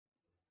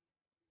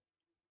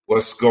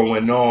What's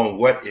going on?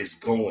 What is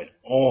going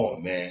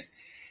on, man?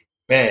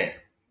 Man,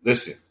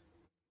 listen,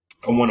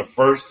 I want to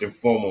first and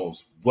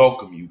foremost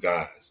welcome you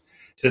guys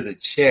to the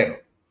channel,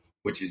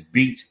 which is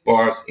Beats,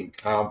 Bars, and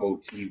Combo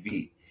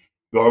TV.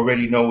 You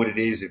already know what it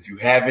is. If you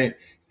haven't,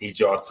 need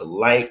y'all to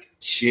like,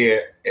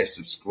 share, and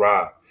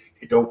subscribe.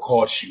 It don't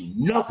cost you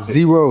nothing.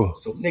 Zero.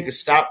 So nigga,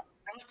 stop.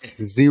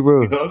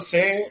 Zero. You know what I'm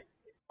saying? It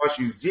costs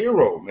you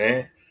zero,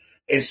 man.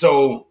 And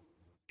so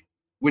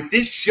with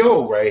this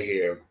show right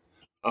here,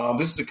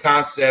 this is the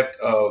concept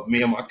of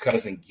me and my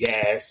cousin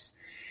Gas.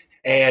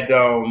 And,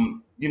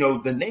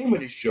 the name of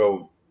the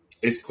show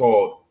is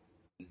called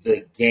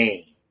The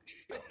G.A.M.E.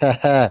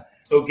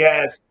 So,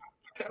 Gas,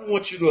 I kind of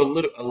want you to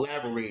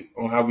elaborate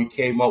on how we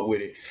came up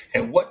with it.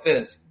 And what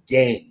does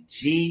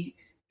G.A.M.E,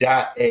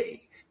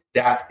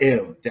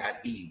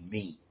 G.A.M.E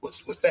mean?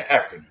 What's the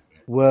acronym?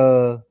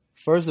 Well,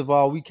 first of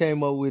all, we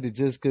came up with it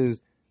just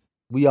because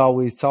we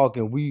always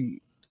talking.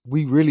 We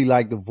really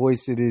like the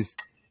voice of this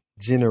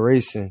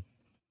generation.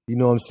 You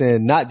know what I'm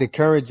saying? Not the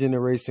current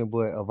generation,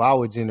 but of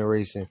our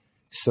generation.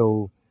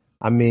 So,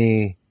 I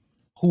mean,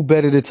 who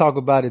better to talk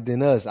about it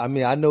than us? I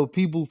mean, I know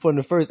people from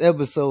the first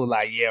episode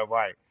like, yeah,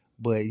 right.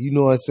 But you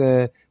know what I'm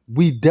saying?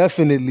 We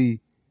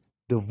definitely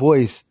the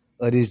voice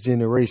of this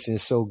generation.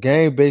 So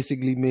G.A.M.E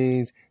basically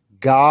means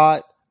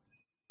God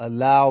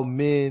allow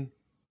men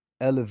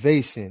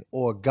elevation,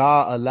 or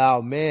God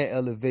allow man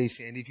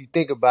elevation. And if you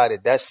think about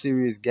it, that's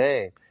serious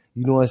game.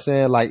 You know what I'm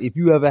saying? Like if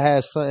you ever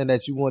had something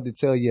that you wanted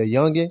to tell your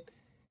youngin',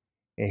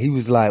 and he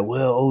was like,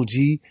 well, OG,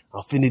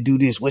 I'm finna do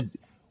this. What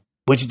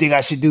you think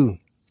I should do?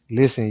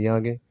 Listen,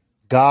 youngin',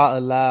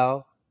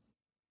 God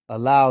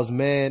allows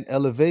man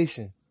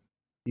elevation.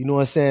 You know what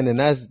I'm saying? And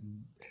that's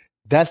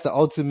the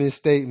ultimate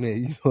statement.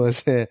 You know what I'm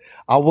saying?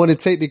 I want to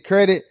take the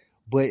credit,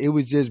 but it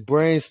was just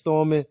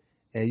brainstorming.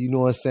 And you know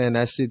what I'm saying?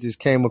 That shit just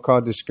came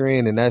across the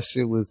screen, and that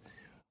shit was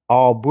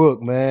all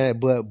Brook, man.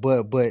 But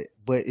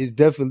it's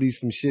definitely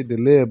some shit to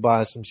live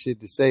by, some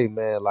shit to say,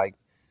 man.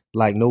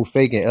 Like no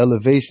faking.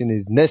 Elevation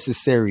is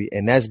necessary,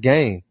 and that's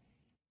G.A.M.E.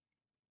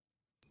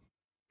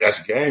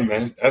 That's G.A.M.E,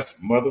 man. That's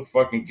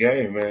motherfucking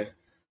G.A.M.E, man.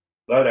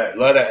 Love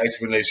that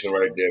explanation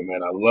right there,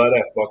 man. I love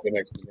that fucking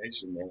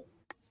explanation, man.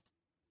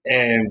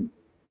 And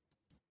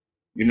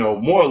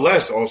more or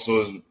less,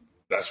 also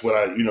that's what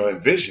I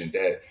envisioned,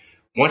 that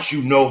once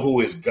you know who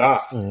is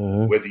God,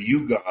 whether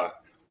you God,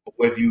 or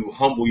whether you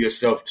humble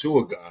yourself to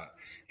a God,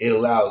 it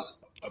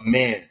allows a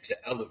man to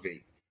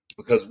elevate.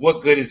 Because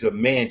what good is a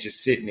man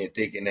just sitting there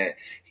thinking that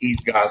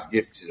he's God's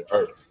gift to the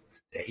earth?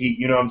 That he,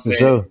 you know what I'm saying?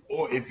 Sure.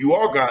 Or if you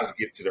are God's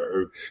gift to the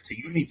earth, then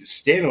you need to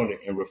stand on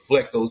it and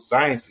reflect those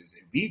sciences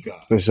and be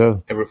God. For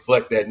sure. And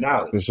reflect that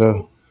knowledge. For sure.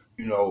 So,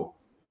 y'all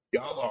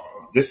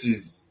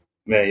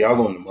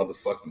on the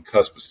motherfucking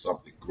cusp of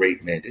something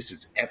great, man. This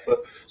is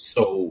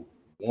episode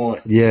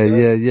 1.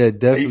 Yeah.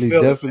 Definitely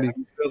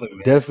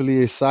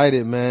Definitely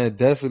excited, man.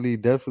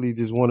 Definitely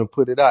just want to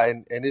put it out.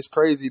 And it's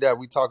crazy that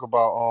we talk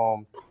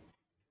about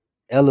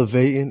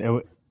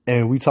elevating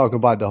and we talk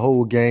about the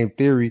whole game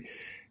theory,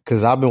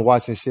 because I've been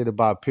watching shit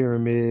about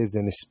pyramids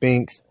and the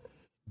Sphinx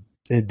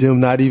and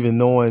them not even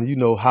knowing,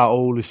 how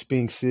old the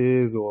Sphinx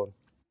is, or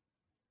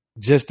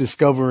just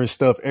discovering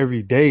stuff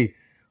every day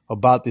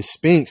about the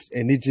Sphinx,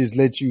 and it just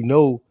lets you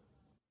know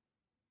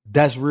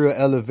that's real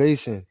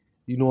elevation.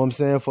 You know what I'm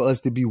saying? For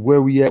us to be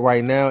where we at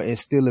right now and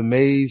still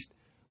amazed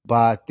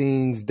by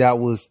things that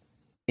was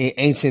in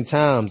ancient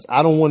times.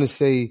 I don't want to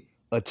say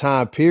a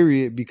time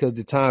period, because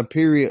the time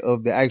period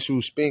of the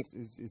actual Sphinx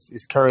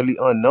is currently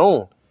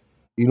unknown.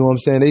 You know what I'm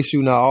saying? They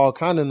shooting out all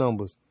kind of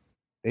numbers.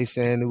 They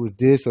saying it was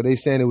this, or they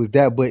saying it was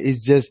that, but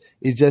it's just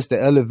the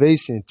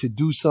elevation to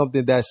do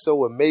something that's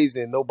so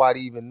amazing. Nobody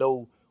even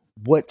know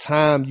what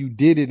time you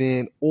did it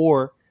in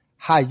or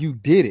how you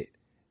did it.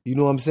 You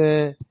know what I'm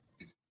saying?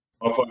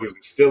 Motherfuckers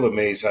are still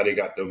amazed how they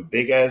got them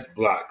big ass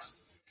blocks.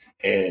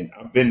 And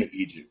I've been to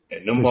Egypt,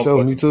 and them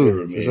motherfucking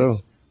pyramids, For sure.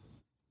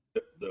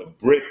 The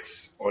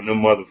bricks on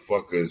them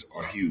motherfuckers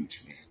are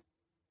huge, man.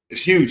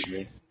 It's huge,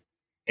 man.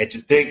 And to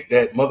think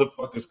that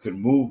motherfuckers could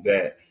move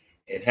that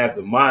and have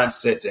the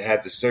mindset to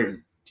have the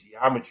certain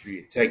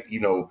geometry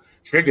and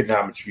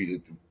trigonometry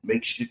to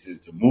make shit to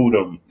move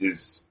them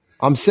is,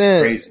 I'm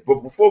saying, crazy.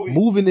 But before we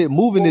moving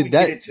it,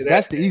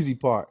 that's the easy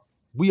part.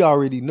 We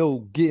already know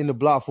getting the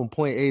block from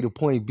point A to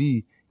point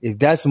B. If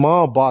that's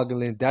mind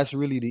boggling, that's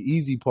really the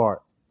easy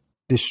part.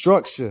 The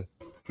structure.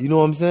 You know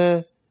what I'm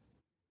saying?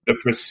 The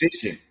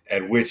precision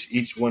at which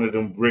each one of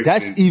them bricks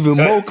that's even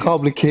more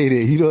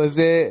complicated. You know what I'm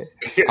saying?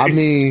 I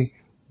mean,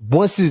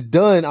 once it's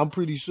done, I'm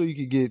pretty sure you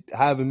could get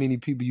however many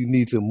people you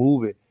need to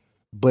move it.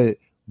 But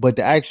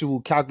the actual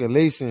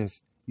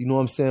calculations, you know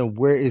what I'm saying,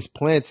 where it's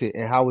planted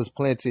and how it's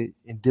planted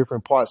in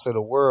different parts of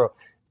the world,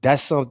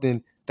 that's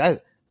something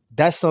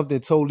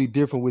totally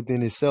different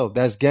within itself.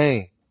 That's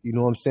G.A.M.E. You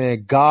know what I'm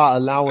saying?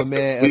 God allowing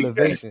man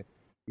elevation.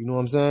 You know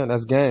what I'm saying?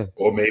 That's G.A.M.E.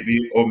 Or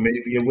maybe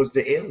it was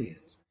the aliens.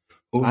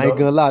 I ain't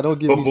gonna lie. Don't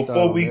get me started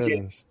on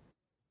aliens.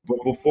 But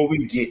before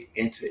we get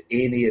into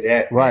any of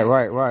that, right.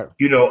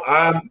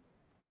 I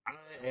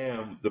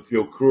am the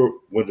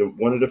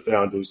one of the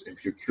founders and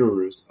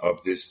procurers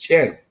of this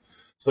channel.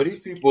 So these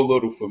people are a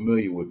little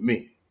familiar with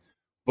me.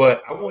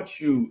 But I want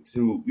you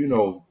to,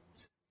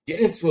 get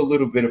into a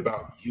little bit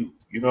about you.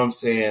 You know what I'm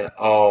saying?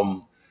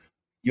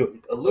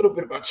 A little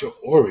bit about your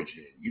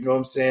origin. You know what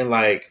I'm saying?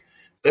 Like,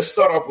 let's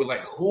start off with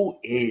like, who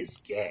is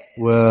Gas?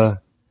 Well,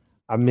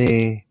 I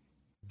mean,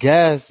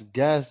 gas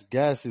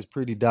is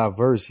pretty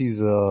diverse.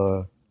 He's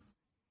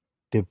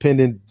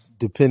depending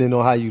depending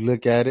on how you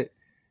look at it.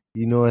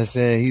 You know what I'm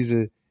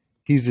saying?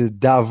 He's a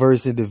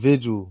diverse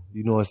individual.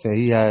 You know what I'm saying?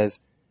 He has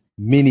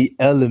many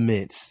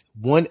elements.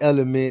 One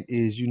element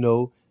is,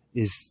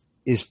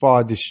 is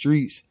far the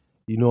streets.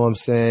 You know what I'm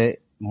saying?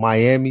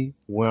 Miami,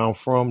 where I'm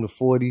from, the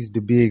 40s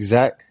to be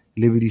exact,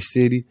 Liberty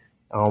City.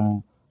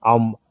 Um,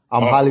 I'm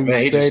Oh highly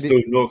man, he just respected.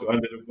 threw Newark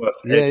under the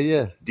bus. Yeah,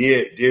 yeah.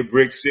 Dear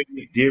Brick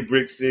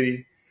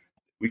City,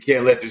 we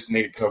can't let this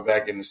nigga come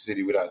back in the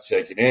city without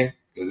checking in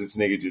because this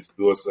nigga just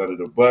threw us under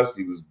the bus.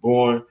 He was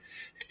born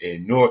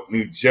in Newark,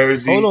 New Hold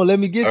Jersey. on, let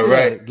me get All to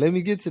right, that. Let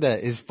me get to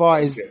that. As far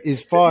he's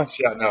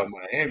shouting out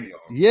Miami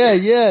Yeah, already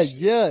and yeah,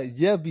 shit.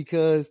 yeah,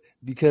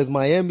 because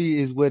Miami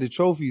is where the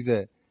trophy's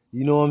at.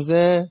 You know what I'm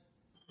saying?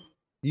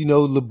 You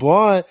know,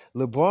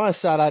 LeBron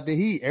shot out the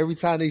Heat. Every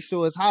time they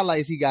show us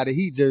highlights, he got a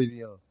Heat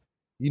jersey on.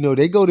 You know,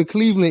 they go to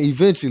Cleveland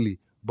eventually,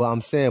 but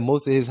I'm saying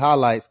most of his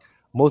highlights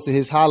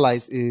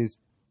is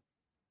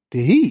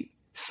the Heat.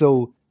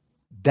 So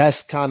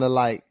that's kind of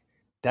like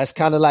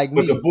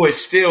But the me. boy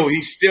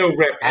he's still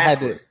rep I had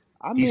to. accurate.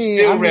 He's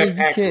still rep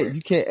accurate.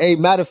 You can't. Hey,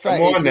 matter of Come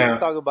fact, hey, on since we now,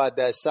 talk about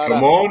that,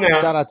 come on now.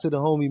 shout out to the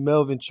homie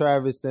Melvin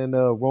Travis and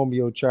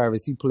Romeo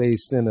Travis. He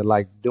plays center,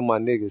 like them my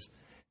niggas.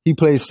 He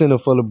plays center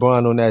for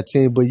LeBron on that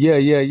team. But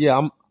yeah.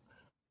 I'm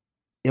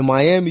in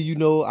Miami. You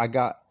know, I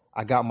got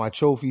my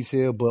trophies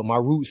here, but my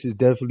roots is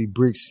definitely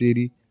Brick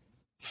City,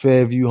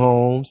 Fairview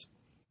Homes.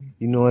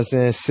 You know what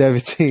I'm saying?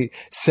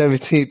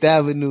 17th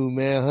Avenue,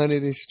 man,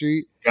 100th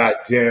Street.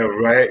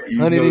 Goddamn right.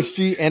 100th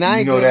Street, and I You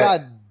ain't know gonna that.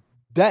 lie,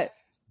 that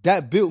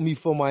that built me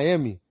for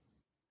Miami.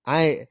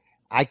 I ain't,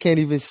 I can't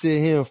even sit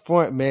here in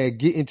front, man.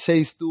 Getting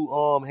chased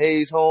through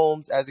Hayes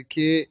Homes as a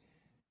kid,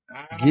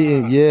 Ah.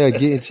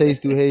 getting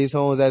chased through Hayes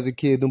Homes as a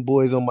kid. Them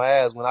boys on my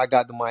ass. When I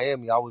got to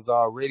Miami, I was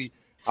already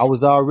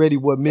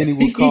what many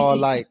would call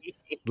like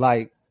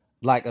like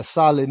a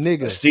solid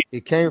nigga. See,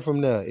 It came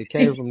from there. It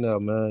came from there,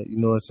 man. You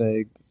know what I'm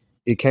saying?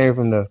 It came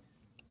from there.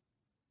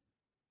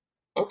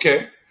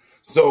 okay.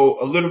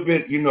 So a little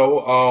bit, you're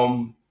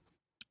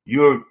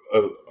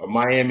a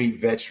Miami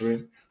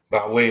veteran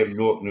by way of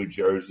Newark, New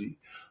Jersey.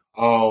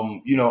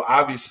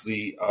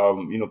 Obviously,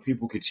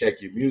 people could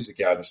check your music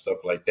out and stuff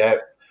like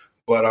that.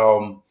 But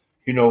are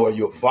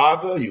you a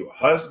father, your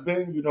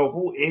husband?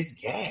 Who is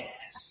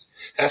Gas?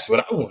 That's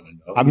what I want to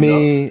know. We want.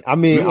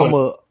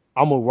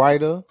 I'm a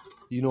writer.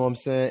 You know what I'm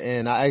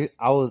saying? And I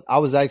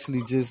was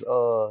actually just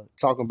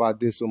talking about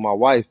this with my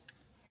wife.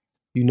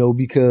 You know,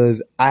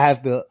 because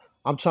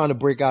I'm trying to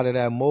break out of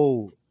that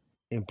mold.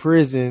 In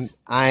prison,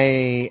 I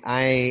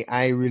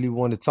ain't really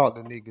want to talk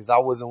to niggas. I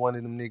wasn't one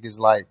of them niggas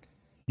like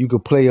you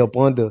could play up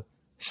under.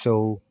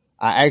 So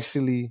I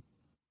actually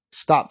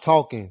stopped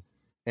talking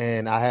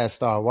and I had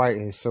started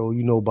writing. So,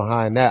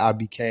 behind that I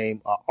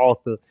became an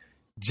author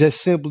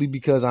just simply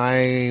because I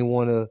ain't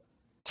want to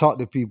talk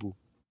to people.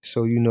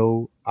 So,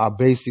 I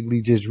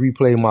basically just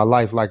replay my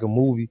life like a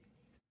movie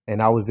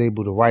and I was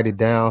able to write it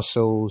down.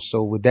 So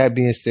with that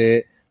being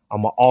said,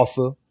 I'm an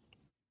author.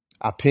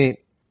 I penned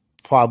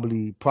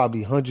probably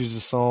hundreds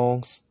of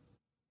songs.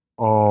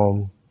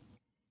 Um,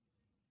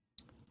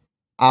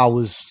 I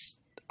was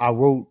I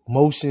wrote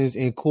motions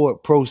in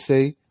court pro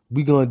se.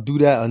 We gonna do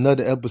that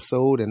another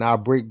episode, and Oh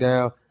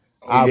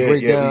yeah,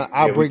 yeah,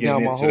 I'll we break getting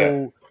down into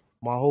that.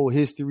 my whole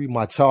history,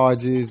 my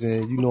charges,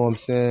 and you know what I'm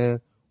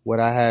saying, what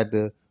I had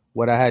to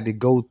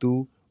go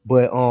through.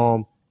 But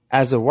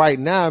as of right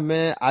now,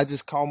 man, I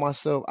just call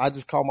myself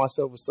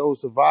a soul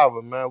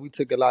survivor, man. We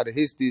took a lot of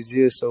hits this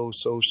year, so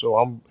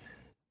I'm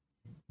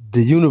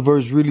the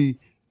universe really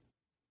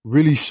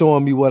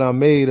showing me what I'm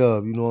made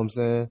of, you know what I'm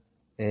saying?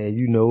 And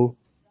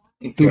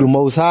through the Okay.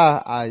 most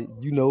high,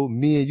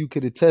 me and you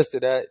could attest to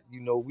that,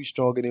 we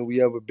stronger than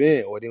we ever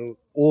been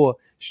or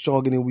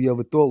stronger than we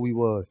ever thought we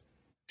was.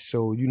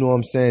 So, you know what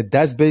I'm saying?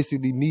 That's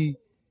basically me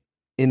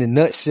in a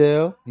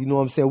nutshell. You know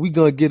what I'm saying? We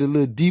gonna get a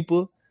little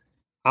deeper.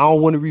 I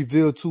don't want to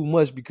reveal too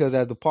much because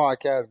as the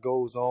podcast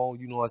goes on,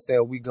 you know what I'm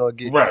saying,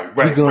 Right, we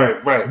right, gonna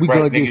right, right, we right,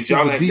 gonna get niggas. Y'all,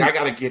 super y'all deep.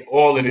 gotta get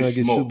all of We gonna this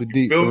get smoke. super You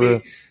deep feel for real.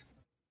 me?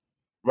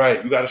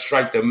 Right. You gotta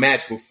strike the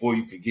match before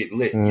you could get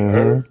lit. You Mm-hmm.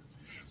 heard?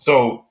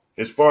 So,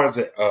 as far as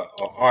a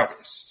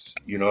artist,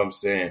 you know what I'm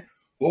saying?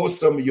 What was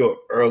some of your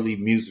early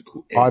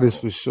musical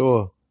Artist for influence?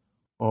 sure.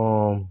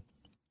 Um,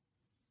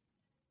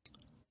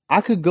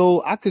 I could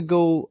go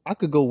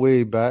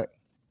way back.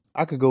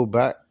 I could go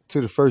back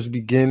to the first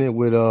beginning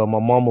with my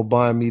mama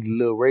buying me the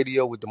little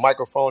radio with the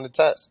microphone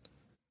attached.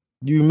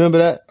 You remember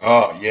that?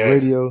 Oh yeah,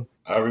 Radio,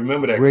 I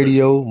remember that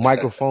Christmas.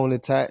 microphone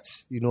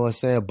attached. You know what I'm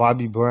saying?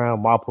 Bobby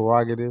Brown, My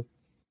Prerogative.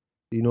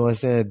 You know what I'm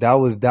saying? That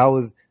was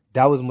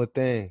my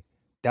thing.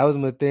 That was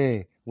my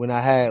thing. when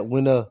I had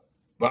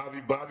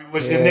Bobby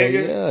was your hell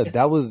nigga. yeah,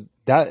 that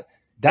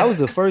was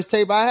the first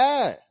tape I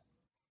had.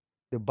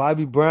 The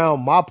Bobby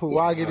Brown, My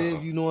Prerogative,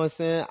 Wow. you know what I'm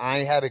saying? I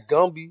ain't had a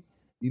Gumby,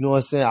 you know what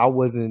I'm saying? I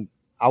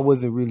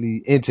wasn't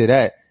really into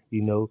that,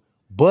 you know.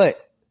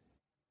 But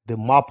the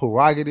My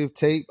Prerogative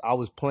tape, I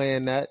was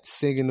playing that,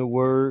 singing the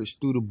words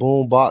through the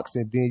boombox,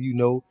 and then, you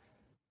know,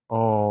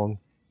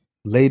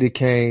 later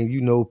came,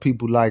 you know,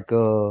 people like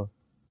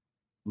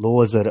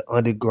Lords of the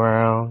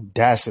Underground,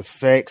 Dash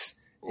Effects.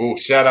 Oh,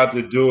 shout out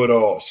to Do It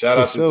All. Shout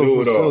For out to sure, Do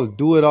for It sure. All.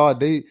 Do It All.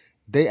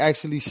 They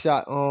actually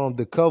shot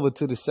the cover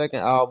to the second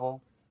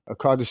album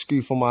across the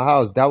street from my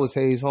house. That was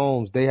Hayes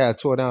Homes. They had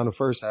tore down the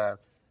first half.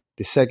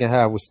 The second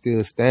half was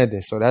still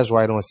standing. So that's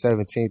right on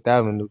 17th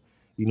Avenue.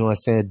 You know what I'm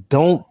saying?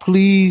 Don't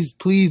please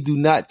do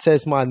not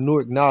test my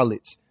Newark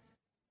knowledge.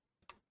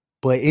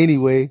 But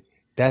anyway,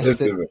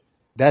 Listen,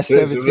 that's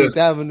listen, 17th listen.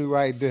 Avenue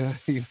right there.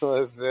 You know what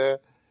I'm saying?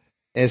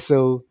 And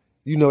so,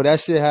 you know, that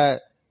shit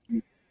had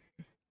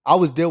I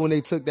was there when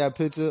they took that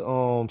picture.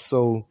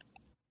 So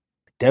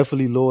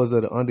definitely Lords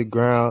of the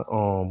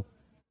Underground,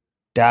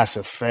 Dash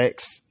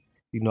Effects.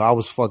 You know, I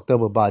was fucked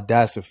up about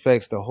Dash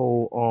Effects, the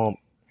whole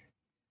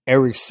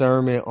Eric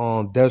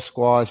Sermon Death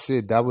Squad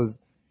shit. That was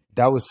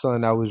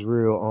something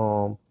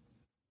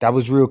that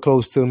was real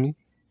close to me.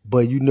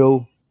 But you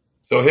know,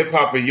 So hip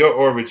hop in your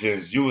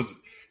origins, you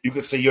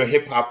could say your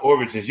hip hop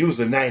origins, you was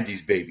a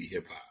 90s baby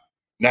hip hop.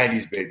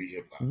 90s baby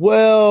hip hop.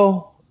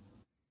 well,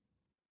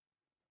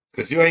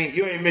 Cause you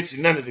ain't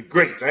mentioned none of the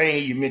greats. I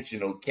ain't even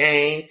mentioned no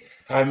Kane.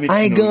 I ain't I mentioned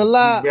ain't no gonna G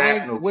lie.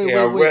 Rap, no Wait.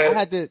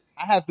 KRS.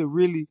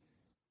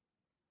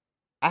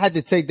 I had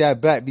to take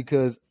that back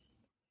because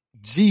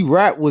G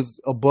Rap was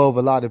above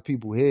a lot of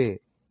people's head.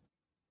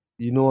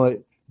 You know what?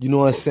 You know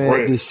what I'm For saying?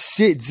 real. The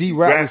shit G G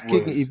Rap was Rap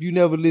kicking. was If you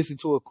never listened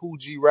to a Cool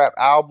G Rap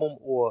album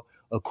or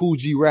a Cool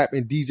G Rap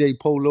and DJ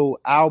Polo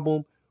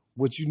album,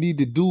 what you need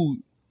to do,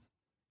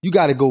 you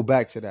got to go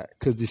back to that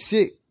because the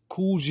shit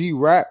Cool G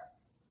Rap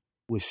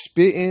was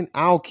spitting.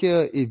 I don't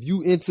care if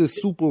you into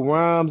super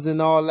rhymes and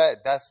all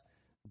that.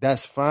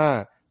 That's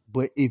fine.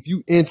 But if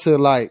you into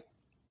like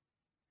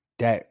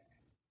that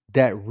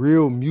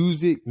real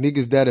music,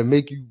 niggas that'll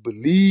make you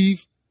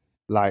believe,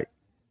 like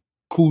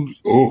Cool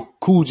ooh.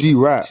 Cool G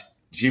Rap.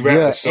 G Rap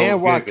Yeah, was so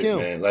and vivid, Rakim.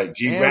 man. Like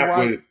G Rap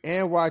was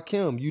And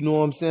Rakim. You know what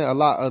I'm saying? A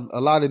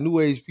lot of new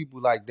age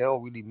people like they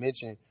don't really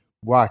mention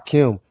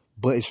Rakim.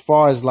 But as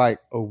far as like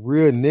a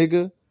real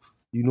nigga,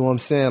 you know what I'm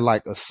saying?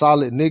 Like a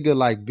solid nigga,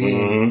 like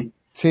being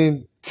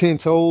mm-hmm. 10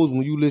 toes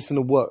when you listen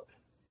to what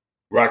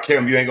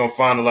Rakim, you ain't gonna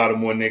find a lot of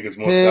more niggas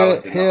more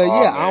solid than the hell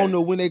R yeah. I don't man.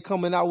 know when they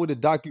coming out with a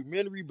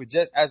documentary, but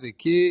just as a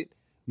kid,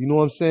 you know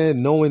what I'm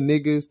saying? Knowing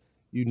niggas,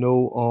 you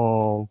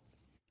know,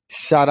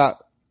 shout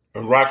out.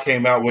 When Rock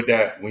came out with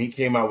that, when he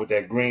came out with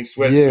that green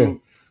Yeah.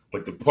 sweatsuit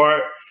with the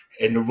part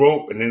and the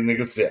rope, and then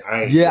nigga said,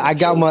 I ain't Yeah, no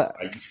joke.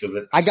 I used to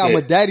let I that's got my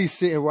it. daddy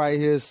sitting right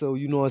here, so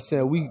you know what I'm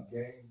saying.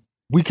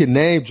 We can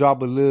name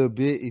drop a little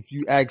bit if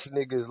you ask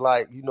niggas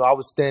like, you know, I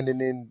was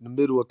standing in the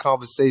middle of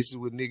conversations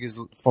with niggas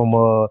from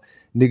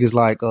niggas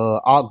like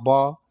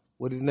Akbar,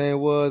 what his name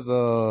was,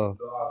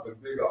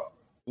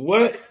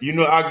 What? You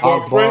know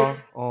Akbar Pray?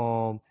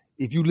 Akbar.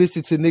 If you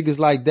listen to niggas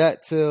like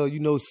that tell, you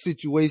know,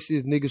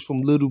 situations, niggas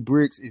from Little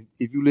Bricks,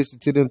 if you listen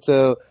to them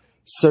tell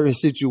certain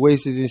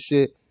situations and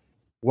shit,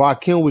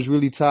 Rakim was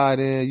really tied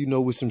in, you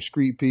know, with some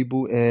street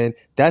people, and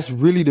that's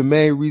really the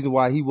main reason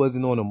why he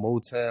wasn't on a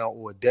Motown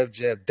or a Def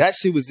Jam. That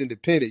shit was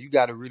independent. You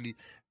got to really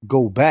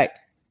go back,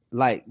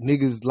 like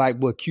niggas like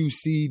what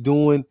QC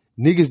doing.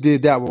 Niggas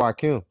did that with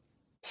Rakim.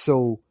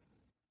 So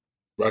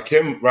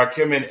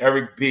Rakim and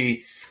Eric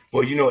B.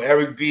 But you know,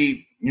 Eric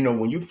B, you know,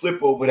 when you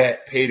flip over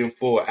that Paid in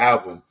Full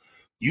album,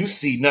 you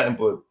see nothing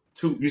but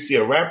two. You see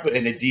a rapper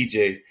and a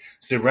DJ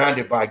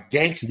surrounded by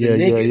gangster yeah,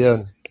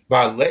 niggas,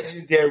 by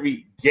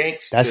legendary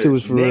that shit gangster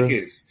was for real.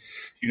 niggas.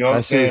 You know what I'm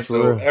That shit was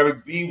saying? for So real.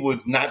 Eric B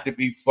was not to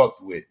be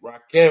fucked with.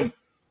 Rakim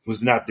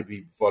was not to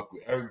be fucked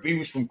with. Eric B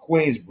was from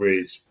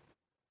Queensbridge,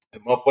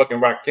 and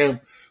motherfucking Rakim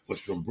was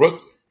from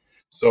Brooklyn.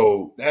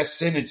 So that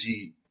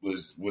synergy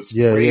was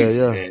crazy,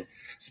 Yeah. man.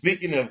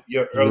 Speaking of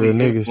your Real early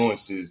niggas.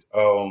 influences,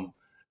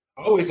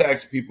 I always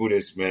ask people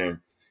this,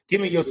 man. Give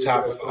me your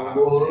top five,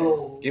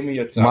 man. Give me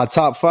your My top five.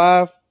 top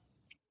five.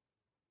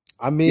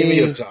 I Give me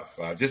your mean, top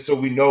five, just so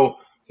we know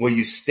where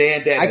you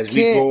stand at as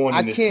we go on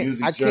in this I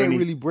music can't journey.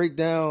 really break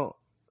down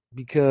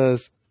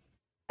because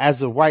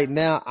as of right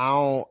now,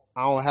 I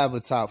don't have a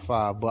top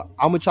five, but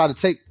I'm gonna try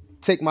to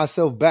take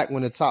myself back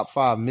when the top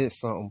five meant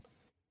something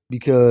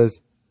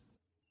because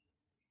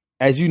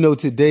as you know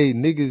today,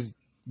 niggas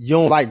you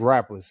don't like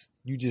rappers,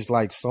 you just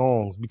like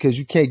songs because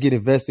you can't get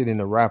invested in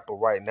a rapper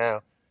right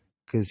now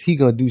because he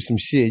gonna do some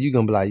shit. You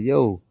gonna be like,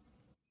 yo,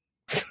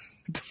 what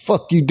the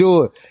fuck you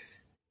doing?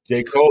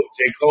 J.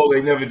 Cole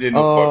ain't never did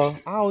no fuck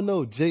shit. I don't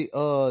know,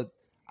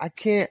 I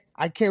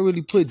can't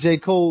really put J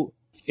Cole.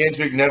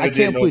 Kendrick I never did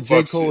can't no put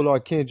J fuck Cole shit. or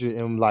Kendrick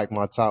in like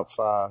my top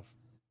five.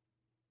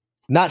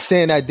 Not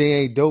saying that they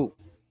ain't dope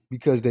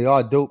because they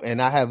are dope,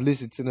 and I have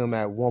listened to them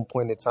at one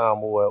point in time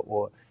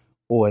or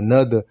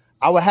another.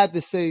 I would have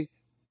to say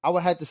I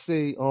would have to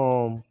say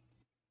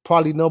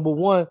probably number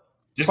one.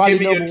 Just give Probably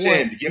me your number one.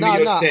 10. Give me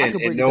your I 10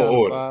 could in break it no down to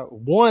order. 5.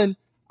 One,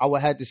 I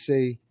would have to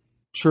say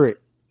Trick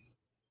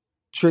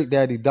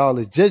Daddy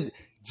Dollar.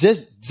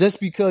 Just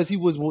because he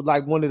was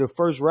like one of the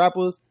first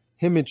rappers.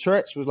 Him and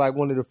Tretch was like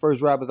one of the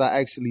first rappers I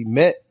actually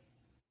met,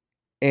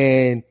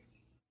 and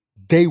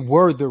they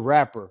were the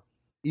rapper.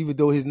 Even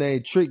though his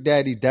name Trick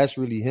Daddy, that's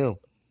really him.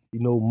 You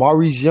know,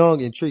 Maurice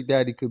Young and Trick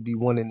Daddy could be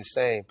one and the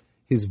same.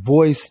 His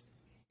voice,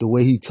 the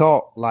way he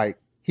talked, like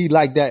he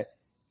like that.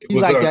 It He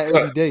was like that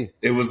uncut. every day.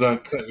 It was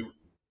uncut.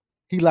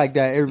 He like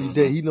that every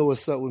day. He know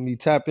what's up with me.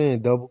 Tap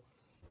in, double.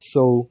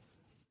 So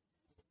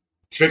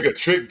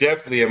Trick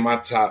definitely in my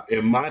top.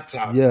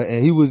 yeah,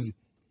 and he was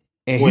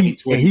and 20,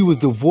 he was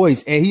the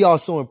voice, and he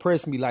also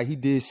impressed me. Like he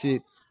did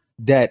shit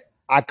that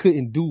I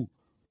couldn't do,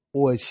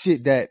 or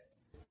shit that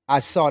I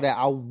saw that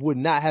I would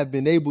not have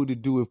been able to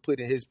do if put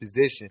in his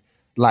position.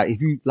 Like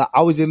if you like,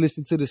 I was just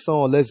listening to the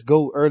song "Let's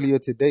Go" earlier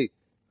today.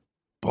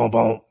 Boom,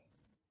 boom,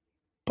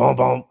 boom,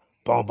 boom,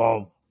 boom,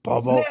 boom,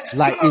 boom, boom.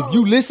 Like go. if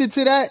you listen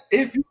to that,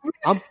 If you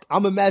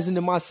I'm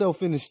imagining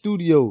myself in the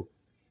studio,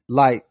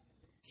 like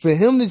for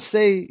him to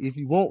say, "If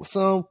you want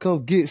some,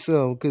 come get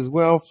some," because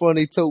where I'm from,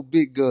 they tote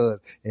big guns,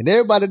 and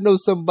everybody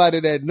knows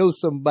somebody that knows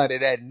somebody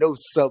that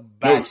knows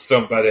somebody. know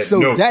somebody that So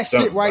knows that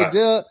somebody. shit right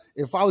there,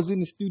 if I was in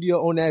the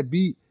studio on that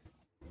beat,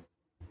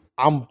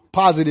 I'm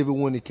positive it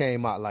wouldn't have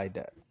came out like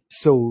that.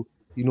 So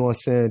you know what I'm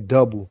saying?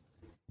 Double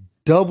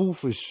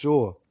for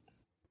sure.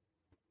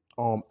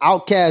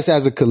 Outkast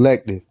as a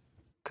collective,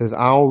 because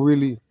I don't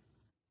really.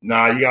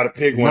 Nah, you got to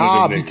pick one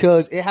Nah, of them niggas.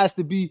 because it has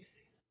to be.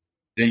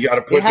 Then you got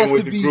to put them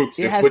with the groups.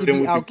 It has to be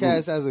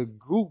Outkast as a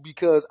group,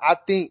 because I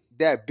think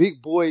that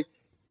Big Boy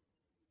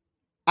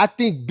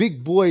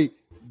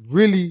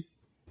really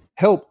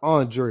helped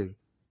Andre,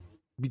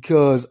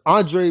 because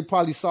Andre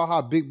probably saw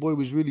how Big Boy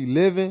was really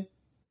living,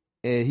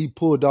 and he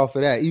pulled off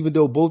of that. Even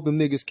though both them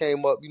niggas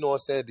came up, you know what I'm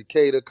saying,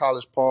 Decatur,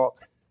 College Park.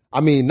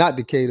 I mean, not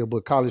Decatur,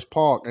 but College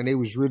Park, and they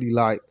was really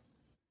like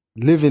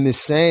living the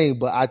same.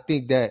 But I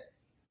think that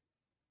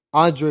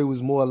Andre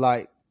was more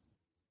like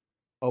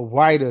a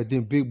writer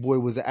than Big Boy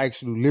was an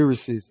actual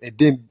lyricist. And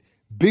then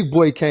Big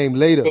Boy came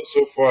later. I go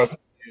so far as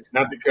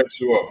not to cut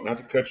you off.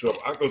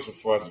 I go so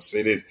far as to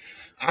say this: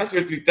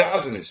 Andre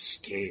 3000 is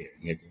scared,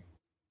 nigga,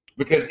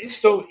 because it's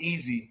so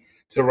easy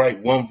to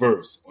write one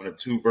verse on a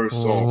 2-verse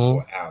song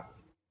for an album,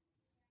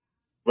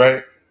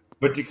 right?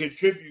 But to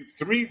contribute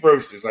 3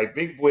 verses, like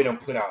Big Boy done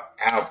put out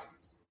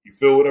albums. You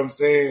feel what I'm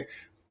saying?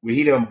 Where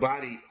he done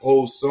bodied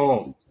whole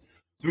songs.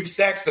 3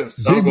 Stacks done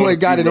sung Big Boy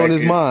got it on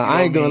his mind. You know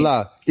I ain't gonna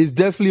lie. It's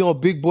definitely on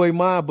Big Boy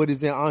mind, but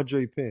it's in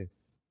Andre pen.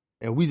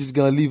 And we just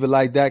gonna leave it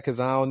like that because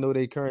I don't know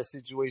their current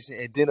situation.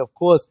 And then of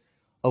course,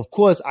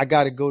 I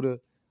gotta go to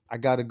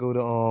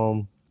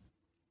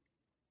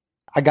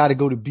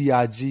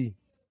BIG.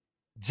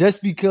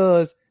 Just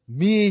because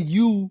me and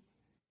you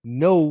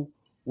know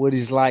what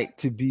it's like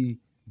to be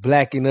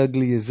black and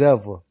ugly as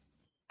ever.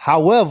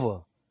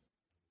 However,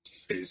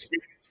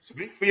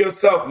 speak for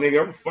yourself,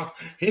 nigga. I'm fine.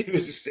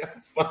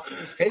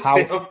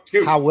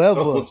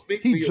 However,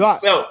 he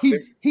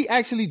he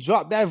actually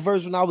dropped that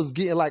verse when I was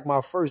getting like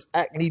my first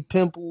acne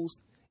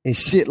pimples and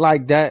shit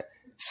like that.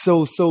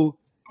 So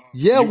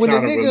yeah, when the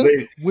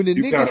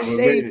nigga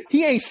say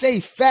he ain't say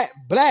fat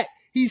black,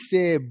 he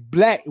said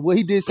black. Well,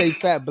 he did say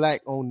fat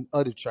black on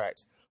other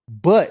tracks,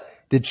 but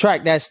the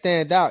track that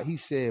stand out, he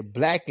said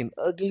black and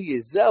ugly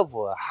as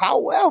ever.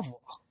 However,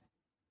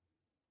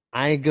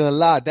 I ain't gonna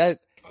lie, that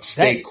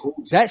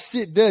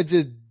shit there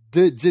just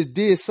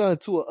did something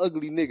to an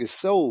ugly nigga's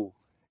soul.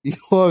 You know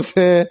what I'm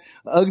saying?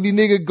 Ugly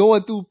nigga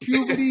going through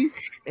puberty,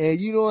 and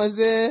you know what I'm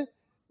saying?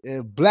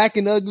 And black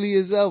and ugly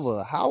as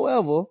ever.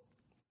 However,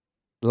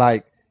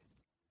 like,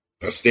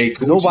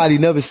 nobody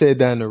never said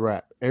that in the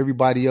rap.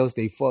 Everybody else,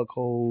 they fuck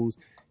hoes,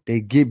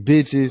 they get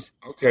bitches.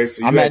 Okay,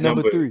 so I'm at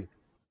number 3.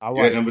 All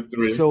right, number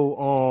 3.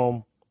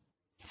 So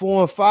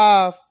 4 and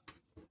 5.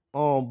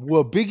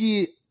 Well,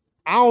 Biggie,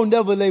 I don't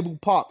never label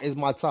Pac as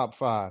my top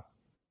 5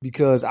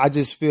 because I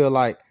just feel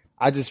like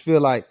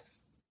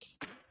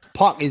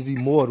Pac is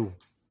immortal.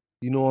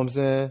 You know what I'm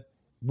saying?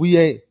 We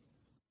ain't.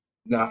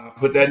 Nah,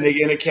 put that nigga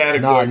in a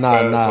category.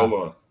 Nah. Hold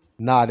on.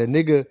 Nah, the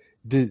nigga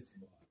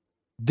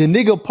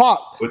Pac,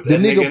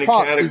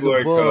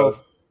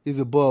 is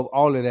above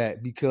all of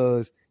that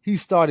because he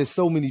started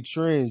so many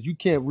trends. You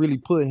can't really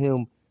put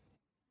him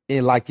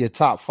in like your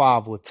top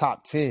 5 or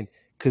top 10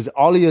 because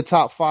all of your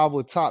top 5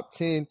 or top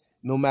 10,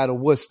 no matter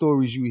what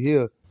stories you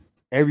hear,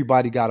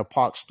 everybody got a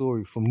Pac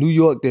story. From New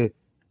York to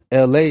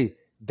LA,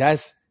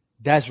 that's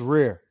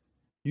rare.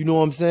 You know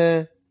what I'm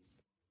saying?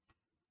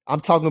 I'm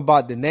talking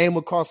about the name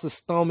across the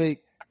stomach,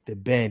 the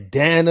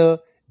bandana,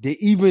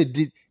 even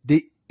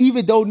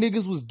though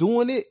niggas was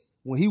doing it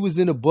when he was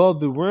in Above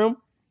the Rim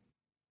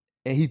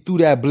and he threw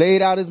that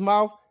blade out his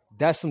mouth,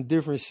 that's some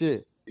different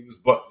shit.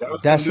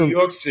 That's some New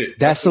York shit.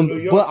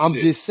 But I'm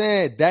just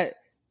saying that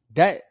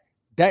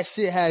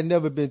shit had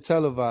never been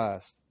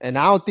televised. And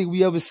I don't think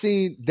we ever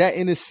seen that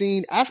in a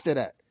scene after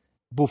that,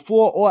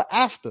 before or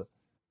after.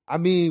 I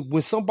mean,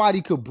 when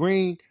somebody could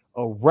bring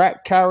a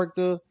rap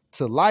character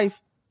to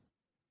life,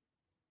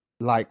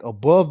 like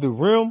above the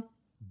rim,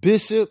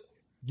 Bishop,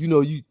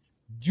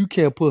 you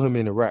can't put him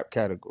in the rap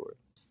category.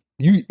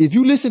 If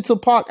you listen to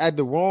Pac at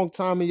the wrong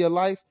time in your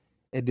life,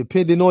 and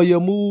depending on your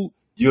mood,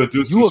 You'll do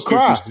you some will stupid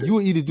cry. shit. You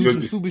will either do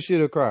some stupid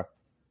shit or cry.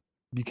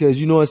 Because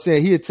you know what I'm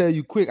saying? He'll tell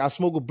you quick, I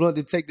smoke a blunt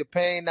to take the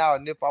pain out,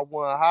 and if I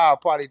wasn't high, I'll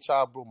probably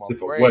try to blow my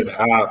If I brains wasn't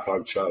out. high, I'd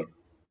probably try to.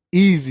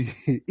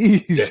 Easy.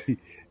 Yeah.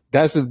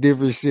 That's some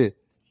different shit.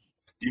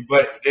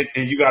 But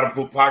and you gotta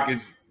put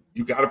pockets.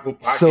 You gotta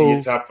put Pac in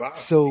your So top 5.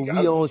 so You we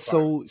gotta on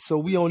put Pac so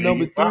we on in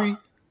number your 5. 3.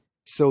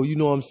 So you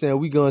know what I'm saying?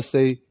 We gonna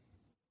say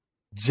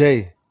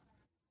Jay.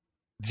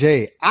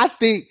 I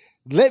think,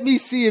 let me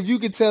see if you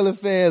can tell the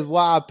fans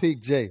why I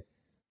picked Jay.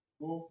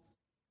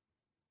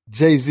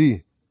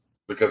 Jay-Z.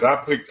 Because I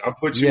put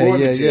you Yeah, on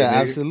the yeah, chair,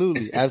 yeah.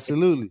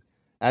 nigga.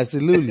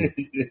 Absolutely.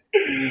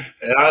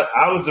 And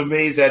I was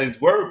amazed at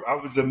his work. I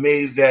was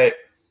amazed at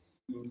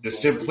the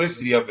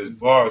simplicity of his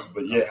bars,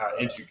 but yet how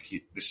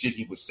intricate the shit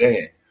he was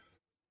saying.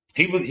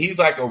 He's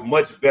like a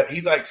much better.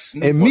 He's like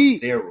Snoop on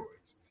steroids.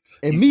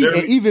 And He's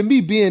very even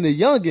me being a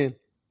youngin',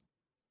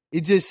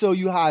 it just show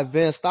you how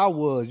advanced I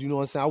was. You know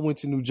what I'm saying? I went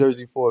to New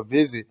Jersey for a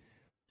visit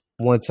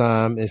one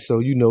time, and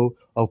so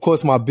of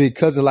course, my big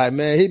cousin like,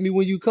 man, hit me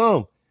when you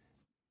come.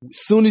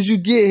 Soon as you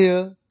get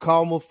here,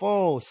 call my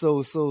phone.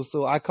 So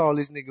I call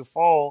this nigga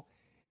phone,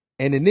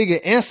 and the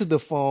nigga answered the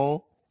phone.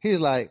 He's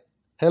like,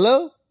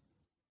 hello?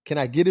 Can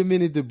I get a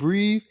minute to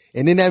breathe?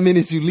 And in that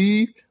minute you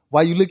leave,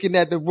 while you looking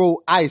at the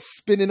roll ice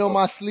spinning on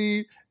my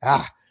sleeve.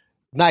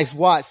 Nice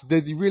watch.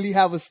 Does he really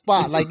have a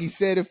spot? Like he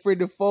said in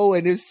front of the phone,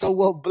 and if so,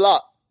 what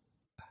block?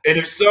 And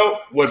if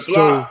so, what block?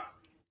 So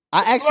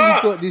I actually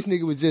thought this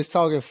nigga was just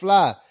talking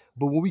fly.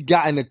 But when we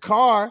got in the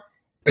car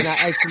and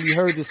I actually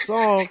heard the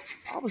song,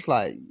 I was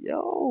like,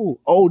 yo,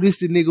 this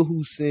the nigga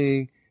who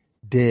sing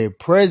Dead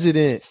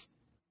Presidents.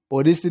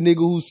 Or this the nigga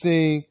who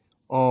sing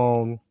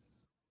Can't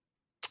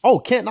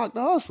Knock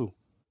the Hustle.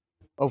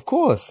 Of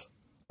course.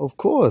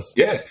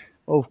 Yeah.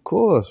 Of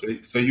course.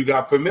 So you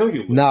got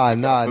familiar with Nah.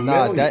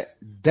 familiar.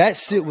 That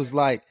shit was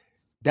like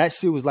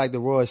the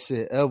rawest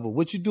shit ever.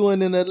 What you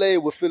doing in LA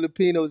with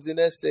Filipinos in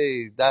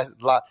essays? That's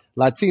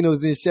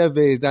Latinos in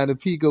Chevys down in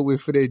Pico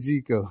with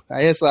Frederico.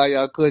 I answer all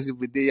y'all questions,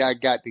 but then I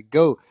got to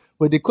go.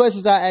 But the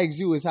questions I asked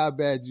you is how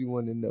bad you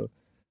want to know.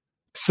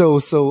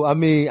 So I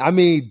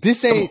mean,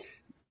 this ain't.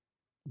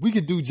 We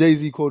could do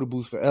Jay-Z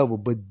quotables forever,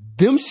 but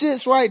them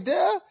shits right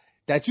there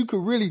that you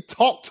could really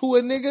talk to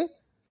a nigga,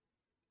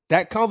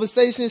 that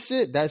conversation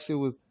shit, that shit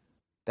was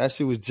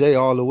Jay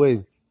all the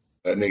way.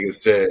 That nigga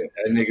said,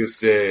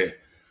 that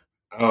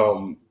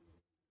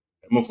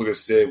motherfucker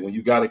said, when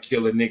you gotta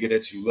kill a nigga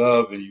that you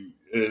love, and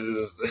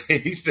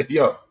he said,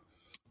 yo,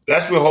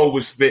 that's what Hov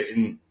was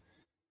spitting.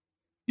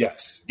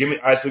 Yes. Give me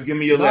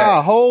your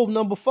last. Hov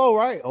number 4,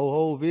 right?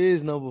 Hov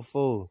is number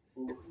 4.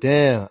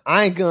 Damn.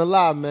 I ain't gonna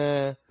lie,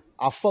 man.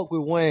 I fuck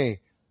with Wayne,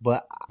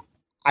 but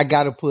I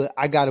gotta put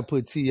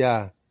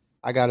T.I.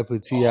 I gotta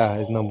put T.I.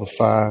 as number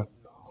 5.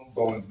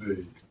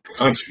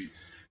 Country.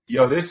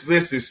 Yo, this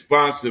list is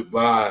sponsored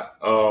by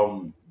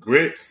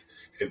Grits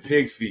and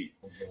Pig Feet.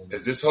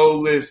 As this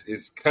whole list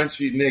is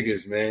country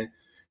niggas, man.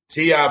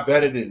 T.I.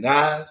 better than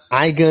Nas.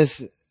 I ain't gonna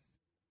say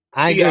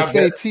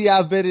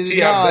T.I. better than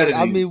Nas.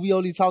 I mean, we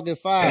only talking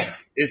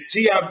 5. Is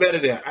T.I. better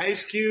than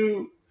Ice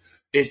Cube?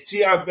 Is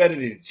T.I. better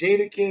than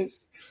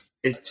Jadakiss?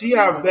 Is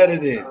T.I. better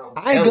than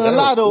I ain't gonna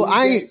lie though.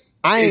 I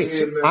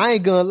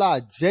ain't gonna lie.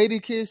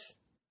 Jadakiss.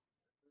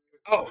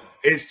 Oh,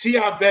 is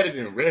T.I. better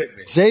than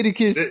Redman?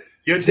 Jadakiss.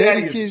 Your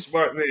daddy is a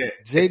smart man.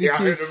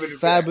 Jadakiss,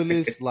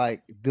 Fabulous,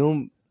 like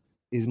them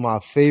is my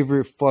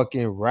favorite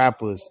fucking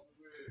rappers.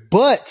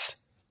 But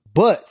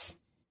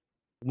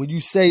when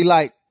you say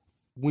my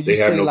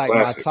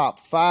top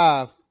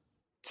 5,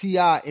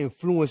 T.I.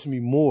 influenced me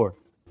more.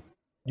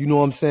 You know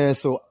what I'm saying?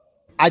 So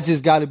I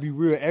just gotta be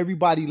real.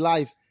 Everybody's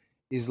life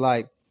is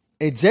like,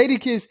 and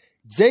Jadakiss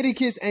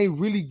ain't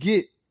really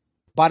get,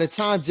 by the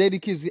time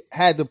Jadakiss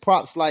had the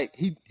props like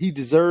he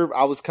deserved,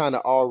 I was kind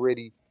of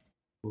already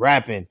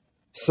rapping.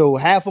 So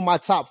half of my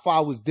top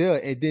 5 was there,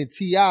 and then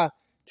T.I.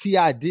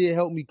 did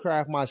help me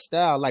craft my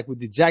style, like with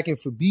the jacking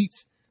for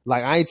beats.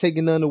 Like I ain't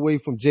taking none away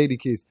from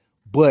Jadakiss,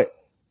 but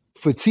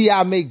for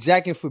T.I. make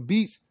jacking for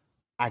beats,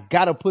 I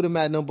gotta put him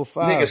at number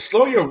 5. Nigga,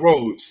 slow your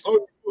roll,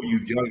 you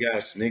young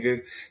ass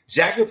nigga.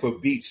 Jacking for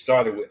beats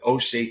started with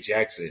O'Shea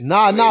Jackson.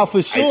 Nah,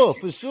 for sure.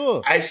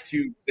 Ice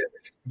Cube said,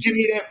 give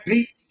me that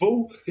beat,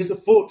 fool. It's a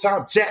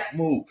full-time jack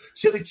move.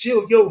 Chilly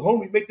chill, yo,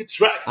 homie, make the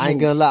track move. I ain't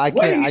gonna lie. I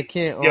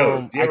can't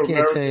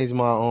change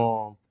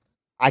my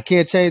I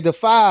can't change the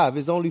 5.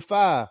 It's only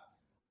 5.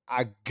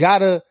 I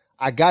gotta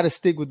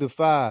stick with the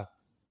 5.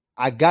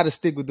 I gotta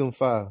stick with them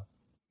 5.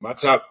 My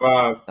top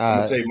 5. I'm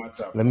gonna tell you my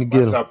top 5. Let me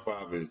get my top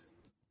 5 is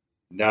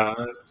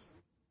Nas,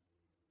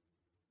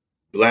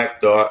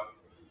 Black Thought.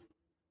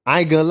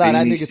 I ain't gonna lie,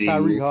 that nigga Siegel.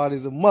 Tyreek Hard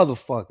is a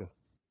motherfucker.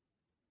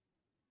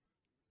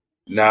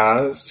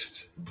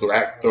 Nas,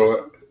 Black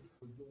Thought,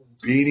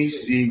 Beanie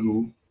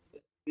Siegel,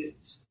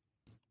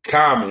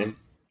 Common,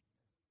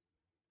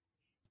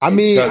 I and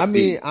mean, Chuck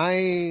D.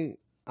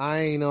 I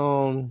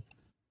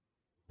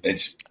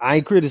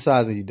ain't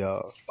criticizing you,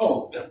 dog.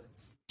 And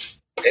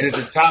it's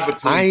a tie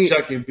between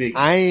Chuck and Biggie.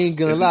 I ain't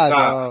gonna lie,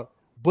 dog.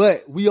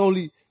 But we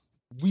only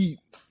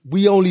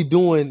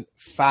doing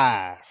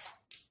 5.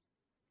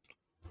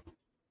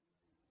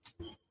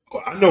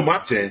 Well, I know my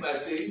 10.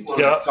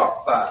 Chuck,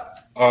 top 5.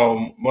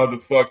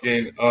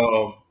 Motherfucking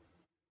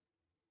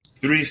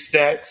 3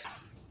 Stacks.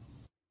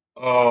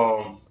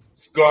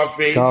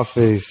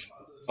 Scarface.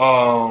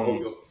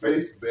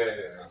 Face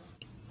bad.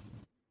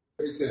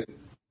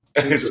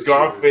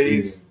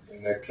 Scarface.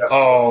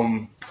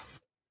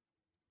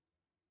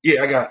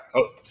 Yeah, I got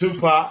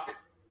Tupac,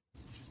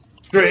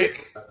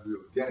 Trick,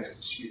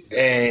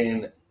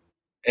 and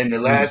the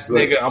last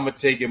nigga I'm gonna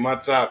take in my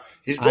top.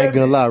 I ain't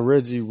gonna lie,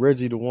 Reggie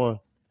the one.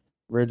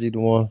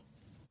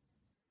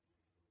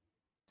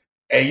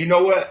 And you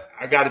know what?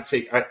 I gotta,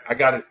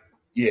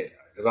 yeah,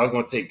 because I was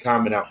gonna take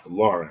Common out for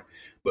Lauren,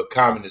 but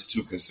Common is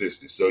too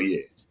consistent. So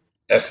yeah,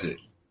 that's it.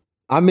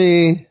 I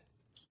mean,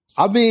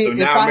 so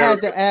if I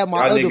had to add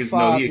my other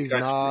 5 is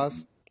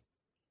Nas,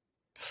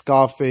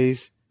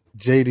 Scarface,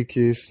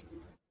 Jadakiss,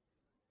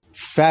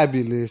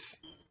 Fabulous,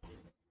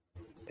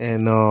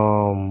 and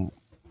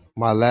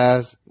my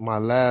last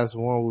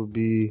one would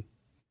be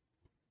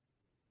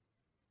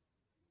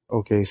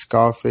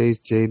Scarface,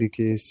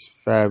 Jadakiss,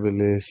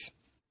 Fabulous.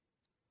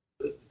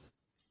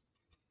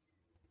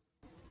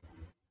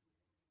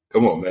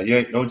 Come on, man. You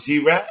ain't no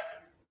G.A.M.E?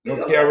 No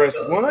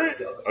KRS-One?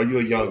 Or you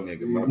a young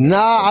nigga, man?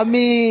 Nah, I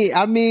mean.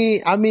 Ask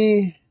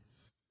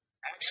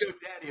your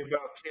daddy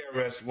about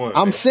KRS-One.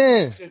 I'm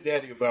saying. Ask your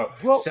daddy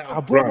about I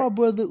brought my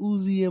brother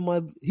Uzi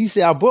and he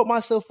said, I brought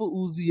myself a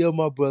Uzi and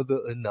my brother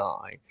a 9.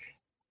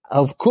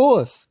 Of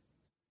course.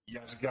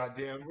 Yes,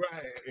 goddamn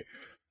right.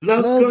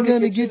 Love's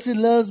gonna get you.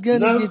 Love's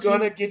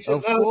gonna get you.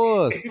 Of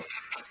course.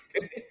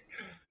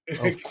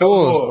 Of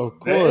course.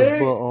 But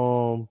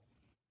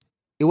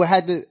it would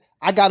have to.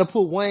 I gotta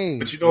put Wayne.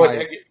 But you know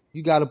what?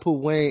 You gotta put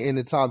Wayne in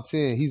the top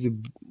 10.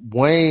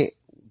 Wayne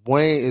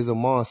is a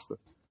monster.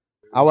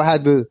 I would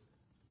have to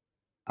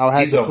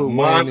put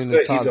Wayne in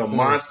the top 10. He's a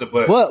monster,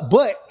 but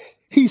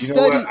he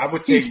studied.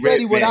 He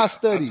studied what I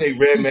studied.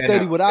 He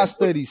studied what I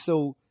studied.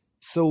 So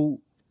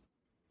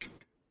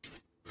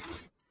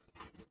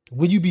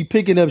when you be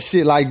picking up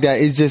shit like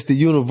that, it's just the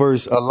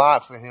universe a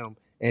lot for him,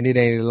 and it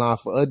ain't a lot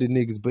for other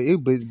niggas. But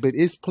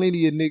it's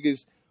plenty of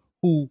niggas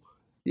who,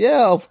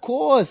 yeah, of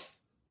course.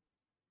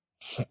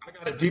 I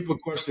got a deeper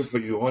question for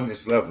you on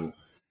this level.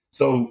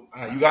 So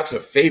you got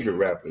your favorite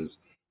rappers,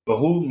 but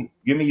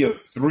give me your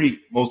 3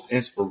 most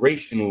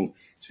inspirational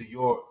to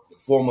your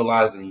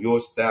formalizing your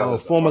style?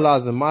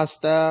 Formalizing my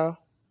style?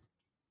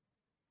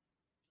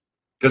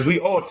 Because we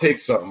all take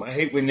something. I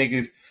hate when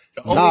niggas.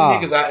 The only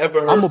niggas I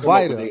ever heard come up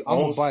with their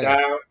own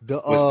style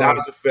was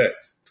Das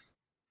Effects.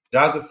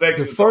 Das Effects.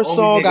 The first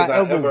song I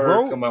ever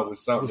wrote come out with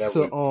something was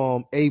to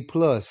A+.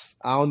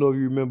 I don't know if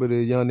you remember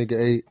the young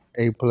nigga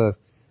A+.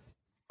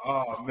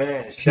 Oh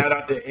man! Shout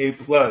out to A+.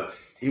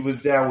 He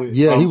was down with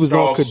he was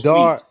Charles on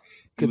Kadar. Sweet.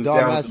 He was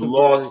down with the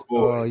Lost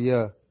Boy.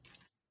 Yeah.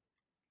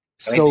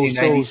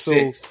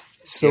 1996.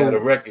 So he had a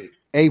record.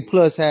 A+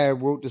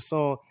 had wrote the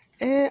song,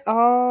 and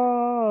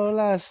all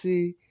I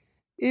see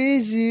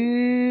is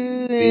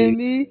you and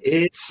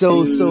me.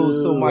 So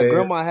my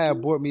grandma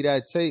had bought me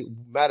that tape.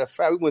 Matter of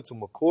fact, we went to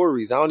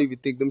McCory's. I don't even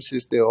think them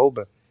shit still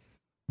open.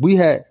 We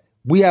had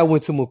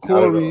went to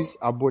McCory's.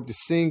 I bought the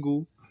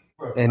single,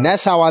 and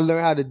that's how I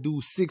learned how to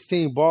do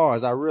 16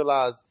 bars. I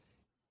realized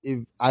if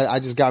I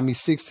just got me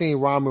 16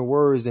 rhyming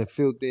words and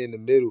filled it in the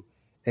middle,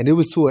 and it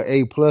was to an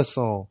A+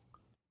 song.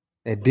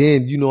 And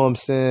then you know what I'm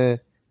saying.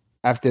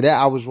 After that,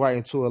 I was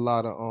writing to a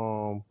lot of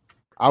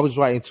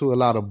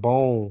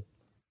Bone.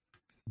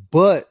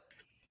 But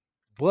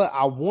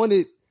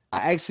I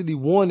actually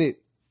wanted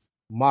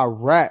my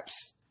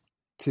raps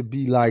to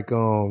be like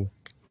I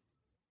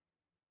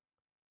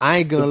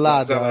ain't gonna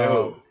lie,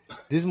 dog.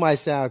 This might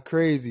sound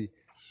crazy.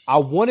 I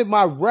wanted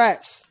my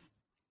raps,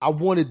 I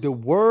wanted the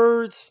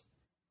words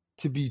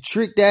to be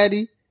Trick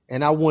Daddy,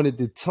 and I wanted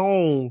the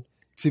tone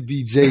to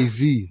be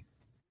Jay-Z.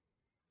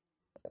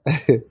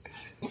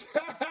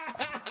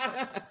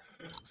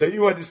 So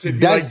you want to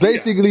that's like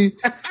basically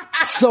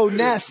so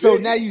now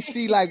you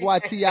see like why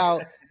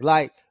T.I.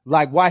 like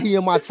why he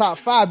in my top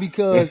 5,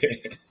 because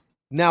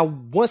now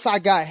once I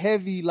got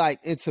heavy like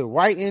into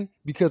writing,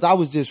 because I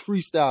was just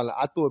freestyling.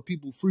 I thought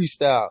people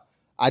freestyle.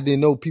 I didn't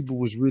know people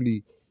was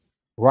really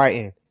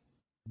writing.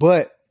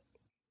 But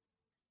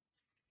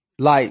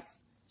like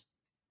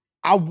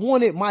I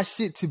wanted my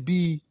shit to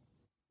be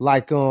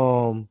like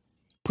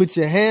put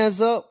your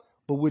hands up,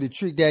 but with a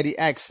Trick Daddy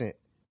accent.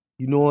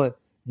 You know what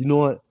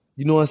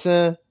I'm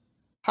saying?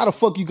 How the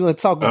fuck you gonna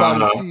talk about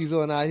the C's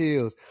on our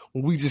heels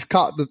when we just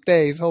caught the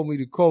things, homie,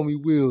 to call me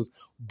wheels,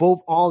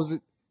 both arms?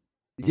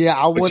 Yeah,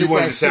 I wanted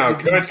that to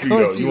sound shit to be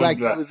country like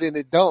it was in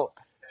the dope.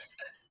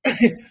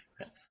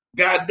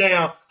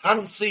 Goddamn, I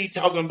don't see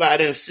talking about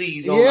them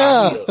C's on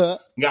our heels.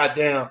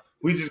 Goddamn,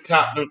 we just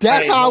caught them.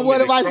 That's how I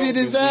wanted my shit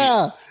to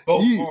sound.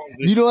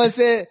 You know what I'm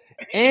saying?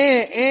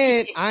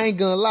 And I ain't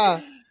gonna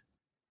lie,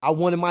 I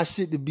wanted my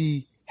shit to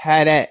be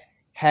had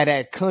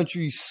that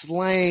country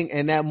slang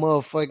and that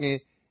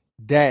motherfucking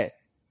that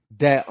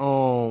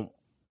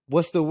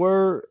what's the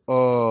word?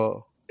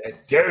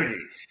 That dirty.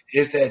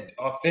 It's that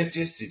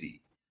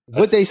authenticity of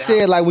What the they South.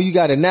 said, like when you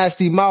got a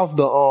nasty mouth,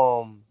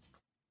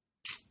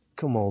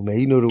 come on, man,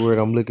 you know the word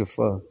I'm looking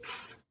for.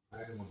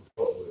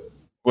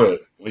 What?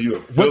 When you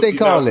a filthy What they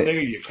call mouth it?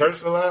 nigga, you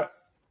curse a lot?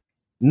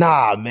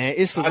 Nah, man,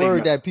 it's a Potty word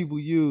mouth. that people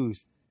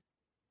use.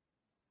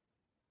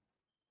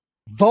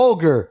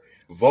 Vulgar.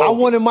 Vulgar. I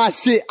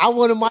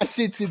wanted my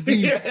shit to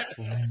be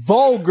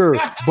vulgar,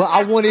 but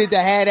I wanted it to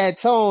have that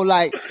tone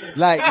like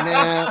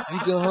now you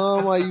can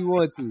hum while you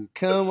want to,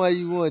 come while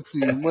you want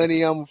to.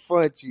 Money, I'ma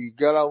front you,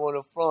 girl. I want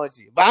to front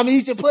you, but I'ma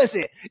eat your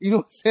pussy. You know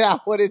what I'm saying? I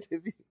want it to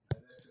be.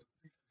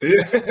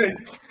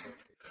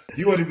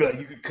 You want to be like,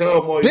 you can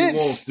come all you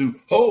want to.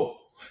 Oh,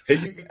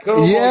 and you can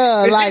come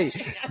yeah, all like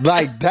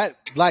that,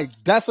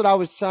 that's what I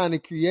was trying to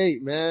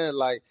create, man.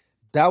 Like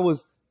that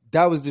was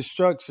the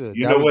structure.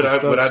 You That know was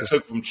what the I structure.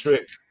 took from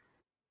Trick?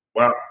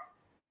 Well,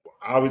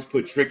 I always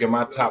put Trick in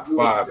my top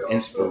 5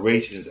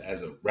 inspirations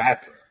as a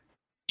rapper.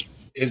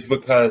 Is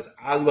because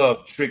I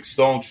love Trick's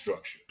song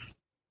structure.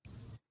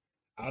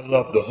 I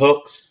love the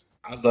hooks.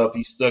 I love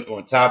he stuck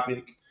on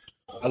topic.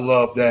 I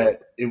love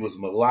that it was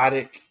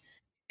melodic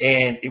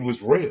and it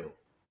was real.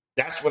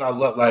 That's what I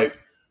love. Like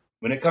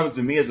when it comes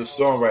to me as a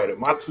songwriter,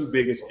 my 2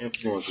 biggest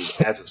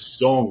influences as a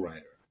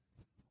songwriter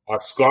are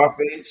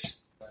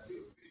Scarface,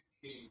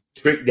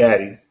 Trick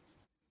Daddy,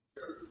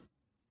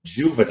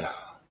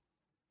 Juvenile.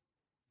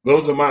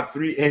 Those are my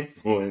 3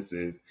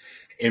 influences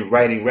in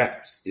writing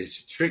raps.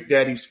 It's Trick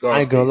Daddy, Scarface,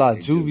 I ain't gonna lie,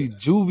 and Juvenile.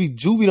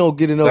 Juvie don't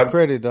get enough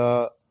credit,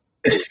 dog.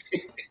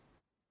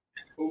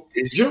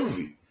 It's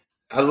Juvie.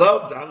 I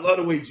love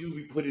the way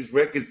Juvie put his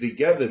records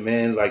together,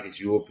 man. Like it's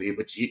your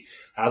paper cheat.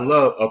 I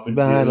love Up and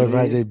Behind the Chillin'.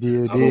 project I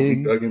hope he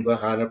building, thugging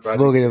behind the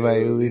project smoking about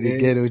it with the building.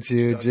 ghetto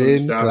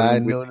children, Starting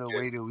plotting with on the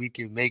way that we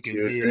can make a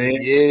children.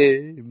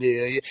 million.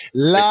 Make a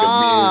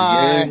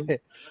Lie. million.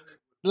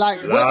 Like,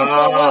 what the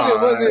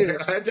fuck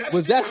was Lie. it?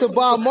 Was that some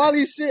Bob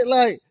Marley shit?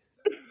 Like,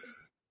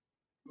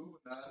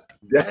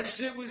 That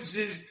shit was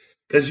just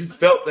because you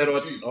felt that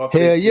authenticity.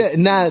 hell yeah.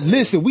 Now,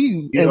 listen,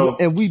 we So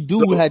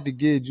had to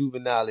give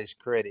Juvenile his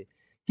credit.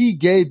 He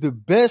gave the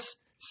best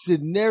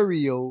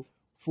scenario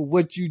for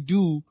what you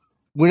do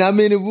when I'm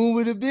in the room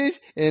with a bitch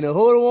and the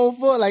holder won't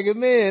fuck like a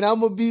man. I'm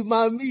gonna beat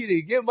my meat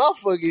and get my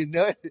fucking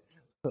nut.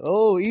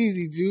 Oh,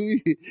 easy,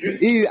 Juvie.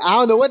 Easy. I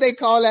don't know what they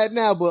call that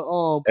now, but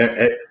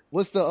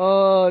what's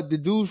the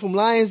dude from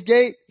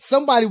Lionsgate?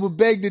 Somebody would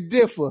beg to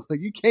differ.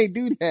 You can't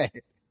do that.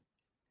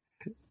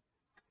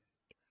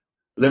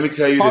 let me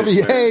tell you Harvey,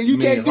 this, man. hey, you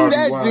can't do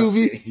that,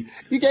 Juvie. Weinstein.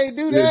 You can't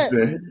do that.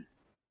 Listen,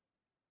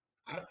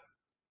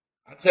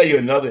 I'll tell you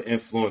another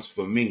influence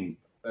for me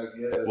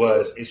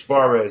was as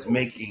far as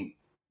making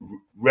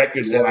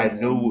records that I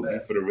knew would be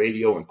for the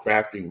radio and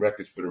crafting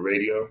records for the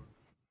radio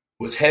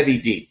was Heavy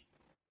D.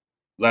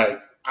 Like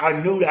I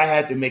knew that I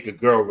had to make a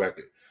girl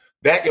record.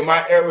 Back in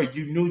my era,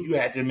 you knew you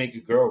had to make a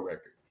girl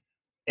record.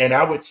 And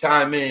I would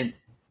chime in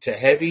to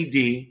Heavy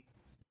D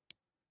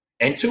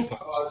and Tupac.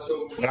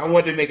 When I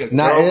wanted to make a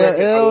girl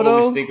record, I would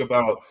always think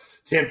about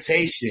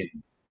Temptation.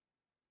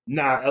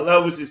 Nah,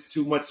 LL was just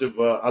too much of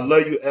a I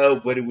love you,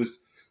 L, but it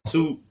was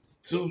too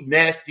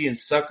nasty and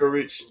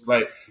suckerish.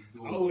 Like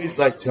I always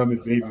like tell me,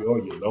 baby, are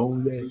you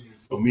lonely?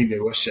 For me, they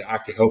rush it, I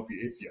can help you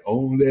if you're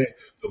lonely.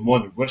 The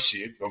morning rush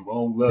it, if I'm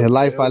wrong, love. The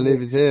life I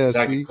live is hell.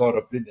 I get caught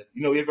up in that.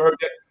 You ever heard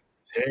that?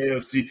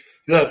 Hell, see,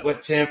 look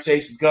what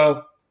Temptations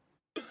go.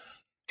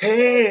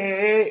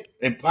 Hey,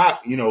 and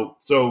pop,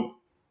 So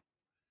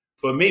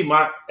for me,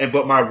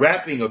 but my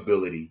rapping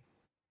ability.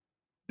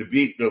 The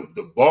beat,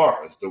 the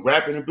bars, the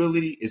rapping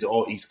ability is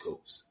all East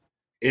Coast.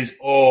 It's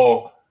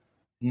all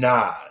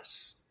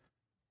Nas,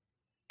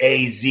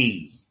 AZ,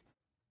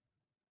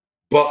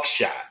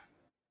 Buckshot,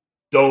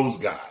 those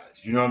guys.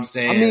 You know what I'm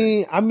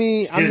saying? I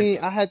mean,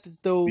 I had to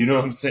throw. You know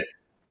what I'm saying?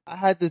 I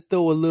had to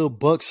throw a little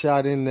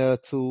Buckshot in there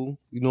too.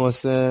 You know what I'm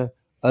saying?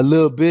 A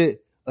little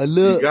bit,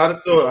 You gotta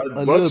throw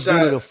a little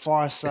bit of the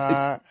Far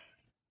Side.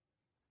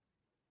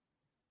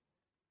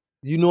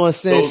 You know what I'm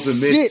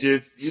saying?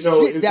 Shit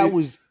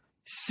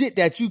Shit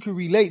that you can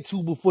relate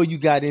to before you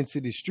got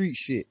into the street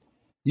shit.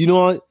 You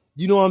know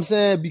what I'm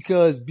saying?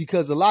 Because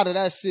a lot of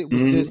that shit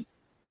was just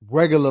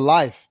regular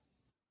life.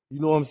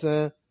 You know what I'm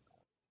saying?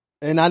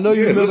 And I know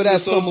you remember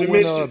that summer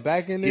when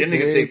back in the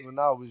days when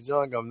I was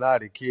young, I'm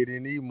not a kid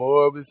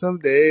anymore. But some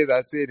days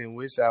I sit and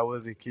wish I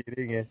was a kid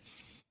again.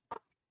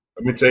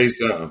 Let me tell you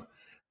something.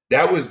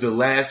 That was the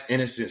last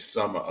innocent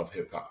summer of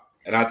hip hop.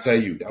 And I tell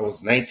you, that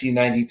was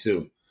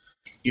 1992.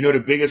 You know the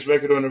biggest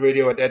record on the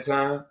radio at that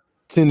time?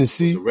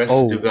 Tennessee. Was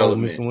Arrested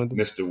Development,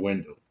 Mr.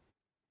 Wendell.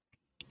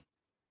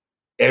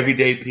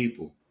 Everyday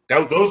People.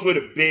 Those were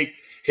the big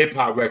hip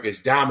hop records.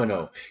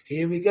 Domino.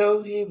 Here we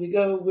go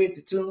with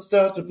the tune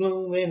start to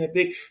bloom in a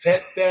big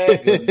fat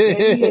bag of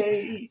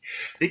J.A.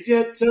 The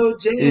Ghetto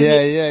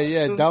J.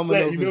 Yeah.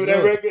 Domino. You know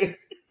that record?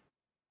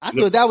 I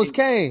thought that was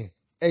Kane.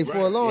 Hey, for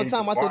a long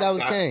time, I thought that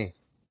was Kane.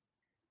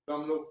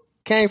 Domino.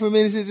 Kane from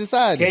Menace to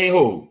Society. Kane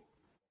who?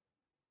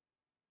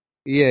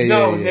 Yeah,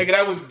 No, yeah. nigga,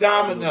 that was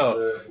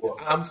Domino.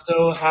 I'm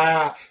so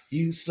high,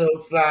 you so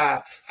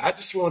fly. I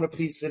just want a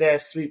piece of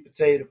that sweet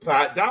potato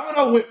pie.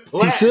 Domino went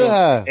platinum, He should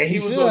have. and he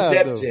was on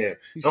Def Jam.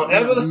 Don't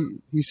ever.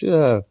 He should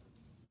have.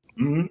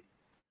 Mm-hmm.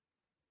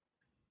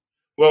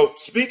 Well,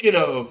 speaking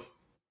of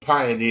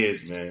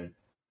pioneers, man,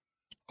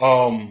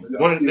 one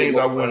of the things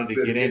I wanted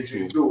to get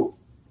into.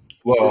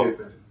 Well,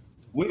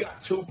 we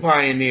got two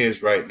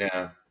pioneers right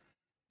now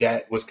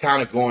that was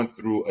kind of going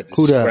through a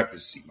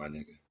discrepancy, my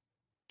nigga.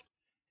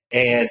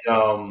 And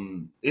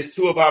it's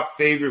two of our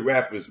favorite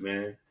rappers,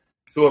 man.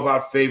 Two of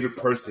our favorite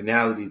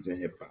personalities in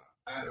hip hop.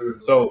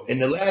 So in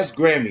the last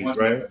Grammys,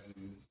 right?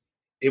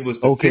 It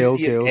was the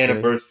 50th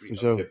anniversary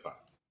of hip hop.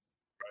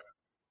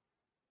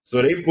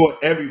 So they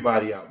brought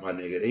everybody out, my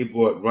nigga. They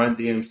brought Run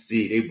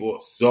DMC. They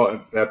brought Salt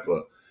and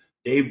Pepper.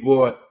 They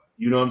brought,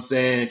 you know what I'm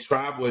saying?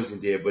 Tribe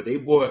wasn't there, but they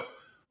brought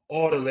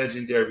all the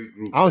legendary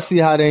groups. I don't see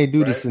how they ain't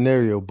do the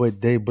scenario,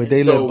 but they let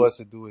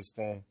Busta do his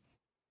thing.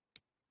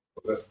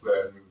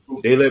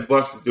 They let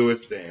Busta do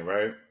his thing,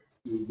 right?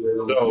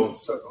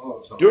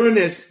 So during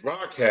this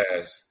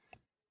broadcast,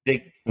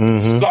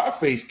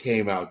 Scarface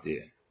came out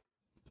there,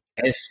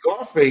 and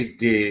Scarface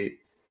did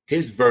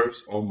his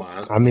verse on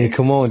mine. I mean,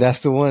 come on, that's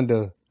the one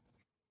though.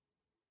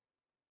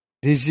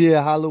 This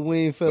year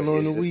Halloween fell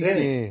on the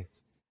weekend.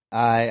 All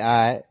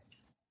right.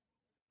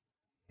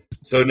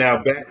 So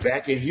now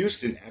back in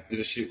Houston after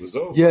the shit was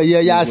over.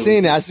 Yeah. I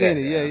seen it.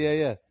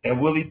 Yeah. And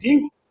Willie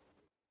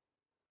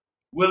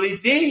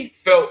D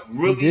felt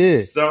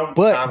really some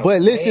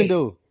but listen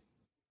though.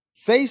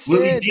 Face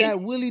said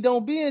that Willie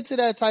don't be into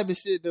that type of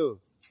shit though.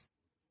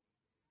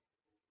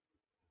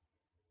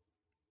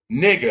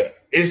 Nigga,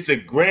 it's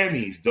the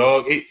Grammys,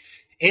 dog.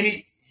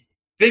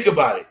 Think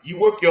about it. You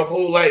work your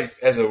whole life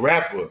as a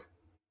rapper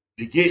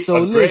to get a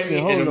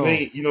Grammy and a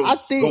main,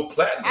 go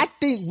platinum. I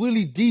think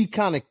Willie D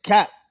kind of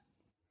capped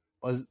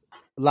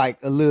like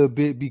a little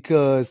bit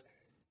because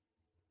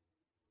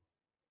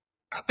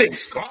I think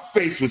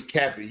Scarface was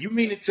capping. You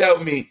mean to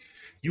tell me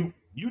you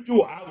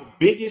do our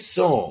biggest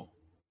song?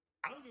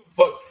 I don't give a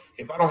fuck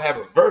if I don't have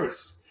a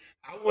verse.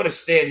 I want to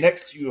stand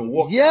next to you and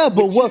walk. Yeah,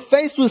 but what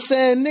Face was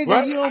saying, nigga,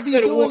 right? You don't be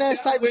doing that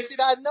type of shit.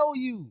 I know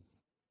you.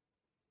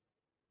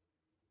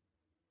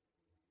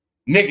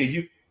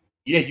 Nigga,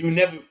 you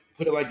never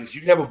put it like this.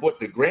 You never bought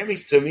the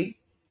Grammys to me.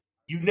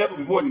 You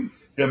never bought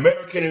the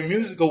American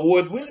Music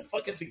Awards. When the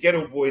fuck is the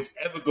Ghetto Boys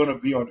ever gonna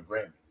be on the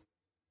Grammys?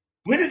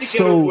 When are the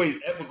Ghetto Boys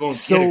ever gonna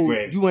get a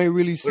Grammy? You ain't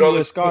really see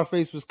where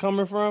Scarface was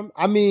coming from?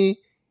 I mean,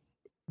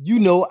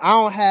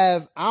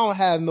 I don't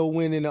have no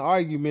win in the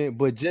argument,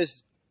 but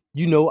just,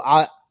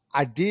 I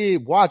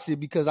did watch it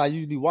because I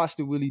usually watch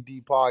the Willie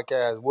D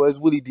podcast. Well, it's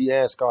Willie D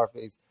and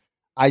Scarface.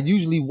 I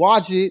usually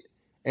watch it,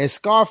 and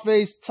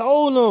Scarface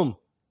told him,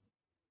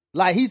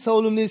 like, he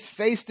told him this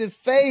face to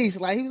face.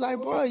 Like, he was like,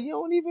 bro, you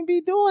don't even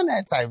be doing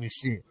that type of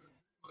shit.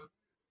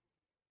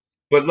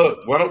 But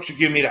look, why don't you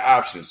give me the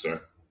option,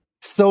 sir?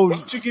 So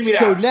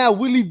now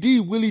Willie D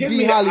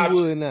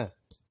Hollywood now.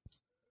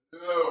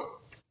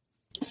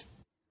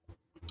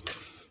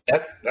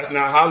 That's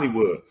not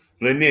Hollywood.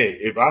 LENARE,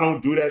 if I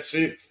don't do that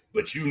shit,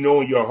 but you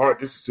know in your heart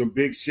this is some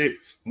big shit,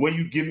 when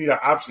you give me the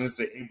option to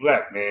say, hey,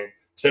 black man,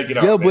 check it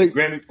out, man. The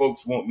Grammy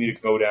folks want me to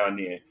go down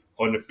there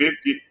on the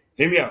 50th,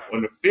 hear me out,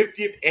 on the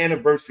 50th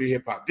anniversary of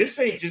hip hop. This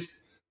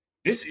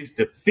is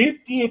the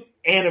 50th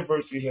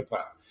anniversary of hip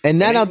hop. And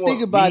now I'm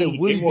thinking about it,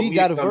 Willie D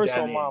got a verse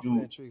on my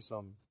Tree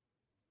something.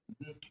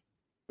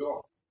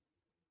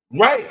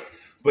 Right.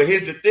 But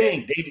here's the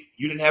thing,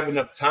 you didn't have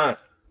enough time.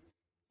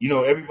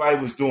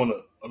 Everybody was doing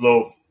a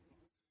little.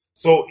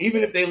 So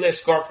even if they let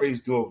Scarface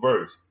do a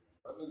verse,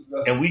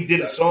 and we did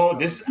a song,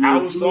 this is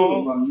our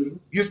song,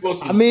 you're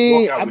supposed to walk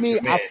out with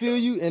your man. I feel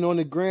you, and on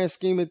the grand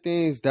scheme of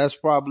things, that's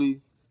probably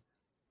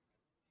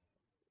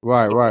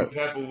right.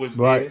 Pepper was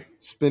right. There.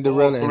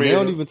 Spinderella, and they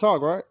don't even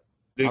talk, right?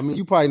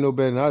 You probably know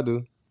better than I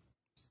do.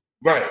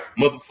 Right.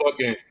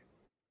 Motherfucking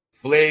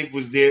Flav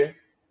was there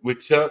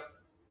with Chuck.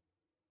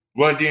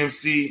 Run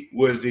DMC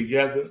was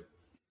together.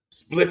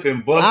 Spliff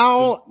and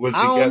Busta was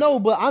together. I don't know,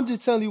 but I'm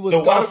just telling you what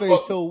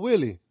Scarface told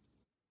Willie.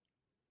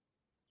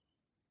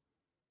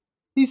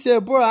 He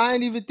said, bro, I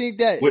ain't even think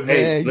that. Well,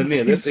 hey,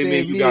 LENARE, let's say me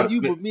and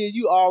you, but me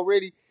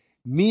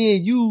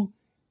and you.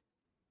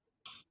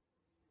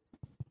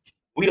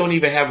 We don't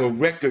even have a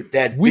record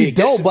that we big.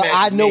 We don't, but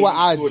I know what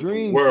our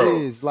dreams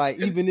is. Like,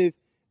 even if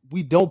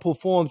we don't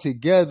perform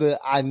together,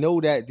 I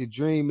know that the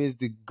dream is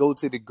to go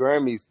to the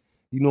Grammys.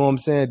 You know what I'm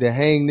saying? To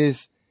hang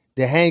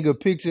a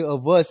picture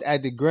of us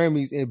at the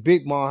Grammys in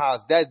Big Mom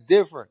House. That's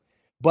different.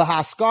 But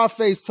how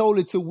Scarface told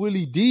it to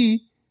Willie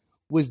D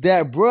was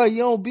that, bro, you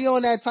don't be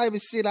on that type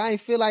of shit. I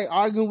ain't feel like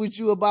arguing with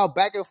you about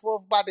back and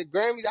forth about the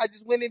Grammys. I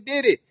just went and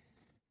did it.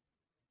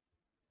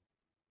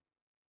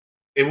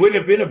 It wouldn't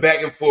have been a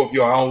back and forth,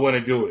 yo. I don't want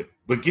to do it.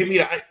 But give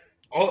me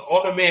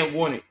all the man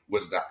wanted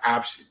was the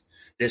option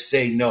to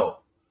say no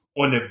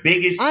on the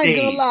biggest stage. I ain't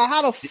gonna lie.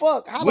 How the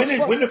fuck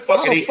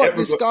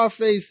did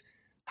Scarface?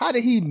 How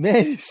did he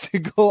manage to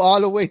go all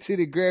the way to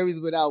the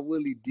Grammys without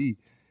Willie D?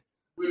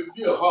 Willie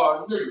D a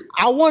hard nigga.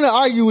 I want to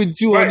argue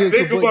with you on this,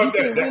 think but about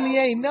you think that. Willie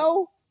ain't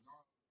know?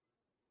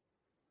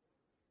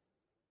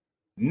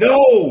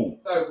 No.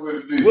 Like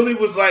Willie D. Willie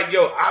was like,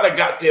 yo, I'd have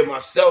got there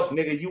myself,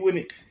 nigga. You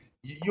wouldn't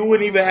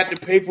even have to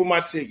pay for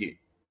my ticket.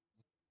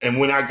 And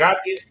when I got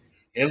there,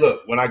 and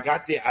look, when I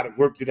got there, I'd have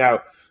worked it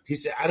out. He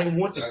said, I didn't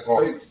want the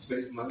car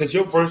because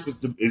your verse is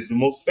the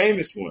most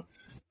famous one.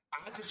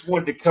 I just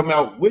wanted to come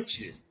out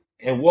with you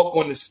and walk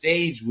on the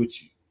stage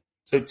with you,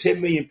 so 10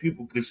 million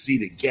people could see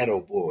the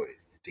Ghetto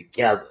Boys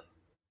together,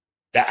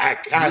 the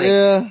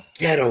iconic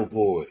Ghetto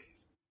Boys.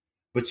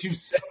 But you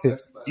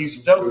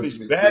selfish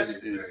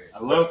bastard. I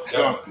love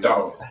Scarface,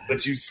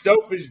 but you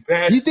selfish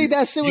bastard. You think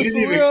that shit was you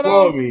didn't for even real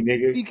call though? me,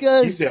 nigga.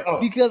 Because said,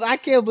 because I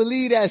can't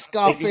believe that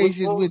Scarface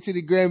just went to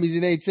the Grammys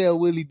and they tell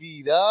Willie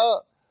D,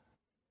 dog.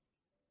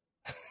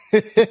 He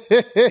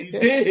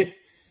did.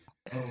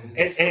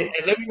 And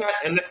let me not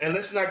and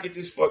let's not get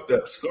this fucked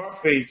up.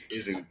 Scarface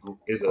is a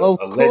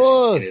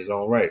legend in his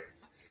own right.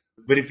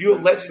 But if you're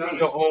a legend in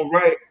your own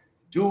right,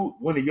 do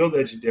one of your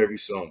legendary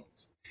songs.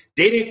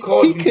 They didn't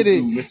call you to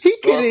do Mr.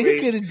 Scarface. He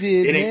could have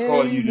did. They didn't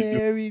call you to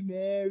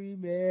do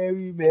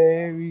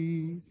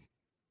Mary.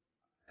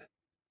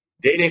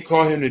 They didn't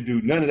call him to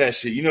do none of that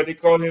shit. You know what they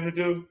called him to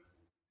do?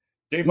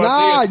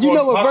 Nah, you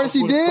know what verse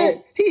he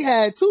did? He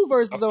had 2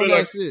 verses on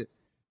that shit.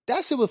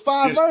 That shit was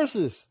 5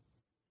 verses.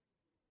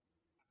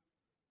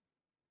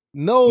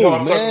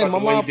 No, man, my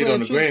mom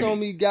playing tricks on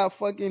me got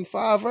fucking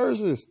 5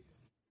 verses.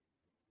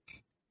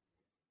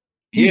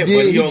 He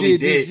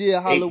did this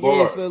year.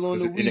 Halloween fell on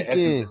the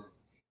weekend.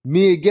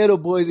 Me and Ghetto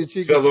Boys and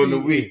Trick fell on the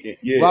weekend.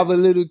 Yeah. Robert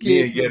Little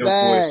Kids for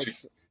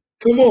bags.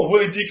 Come on,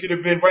 Willie D could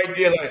have been right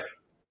there, like,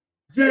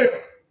 yeah,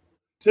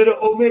 to the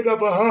Omega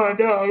behind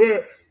down,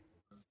 yeah.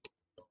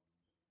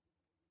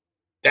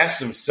 That's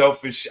some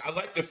selfish. I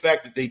like the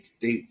fact that they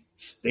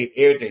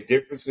aired their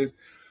differences,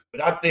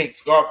 but I think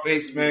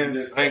Scarface, man,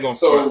 I ain't gonna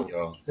front,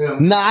 y'all.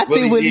 Nah, I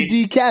think Willie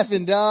D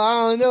capping, dog.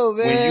 I don't know,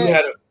 man. When you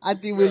had I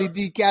think Willie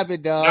D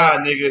capping, dog.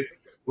 Nah, nigga.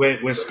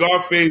 When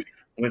Scarface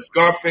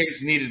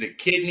needed a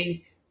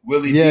kidney,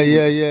 Willie D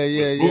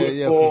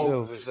for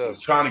sure. Was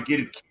trying to get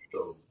it.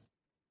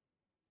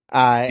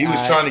 He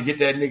was trying to get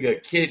that nigga a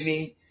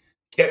kidney.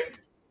 Kept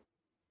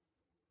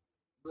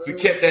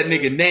that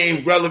nigga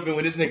name relevant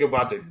when this nigga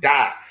about to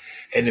die.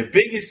 And the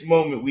biggest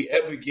moment we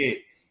ever get,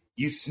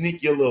 you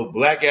sneak your little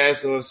black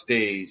ass on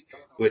stage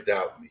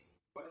without me.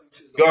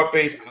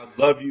 Scarface, I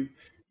love you.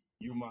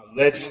 You my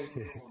legend.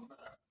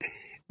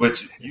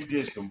 But you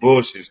did some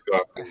bullshit,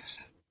 Scarface.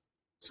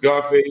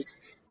 Scarface,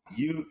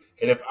 and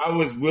if I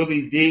was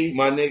Willie D,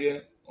 my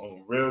nigga,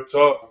 on real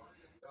talk,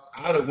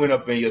 I'd have went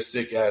up in your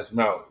sick ass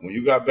mouth. When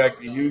you got back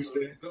to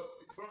Houston,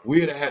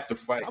 we'd have had to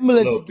fight. I'm gonna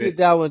let you get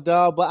that one,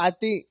 dog. But I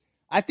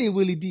think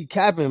Willie D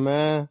capping,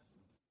 man.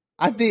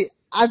 What's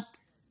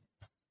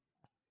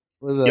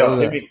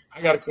up?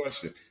 I got a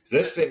question.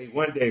 Let's say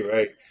one day,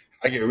 right,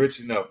 I get rich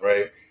enough,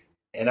 right,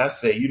 and I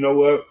say, you know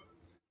what?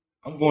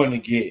 I'm going to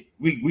get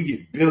we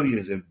get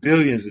billions and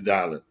billions of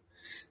dollars,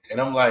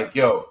 and I'm like,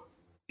 yo,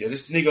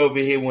 this nigga over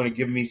here want to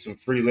give me some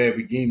free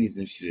Lamborghinis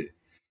and shit,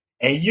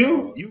 and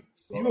you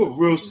a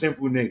real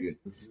simple nigga.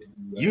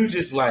 You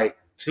just like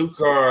 2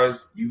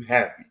 cars, you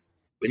happy,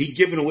 but he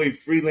giving away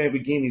free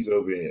Lamborghinis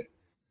over here.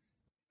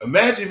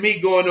 Imagine me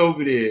going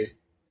over there,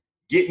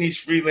 getting these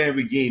free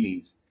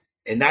Lamborghinis,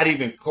 and not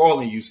even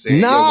calling you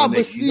saying, nah,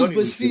 but see,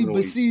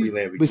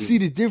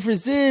 the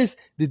difference is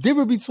the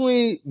difference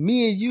between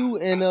me and you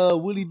and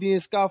Willie D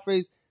and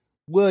Scarface.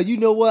 Well, you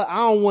know what? I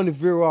don't want to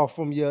veer off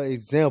from your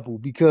example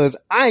because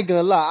I ain't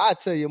gonna lie. I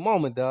tell your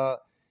mama, dog,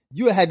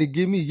 you had to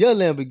give me your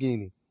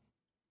Lamborghini.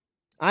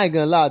 I ain't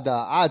gonna lie,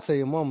 dog. I tell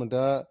your mama,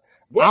 dog.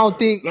 What? I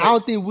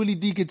don't think Willie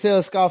D can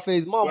tell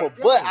Scarface mama,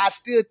 but I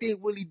still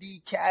think Willie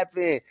D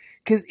capping.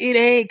 Cause it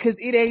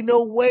ain't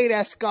no way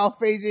that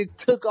Scarface just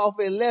took off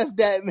and left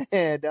that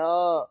man,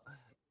 dog.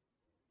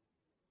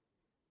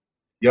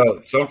 Yo,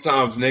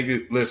 sometimes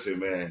niggas, listen,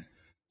 man.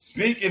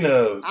 Speaking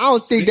of, I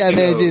don't think that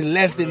man just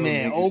left the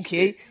man.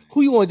 Okay, shit.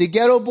 Who you want, the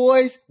Ghetto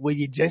Boys? Well,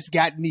 you just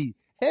got me.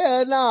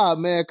 Hell nah,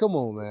 man. Come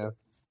on, man.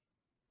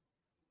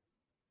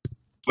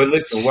 But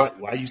listen,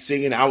 why you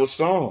singing our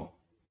song?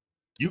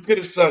 You could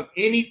have sung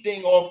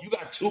anything off. You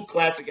got 2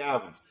 classic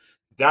albums,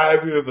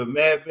 Diary of a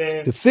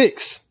Madman, The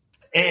Fix.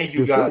 And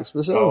you got Fix,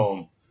 for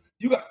sure.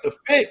 You got The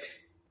Fix,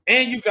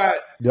 and you got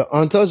The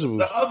Untouchables.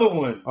 The other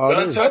one, The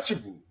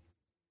Untouchable.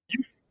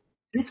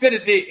 You could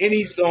have did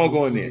any song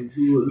on there,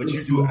 but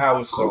you do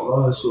our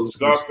song.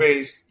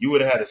 Scarface, you would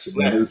have had a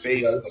slap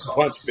face, a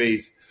punch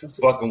face,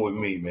 fucking with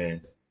me,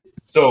 man.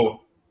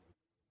 So,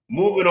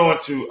 moving on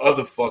to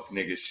other fuck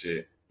nigga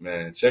shit,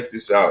 man. Check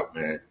this out,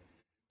 man.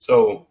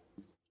 So,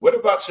 what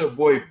about your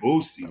boy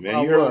Boosie,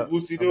 man? You heard what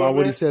Boosie doing? About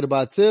what he said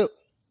about Tip?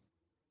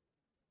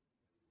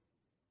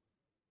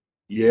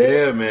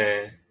 Yeah,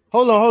 man.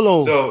 Hold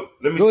on. So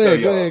let me tell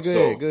y'all.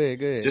 Go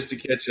ahead. Just to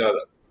catch y'all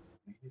up.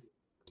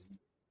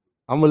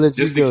 I'm gonna let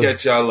you go. Just to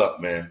catch y'all up,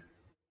 man.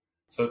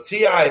 So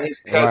T.I. and his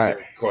cousin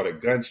Right. caught a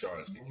gun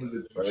charge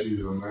together, right?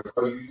 And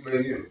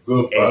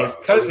And his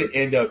cousin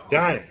ended up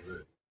dying.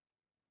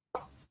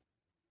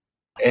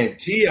 And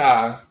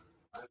T.I.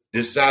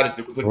 decided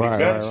to put the gun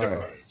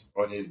charge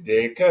on his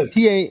dead cousin.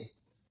 He ain't.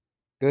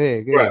 Go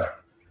ahead. Right.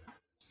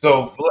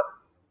 So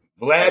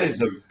Vlad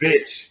is a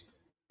bitch.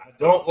 I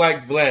don't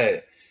like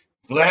Vlad.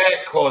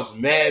 Vlad caused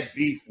mad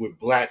beef with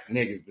black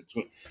niggas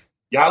between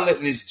y'all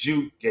letting this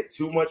Jew get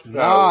too much power.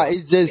 Nah,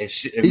 it's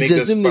just them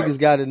fight. niggas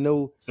got to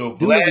know. So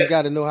them niggas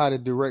got to know how to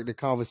direct the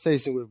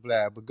conversation with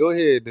Vlad. But go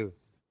ahead, dude.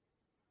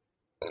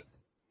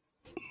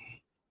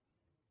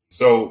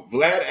 So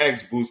Vlad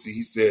asked Boosie.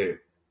 He said,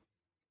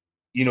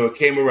 it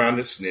came around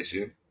to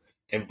snitching,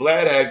 and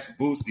Vlad asked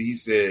Boosie. He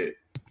said,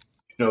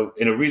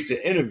 in a recent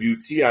interview,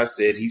 T.I.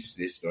 said he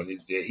snitched on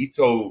his dead. He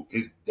told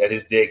that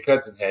his dead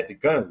cousin had the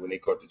gun when they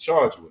caught the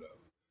charge with him.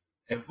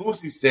 And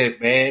Boosie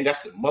said, "Man,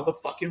 that's a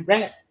motherfucking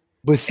rat."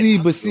 But see,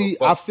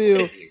 I feel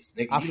where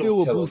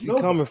tell Boosie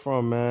coming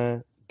from,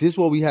 man. This is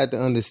what we had to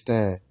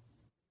understand.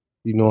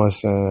 You know what I'm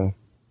saying?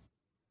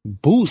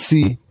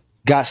 Boosie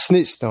got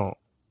snitched on.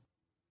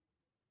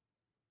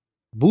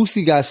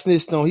 Boosie got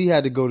snitched on. He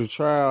had to go to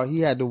trial. He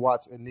had to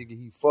watch a nigga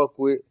he fuck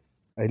with,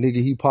 a nigga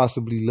he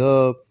possibly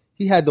loved.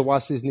 He had to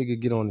watch this nigga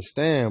get on the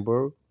stand,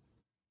 bro.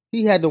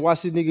 He had to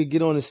watch this nigga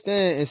get on the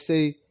stand and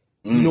say,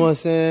 you know what I'm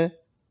saying?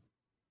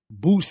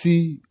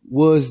 Boosie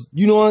was,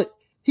 you know what?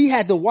 He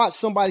had to watch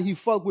somebody he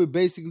fuck with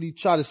basically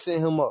try to set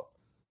him up.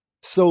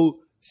 So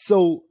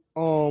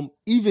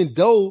even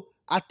though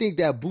I think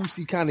that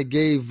Boosie kind of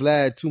gave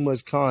Vlad too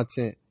much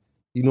content,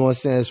 you know what I'm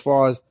saying, as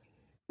far as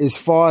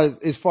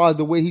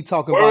the way he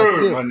talking about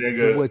Tip. My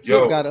nigga. But what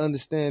Tip got to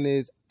understand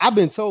is I've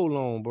been told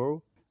on,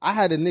 bro. I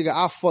had a nigga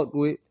I fucked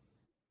with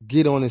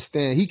get on the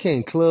stand. He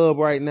can't club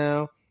right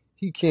now.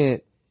 He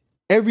can't.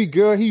 Every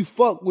girl he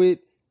fucked with,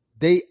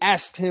 they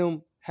asked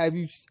him, have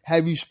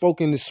you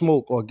spoken to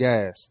Smoke or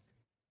Gas?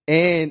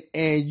 And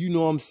you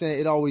know what I'm saying,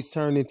 it always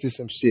turned into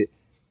some shit.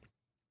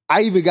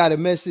 I even got a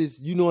message,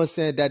 you know what I'm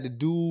saying, that the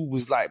dude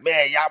was like,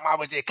 man, y'all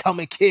mama just come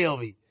and kill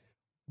me.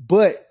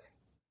 But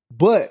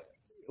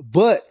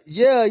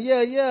yeah.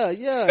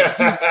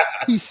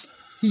 He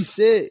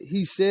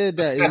said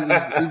that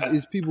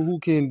it's people who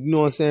can, you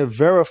know what I'm saying,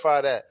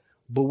 verify that.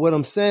 But what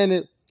I'm saying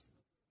is,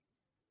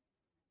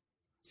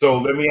 so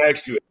let me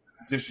ask you,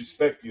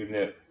 disrespect you,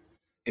 Nip.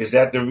 Is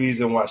that the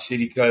reason why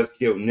Shitty Cuz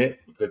killed Nip?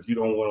 Because you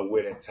don't want to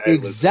wear that title.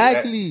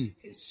 Exactly.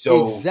 It's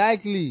so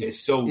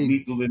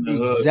lethal in the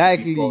hood.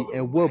 Exactly.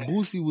 And what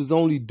Boosie was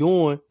only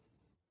doing,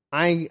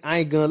 I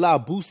ain't gonna lie,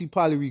 Boosie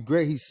probably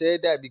regret he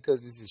said that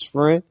because it's his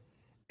friend.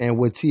 And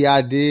what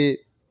T.I. did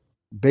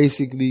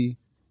basically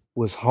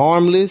was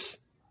harmless.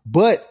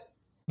 But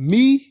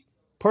me,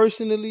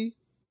 personally,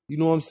 you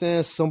know what I'm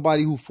saying?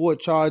 Somebody who fought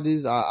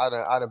charges,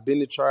 I'd have been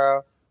to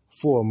trial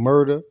for a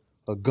murder,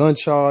 a gun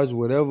charge,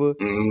 whatever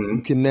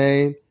you can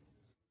name.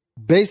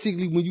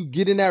 Basically, when you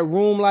get in that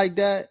room like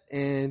that,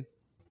 and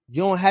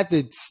you don't have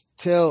to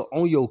tell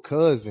on your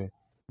cousin,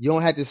 you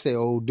don't have to say,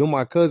 "Oh, do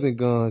my cousin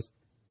guns."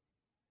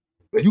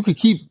 You could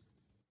keep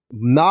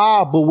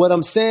but what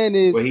I'm saying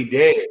is, but he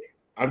dead.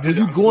 When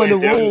you go in the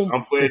room,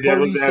 the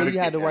police say you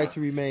had the right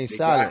to remain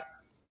silent.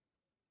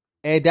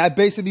 And that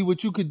basically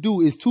what you could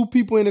do is two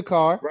people in the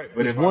car. Right,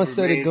 but it's one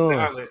set of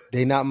guns.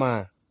 They not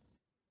mine.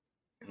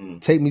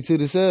 Take me to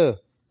the cell.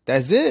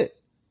 That's it.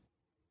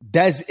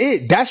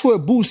 That's where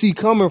Boosie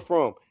coming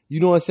from. You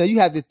know what I'm saying? You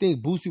have to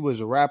think Boosie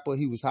was a rapper.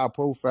 He was high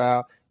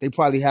profile. They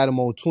probably had him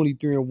on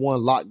 23-1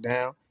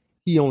 lockdown.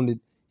 He on the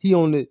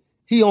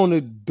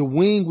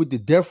wing with the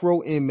death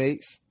row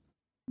inmates,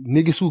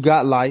 niggas who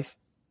got life.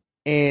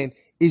 And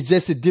it's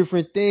just a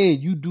different thing.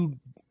 You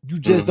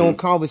just don't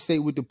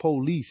conversate with the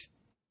police.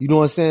 You know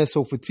what I'm saying?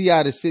 So for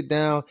T.I. to sit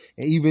down,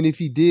 and even if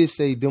he did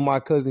say, "Them my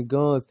cousin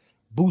guns,"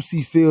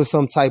 Boosie feels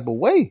some type of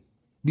way.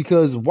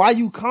 Because why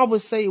you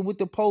conversate with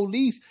the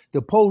police?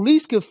 The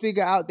police could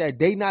figure out that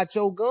they not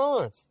your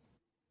guns.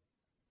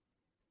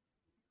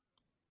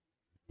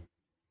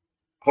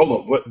 Hold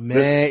on, what?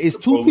 Man, it's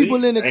two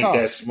people in the car.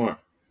 Ain't that smart?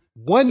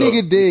 One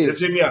nigga dead.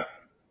 Just hear me out.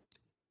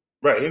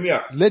 Right, hear me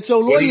out. Let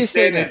your lawyer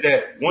say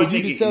that one for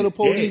you to tell the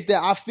police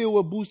that I feel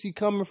where Boosie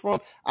coming from.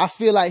 I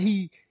feel like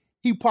he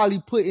probably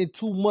put in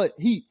too much.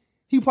 He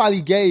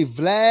probably gave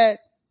Vlad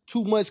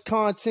too much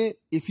content.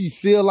 If he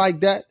feel like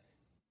that,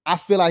 I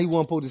feel like he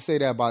wasn't supposed to say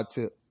that about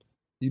Tip.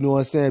 You know what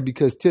I'm saying?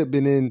 Because Tip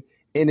been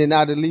in and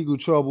out of legal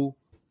trouble.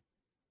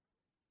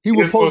 He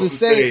was supposed to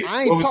say,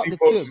 "I ain't talked to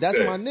Tip. That's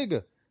my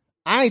nigga.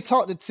 I ain't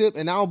talked to Tip,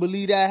 and I don't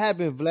believe that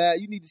happened,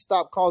 Vlad. You need to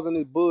stop causing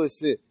this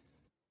bullshit."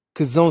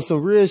 Because on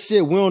some real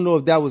shit, we don't know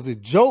if that was a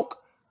joke,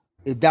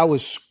 if that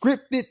was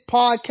scripted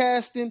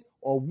podcasting,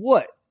 or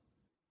what.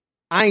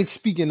 I ain't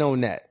speaking on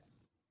that.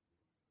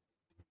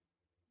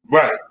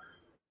 Right.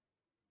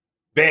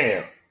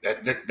 Bam.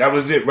 That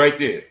was it right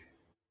there.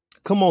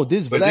 Come on,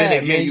 this but Vlad,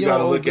 then again, man, you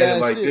gotta look at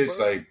it like shit, this,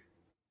 bro. like,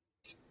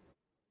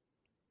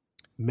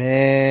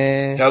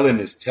 man, telling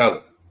is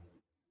telling.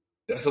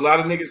 That's a lot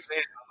of niggas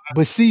saying.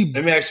 But see,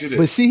 let me ask you this.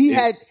 But see,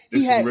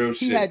 This some real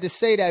shit. He had to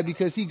say that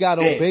because he got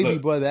on Hey, baby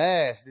look. brother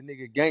ass, the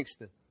nigga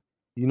gangster.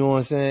 You know what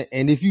I'm saying?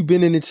 And if you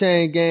been in the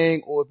chain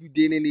gang or if you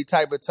did any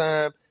type of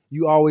time,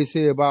 you always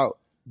hear about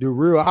the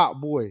real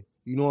hot boy.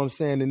 You know what I'm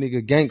saying? The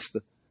nigga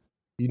gangster.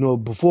 You know,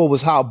 before it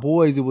was hot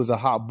boys, it was a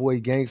hot boy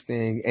gangster,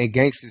 and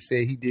gangster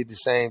said he did the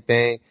same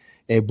thing.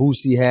 And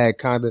Boosie had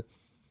kind of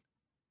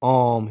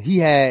he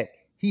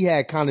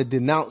had kind of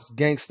denounced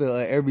gangster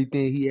of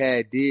everything he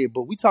had did.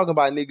 But we talking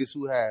about niggas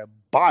who had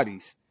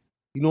bodies.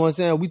 You know what I'm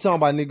saying? We talking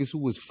about niggas who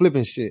was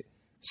flipping shit.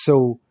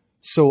 So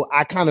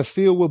I kind of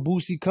feel where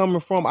Boosie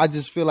coming from. I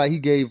just feel like he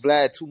gave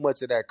Vlad too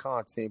much of that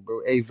content,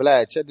 bro. Hey,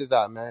 Vlad, check this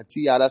out, man.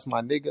 T.I., that's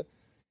my nigga.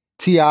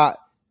 T.I.,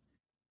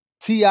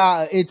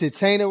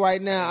 entertainer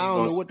right now. I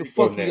don't know what the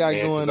fuck you got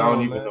going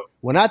on, man.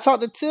 When I talk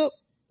to Tip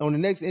on the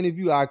next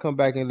interview, I'll come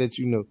back and let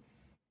you know.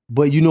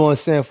 But you know what I'm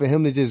saying? For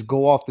him to just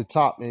go off the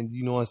top and,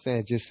 you know what I'm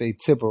saying, just say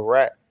Tip a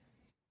rat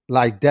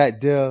like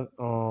that there,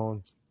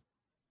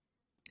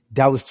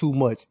 that was too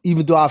much.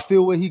 Even though I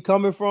feel where he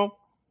coming from.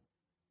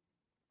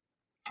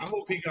 I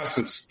hope he got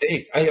some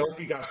stake. I hope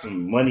he got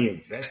some money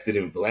invested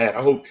in Vlad.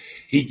 I hope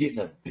he getting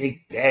a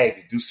big bag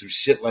to do some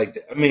shit like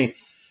that. I mean,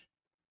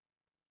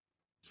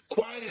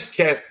 quiet as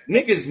cat,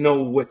 niggas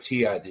know what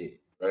T.I. did,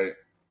 right?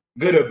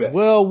 Good or bad.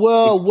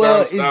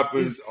 Well.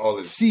 Stoppers, all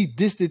this. See,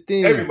 this the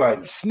thing.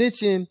 Everybody.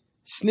 Snitching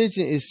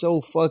is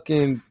so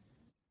fucking.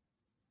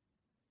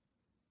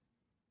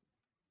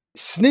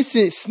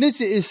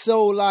 Snitching is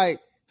so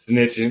like.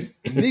 Snitching.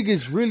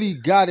 Niggas really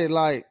got it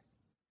like.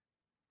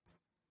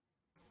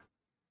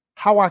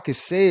 How I could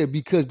say it,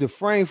 because the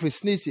frame for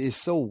snitching is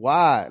so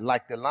wide.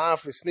 Like the line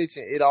for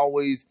snitching, it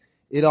always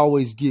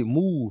get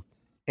moved.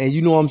 And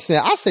you know what I'm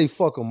saying? I say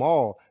fuck them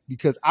all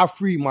because I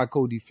freed my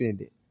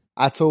co-defendant.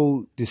 I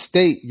told the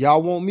state,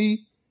 y'all want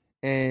me?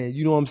 And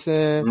you know what I'm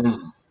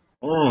saying?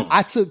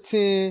 I took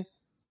 10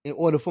 in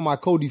order for my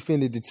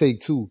co-defendant to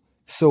take 2.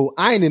 So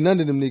I ain't in none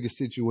of them niggas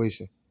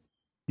situation.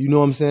 You know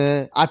what I'm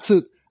saying? I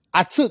took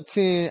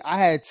 10, I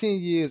had 10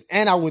 years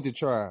and I went to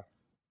trial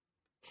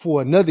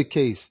for another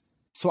case.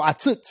 So I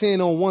took 10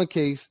 on one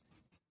case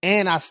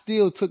and I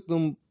still took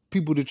them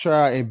people to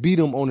trial and beat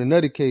them on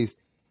another case.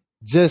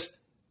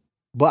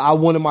 But I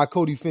wanted my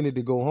co-defendant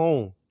to go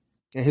home.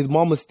 And his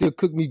mama still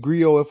cook me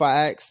griot if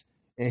I ask.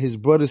 And his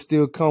brother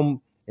still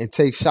come and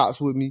take shots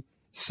with me.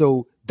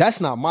 So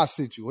that's not my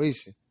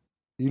situation.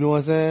 You know what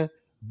I'm saying?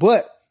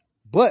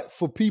 But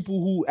for people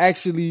who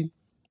actually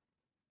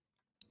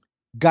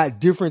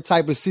got different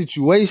type of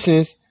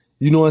situations,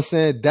 you know what I'm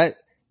saying?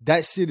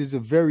 That shit is a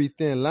very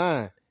thin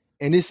line.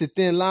 And it's a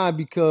thin line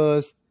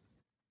because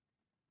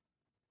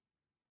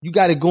you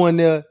got to go in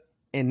there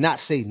and not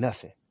say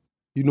nothing.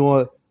 You know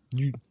what?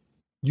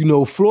 You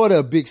know, Florida,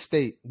 a big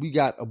state. We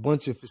got a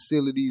bunch of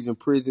facilities and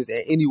prisons.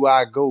 And anywhere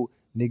I go,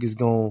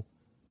 niggas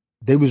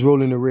they was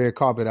rolling the red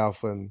carpet out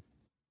for me.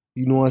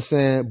 You know what I'm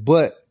saying?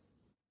 But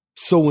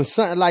so when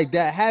something like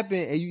that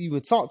happened and you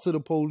even talk to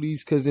the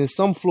police, because in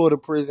some Florida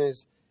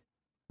prisons,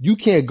 you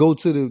can't go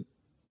to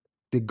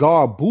the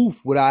guard booth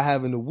without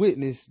having a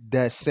witness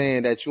that's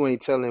saying that you ain't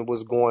telling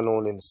what's going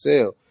on in the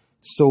cell.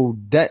 So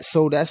that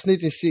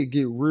snitching shit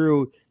get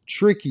real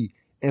tricky.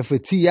 And for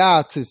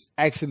T.I. to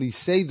actually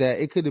say that,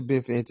 it could have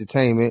been for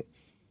entertainment.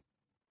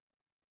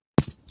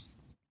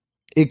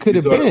 It could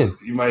have been.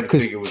 You might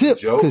think it was a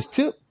joke.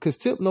 Because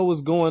Tip know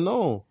what's going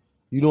on.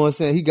 You know what I'm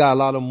saying? He got a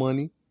lot of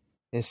money.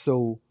 And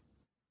so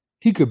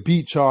he could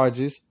beat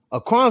charges. A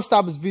Crime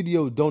Stoppers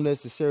video don't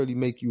necessarily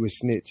make you a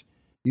snitch.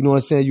 You know what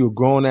I'm saying? You a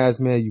grown-ass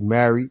man. You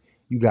married.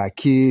 You got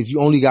kids.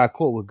 You only got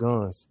caught with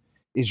guns.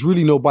 It's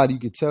really nobody you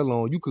could tell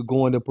on. You could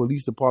go in the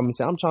police department and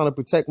say, I'm trying to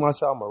protect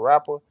myself. I'm a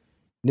rapper.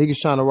 Niggas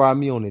trying to rob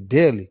me on the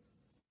daily.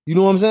 You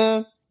know what I'm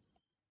saying?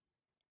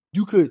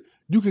 You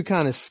could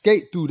kind of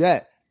skate through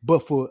that.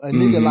 But for a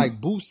nigga like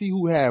Boosie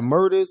who had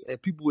murders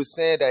and people were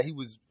saying that he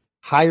was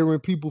hiring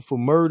people for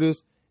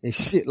murders and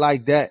shit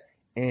like that,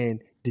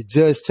 and the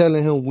judge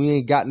telling him we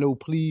ain't got no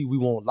plea, we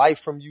want life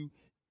from you.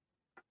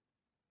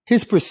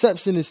 His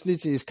perception of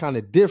snitching is kind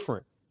of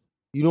different.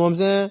 You know what I'm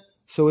saying?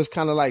 So it's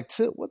kind of like,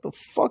 Tip, what the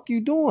fuck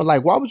you doing?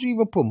 Like, why would you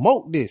even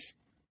promote this?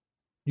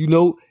 You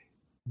know,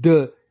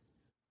 the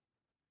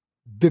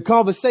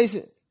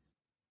conversation.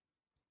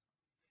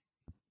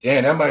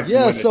 Damn, that might be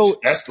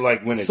that's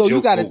like when a so joke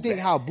you got to go think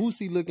bad. how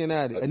Boosie looking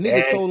at it. A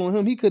nigga told on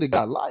him he could have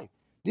got life.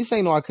 This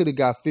ain't no I could have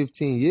got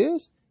 15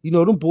 years. You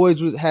know, them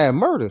boys had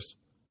murders.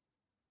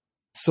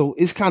 So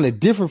it's kind of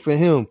different for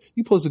him.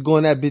 You supposed to go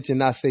in that bitch and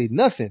not say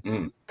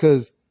nothing.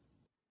 Because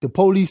the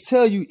police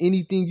tell you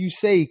anything you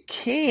say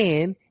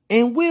can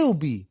and will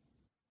be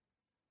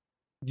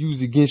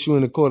used against you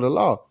in the court of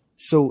law.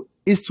 So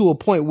it's to a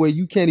point where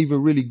you can't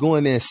even really go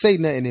in there and say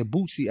nothing in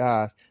Bootsie's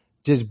eyes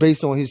just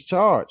based on his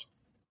charge.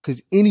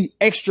 Because any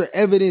extra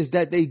evidence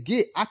that they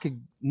get, I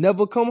could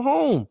never come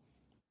home.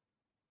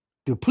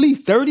 The plea,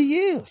 30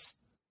 years.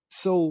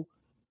 So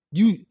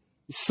you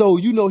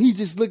know, he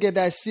just look at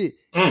that shit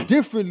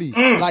differently.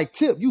 Like,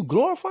 Tip, you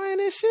glorifying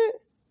this shit?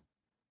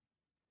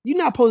 You're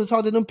not supposed to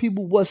talk to them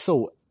people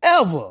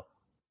whatsoever.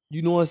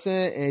 You know what I'm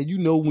saying? And you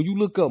know, when you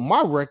look up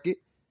my record,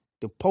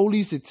 The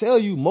police will tell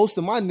you, most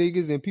of my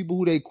niggas and people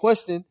who they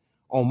question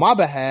on my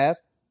behalf,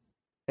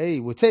 hey,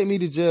 well, take me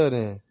to jail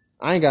then.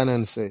 I ain't got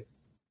nothing to say.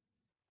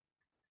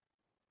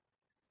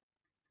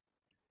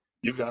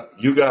 You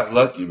got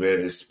lucky,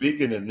 man. And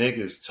speaking of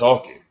niggas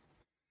talking,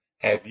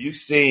 have you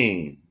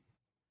seen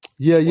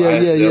Yeah.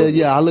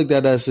 YSL? I looked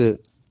at that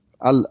shit.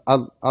 I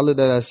looked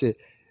at that shit.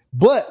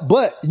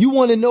 But you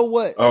want to know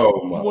what?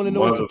 Oh You my want to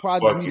know what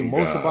surprises me the motherfucking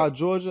most god! about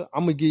Georgia?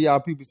 I'm gonna give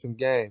y'all people some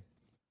game.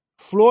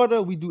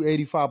 Florida, we do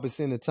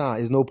 85% of the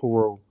time. It's no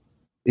parole.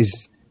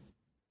 It's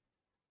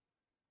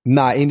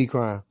not any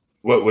crime.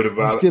 What with a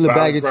You steal a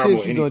bag violent of crime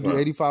chips, or you're any gonna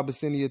do crime?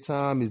 85% of your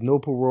time. It's no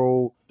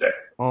parole. That,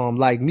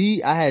 Like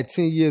me, I had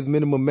 10 years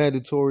minimum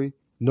mandatory,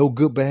 no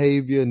good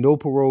behavior, no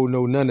parole,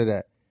 no none of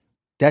that.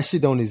 That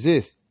shit don't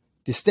exist.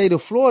 The state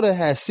of Florida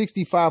has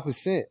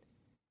 65%.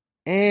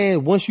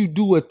 And once you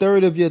do a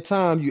third of your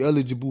time, you're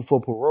eligible for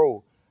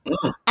parole.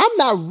 I'm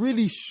not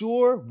really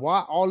sure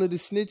why all of the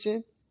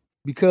snitching,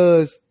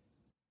 because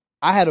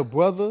I had a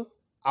brother,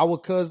 our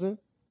cousin,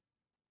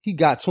 he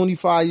got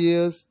 25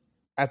 years.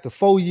 After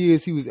 4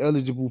 years, he was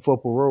eligible for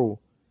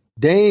parole.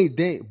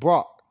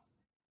 Brock.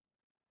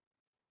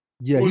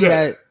 Yeah, who's he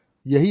that?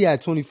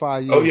 had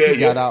 25 Oh years. yeah, He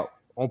got yeah. out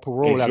on In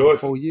parole after Georgia.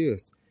 4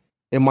 years.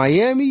 In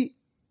Miami,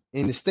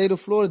 in the state of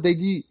Florida, they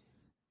give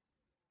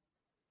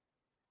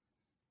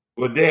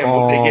Well, damn,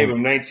 what they gave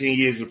him 19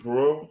 years of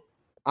parole?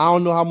 I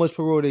don't know how much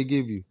parole they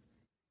give you,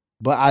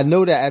 but I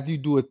know that if you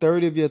do a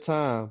third of your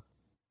time,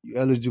 you're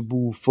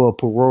eligible for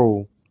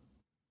parole.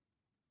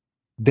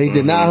 They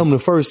denied him the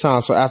first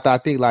time, so after I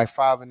think like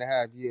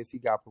 5.5 years, he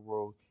got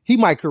parole. He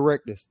might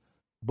correct us,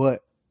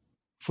 but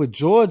for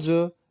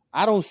Georgia,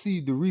 I don't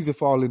see the reason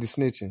for all of the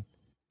snitching.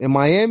 In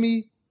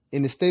Miami,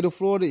 in the state of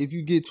Florida, if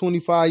you get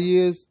 25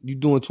 years, you're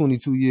doing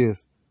 22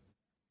 years.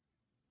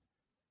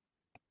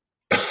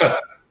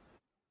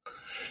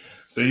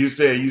 So you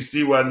say you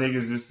see why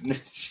niggas is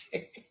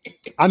snitching?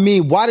 I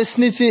mean, why the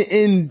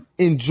snitching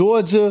in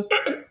Georgia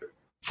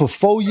for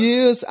 4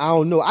 years? I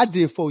don't know. I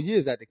did 4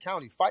 years at the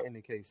county fighting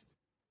the case.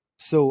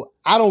 So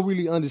I don't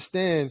really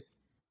understand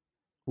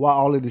why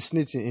all of the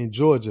snitching in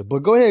Georgia.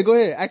 But go ahead.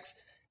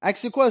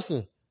 Ask your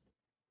question.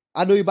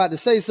 I know you're about to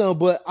say something,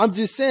 but I'm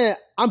just saying,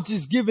 I'm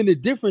just giving the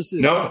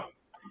differences. No,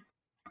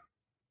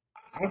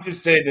 I'm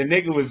just saying the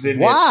nigga was in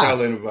there Why?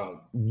 telling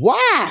about.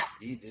 Why?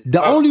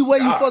 The Oh only way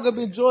you God, fuck up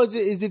man. in Georgia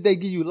is if they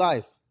give you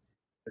life.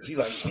 See,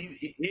 like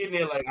he in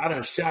there, like I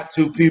done shot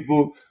 2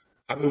 people.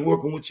 I've been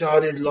working with y'all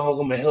this long.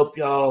 I'm gonna help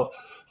y'all.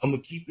 I'm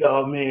gonna keep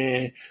y'all,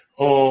 man.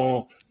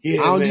 I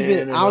Yeah, don't even man,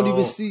 I and don't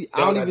even see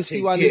y'all gotta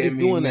take why care of niggas me,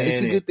 doing that.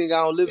 It's man. a good thing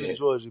I don't live in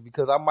Georgia,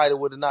 because I might have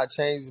would have not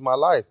changed my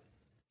life.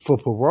 For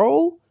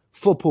parole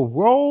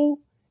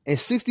and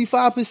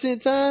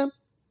 65% time,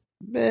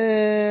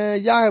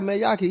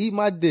 y'all can eat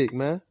my dick,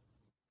 man.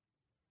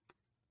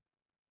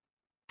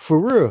 For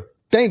real.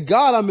 Thank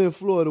God I'm in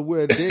Florida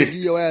where they give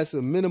your ass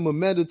a minimum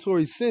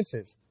mandatory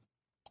sentence.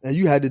 And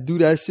you had to do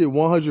that shit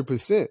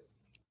 100%.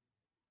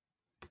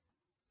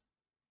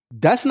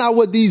 That's not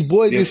what these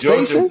boys Yeah, is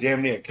Georgia facing.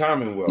 damn near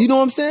Commonwealth. You know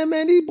what I'm saying,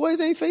 man? These boys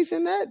ain't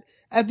facing that.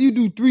 After you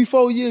do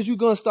 3-4 years, you're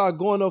going to start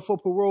going up for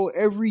parole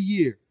every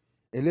year.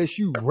 Unless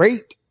you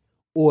raped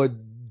or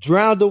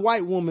drowned a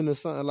white woman or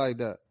something like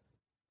that.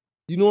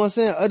 You know what I'm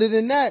saying? Other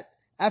than that,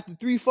 after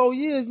 3-4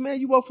 years, man,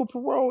 you up for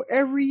parole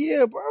every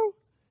year, bro.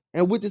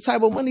 And with the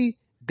type of money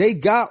they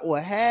got or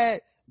had,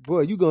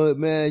 bro, you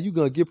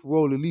gonna get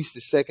parole at least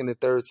the second or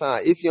third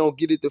time if you don't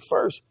get it the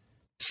first.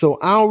 So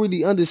I don't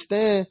really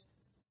understand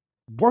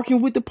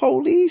working with the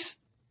police.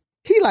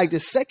 He like the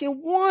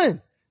second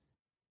one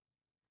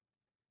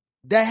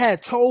that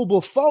had told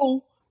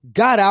before,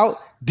 got out,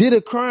 did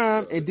a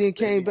crime, and then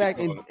came back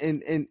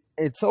and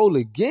told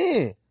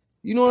again.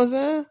 You know what I'm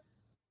saying?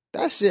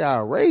 That shit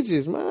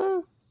outrageous,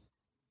 man.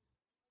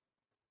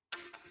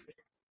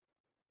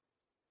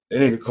 They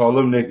need to call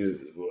them niggas.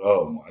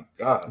 Oh my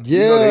God,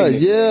 you know they niggas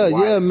ain't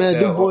Yeah, man.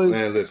 Them YSL. boys,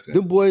 Man, listen,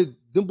 them boys,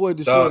 them boys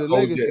destroy dog, the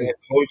hold legacy.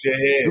 your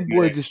head, Them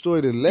boys man.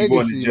 destroy the You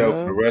going to legacy, jail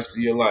for the man. rest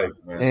of your life,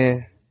 man.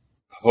 And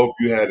I hope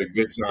you had a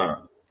good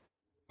time.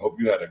 Hope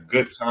you had a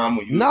good time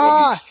when you was on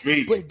nah, these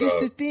streets, but this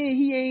dog. the thing.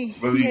 He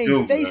Really ain't do,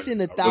 man. facing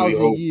a I really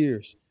 1,000 hope.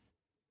 years.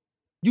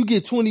 You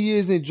get 20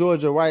 years in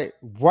Georgia, right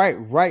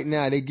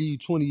now. They give you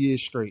 20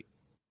 years straight.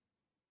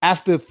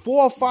 After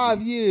 4 or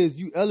 5 years,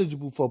 you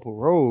eligible for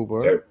parole,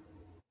 bro. That,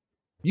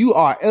 You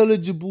are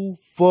eligible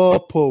for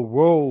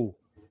parole.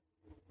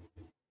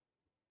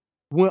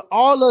 When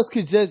all us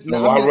could just, so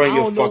I why mean, I run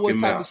your don't know what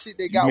fucking type of mouth? shit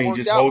they You got mean worked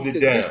just out, hold it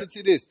because down? listen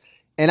to this.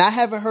 And I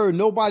haven't heard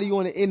nobody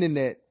on the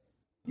internet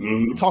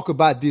talk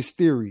about this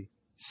theory.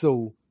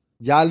 So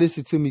y'all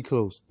listen to me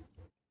close.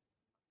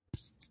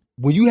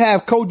 When you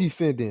have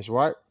co-defendants,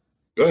 right?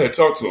 Go ahead,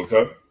 talk to him,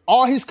 cuz.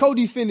 All his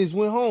co-defendants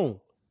went home.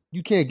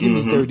 You can't give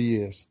me 30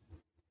 years.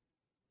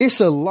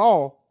 It's a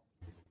law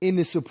in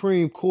the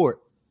Supreme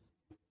Court.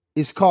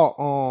 It's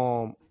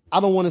called I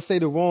don't want to say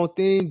the wrong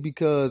thing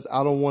because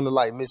I don't want to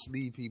like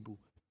mislead people.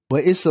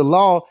 But it's a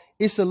law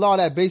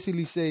that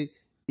basically say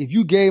if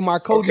you gave my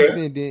Okay.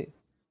 co-defendant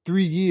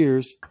 3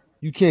 years,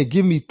 you can't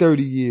give me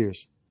 30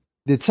 years.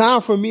 The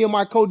time for me and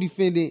my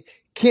co-defendant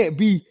can't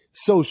be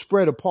so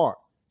spread apart.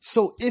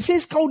 So if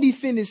his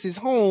co-defendant is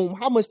home,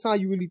 how much time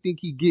you really think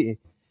he getting?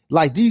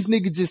 Like these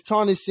niggas just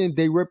tarnishing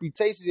their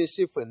reputations and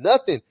shit for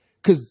nothing.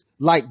 Cause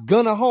like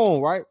Gunna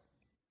home, right?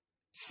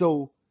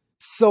 So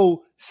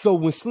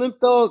when Slim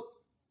Thug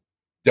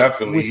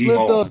Definitely, he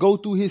home. go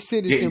through his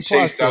sentencing Getting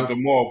chased out process,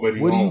 the mall, but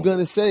he what home. are you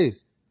gonna say?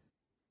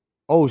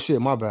 Oh shit,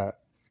 my bad.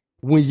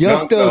 When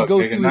Young Thug go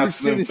nigga, through not his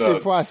Slim sentencing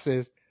Thug.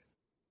 process,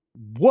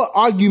 what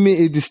argument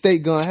is the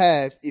state gonna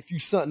have if you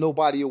sent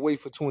nobody away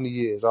for 20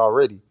 years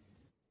already?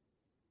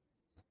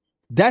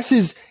 That's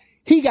his.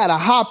 He got a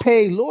high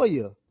paid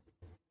lawyer.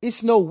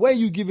 It's no way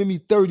you giving me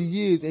 30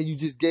 years and you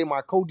just gave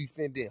my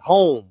co-defendant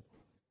home.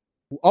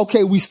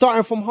 Okay, we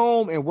starting from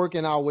home and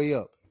working our way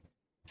up.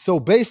 So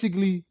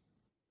basically,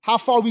 how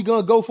far we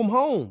gonna go from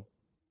home?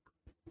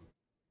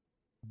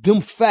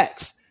 Them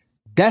facts.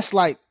 That's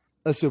like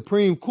a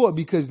Supreme Court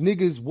because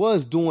niggas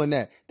was doing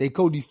that. They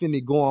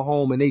co-defendant going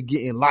home and they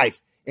getting life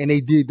and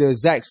they did the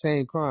exact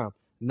same crime.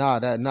 Nah,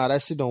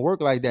 that shit don't work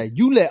like that.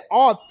 You let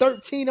all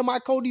 13 of my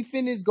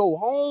co-defendants go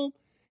home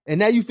and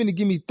now you finna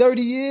give me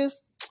 30 years?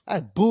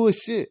 That's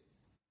bullshit.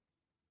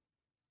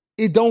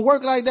 It don't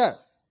work like that.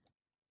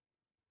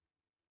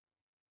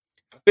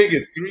 I think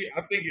it's three.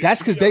 That's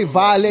because they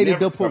violated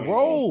the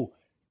parole.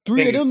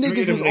 Three of them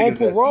niggas was on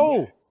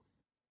parole.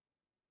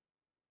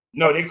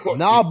 No, they caught.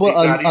 Nah, but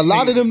a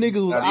lot of them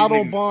niggas was out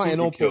on bond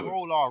and on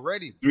parole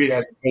already. Three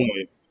that's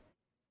going.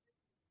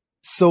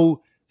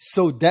 So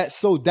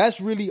that's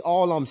really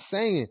all I'm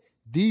saying.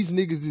 These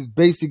niggas is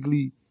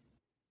basically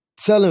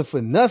telling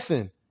for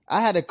nothing. I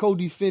had a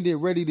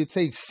co-defendant ready to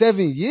take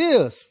 7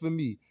 years for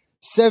me.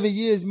 7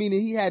 years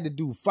meaning he had to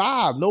do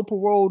 5. No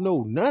parole,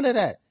 no none of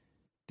that.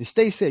 The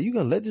state said, you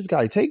gonna let this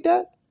guy take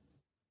that?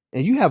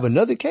 And you have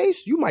another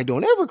case? You might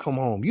don't ever come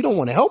home. You don't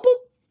want to help him?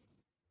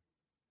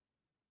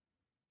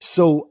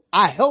 So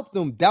I helped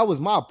them. That was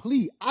my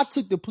plea. I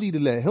took the plea to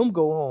let him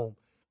go home.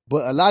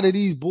 But a lot of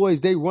these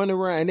boys, they run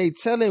around and they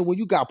telling when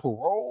you got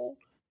parole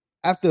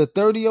after a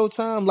 30-year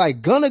time,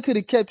 like Gunna could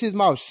have kept his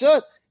mouth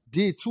shut,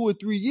 did 2 or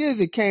 3 years,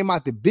 and came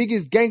out the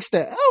biggest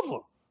gangster ever.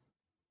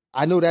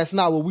 I know that's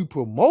not what we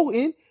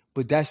promoting,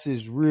 but that's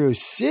just real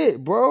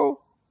shit, bro.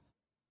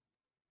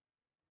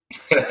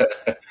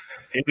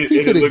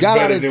 He could have got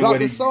out and dropped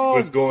the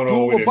song,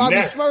 doing what Bobby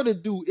Smurder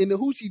do in the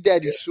Hoochie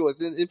Daddy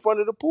shorts in front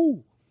of the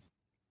pool.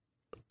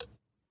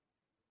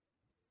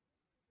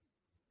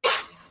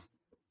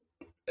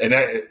 And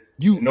that,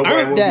 you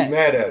nobody will that. be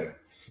mad at him.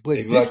 But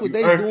they this like, what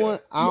they doing,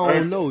 I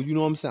don't know. You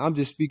know what I'm saying? I'm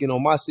just speaking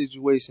on my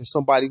situation.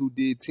 Somebody who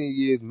did 10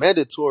 years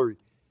mandatory.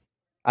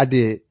 I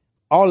did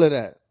all of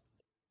that.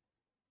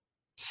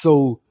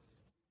 So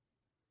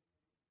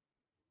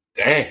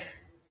damn.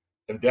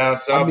 Them down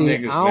south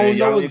niggas, I don't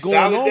know what's going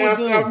on down with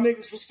them. South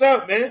niggas, what's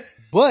up, man?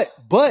 But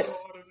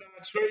all the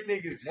non-trade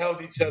niggas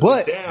held each other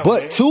down.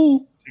 But man.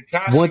 Too,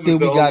 Tekashi one thing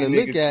we gotta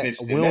look at,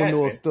 we don't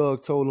know man. if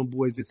Thug told them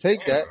boys to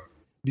take that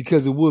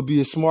because it would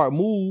be a smart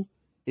move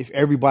if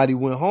everybody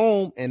went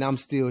home and I'm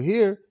still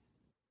here.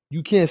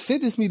 You can't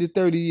sentence me to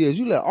 30 years.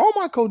 You let all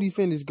my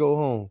co-defendants go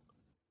home.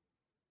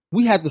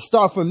 We had to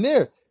start from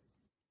there.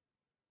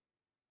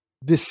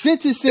 The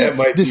sentencing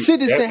had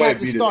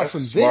to start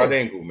from there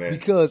angle, man.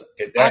 because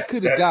I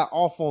could have got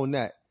off on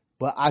that,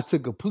 but I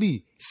took a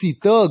plea. See,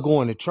 Thug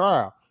going to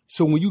trial.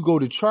 So when you go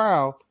to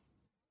trial,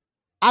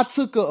 I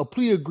took a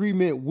plea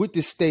agreement with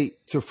the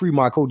state to free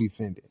my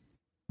co-defendant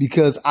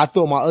because I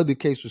thought my other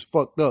case was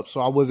fucked up,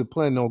 so I wasn't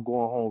planning on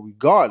going home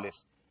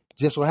regardless.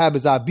 Just what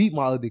happens, I beat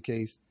my other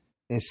case,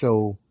 and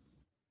so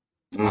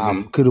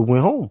I could have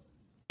went home.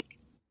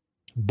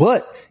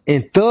 But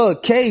in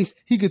Thug case,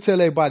 he could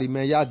tell everybody,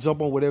 man, y'all jump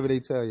on whatever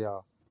they tell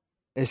y'all.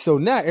 And so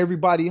now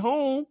everybody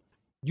home,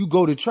 you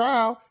go to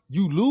trial,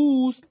 you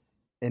lose,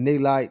 and they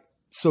like,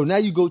 so now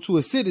you go to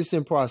a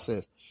sentencing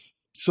process.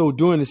 So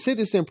during the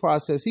sentencing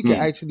process, he could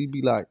actually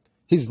be like,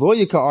 his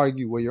lawyer could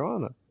argue, well, Your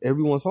Honor,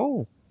 everyone's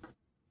home.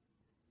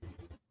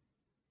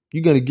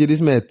 You're going to give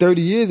this man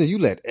 30 years and you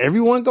let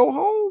everyone go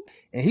home?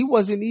 And he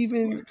wasn't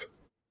even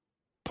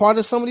part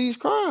of some of these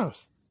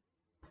crimes.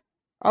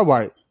 All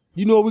right.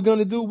 You know what we're going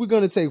to do? We're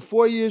going to take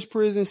 4 years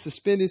prison,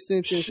 suspended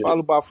sentence,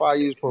 followed by 5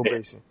 years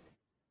probation.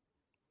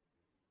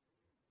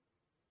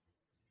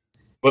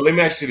 But let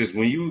me ask you this.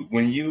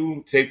 When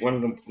you take one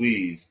of them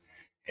pleas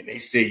and they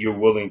say you're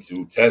willing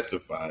to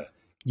testify,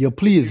 your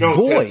plea is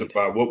void.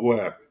 Testify, what will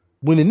happen?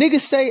 When the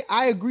niggas say,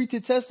 I agree to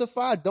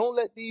testify, don't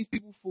let these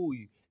people fool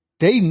you.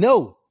 They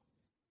know.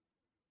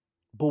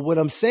 But what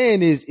I'm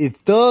saying is, if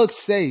thugs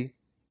say,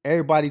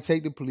 everybody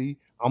take the plea,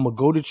 I'm going to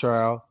go to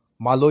trial,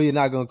 my lawyer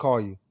not going to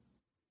call you.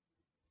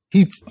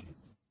 If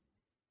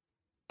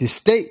the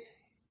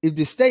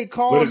state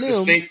called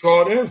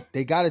them,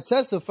 they got to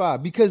testify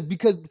because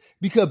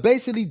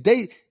basically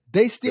they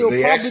still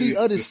property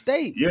of the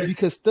state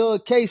because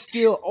Thug case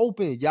still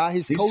open. Y'all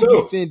his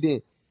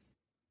co-defendant.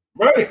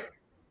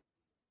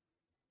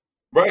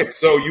 Right.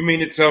 So you mean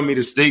to tell me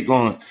the state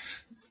going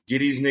get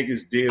these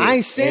niggas deals? I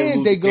ain't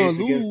saying they gonna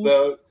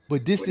lose,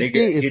 But this when the they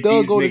thing: if get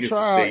Thug these go to niggas to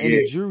trial say, and the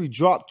yeah, jury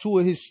drop 2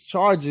 of his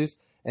charges,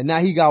 and now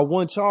he got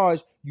 1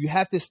 charge, you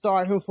have to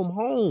start him from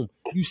home.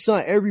 You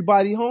sent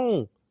everybody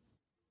home.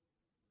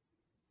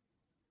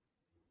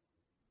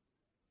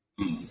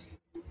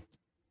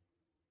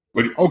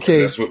 okay,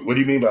 Okay, that's what do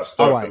you mean by all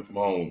start right. them from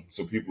home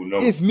so people know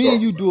what If you're me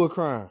and talking you about? do a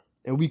crime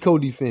and we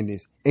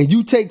co-defendants, and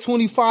you take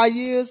 25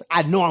 years,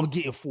 I know I'm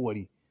getting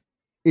 40.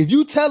 If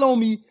you tell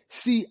on me,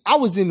 see, I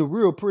was in the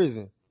real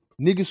prison.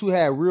 Niggas who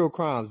had real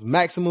crimes,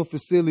 maximum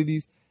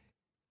facilities.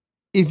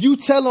 If you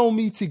tell on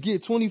me to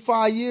get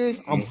 25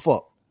 years, I'm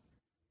fucked.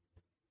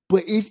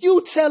 But if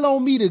you tell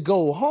on me to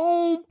go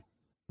home,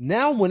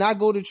 now when I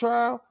go to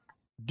trial,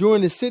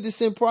 during the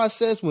sentencing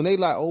process, when they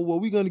like, oh, well,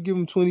 we're going to give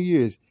him 20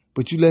 years,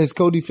 but you let his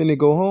co-defendant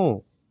go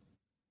home.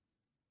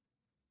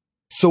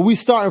 So we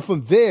starting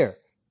from there.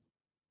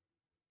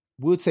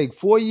 We'll take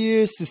 4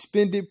 years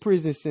suspended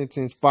prison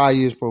sentence, 5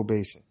 years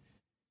probation.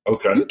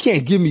 Okay. You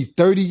can't give me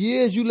 30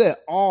 years. You let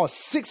all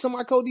 6 of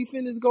my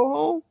co-defendants go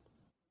home.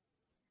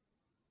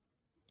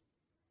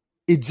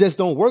 It just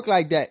don't work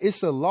like that.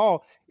 It's a law.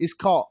 It's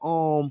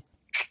called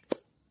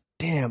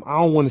damn, I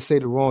don't want to say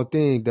the wrong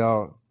thing,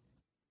 dog.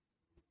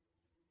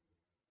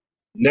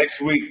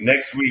 Next week,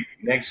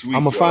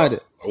 I'ma find y'all.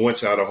 it. I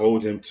want y'all to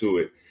hold him to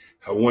it.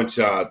 I want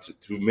y'all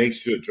to make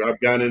sure,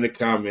 drop down in the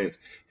comments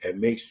and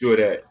make sure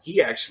that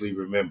he actually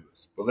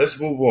remembers. But let's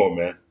move on,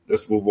 man.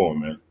 Let's move on,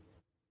 man.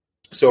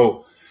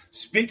 So,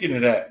 speaking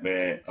of that,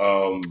 man,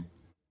 I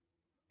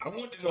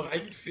want to know how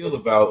you feel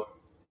about,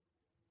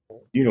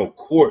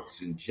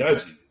 courts and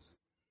judges,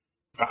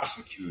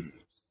 prosecutors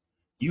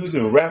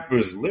using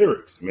rappers'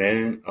 lyrics,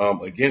 man,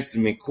 against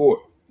them in court.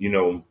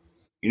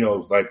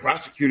 Like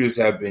prosecutors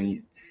have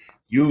been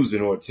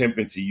using or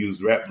attempting to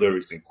use rap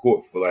lyrics in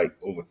court for like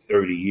over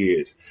 30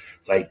 years,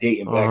 like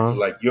dating back to Uh-huh.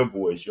 like your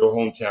boys, your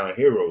hometown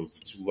heroes,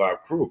 the 2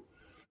 Live Crew.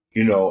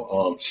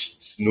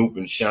 Snoop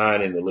and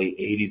Shine in the late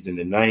 80s and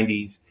the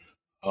 90s.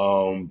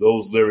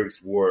 Those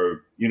lyrics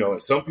were,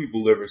 and some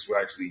people lyrics were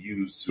actually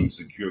used to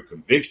secure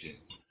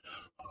convictions.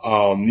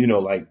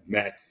 Like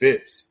Mac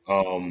Phipps,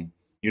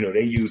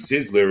 they used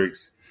his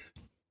lyrics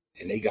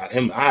and they got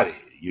him out of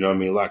here. You know what I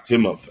mean? Locked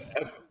him up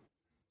forever.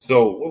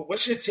 So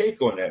what's your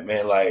take on that,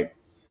 man? Like,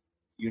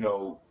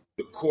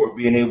 the court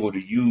being able to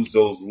use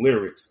those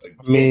lyrics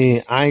I mean,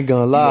 against, I ain't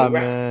gonna lie,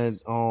 man.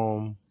 rappers.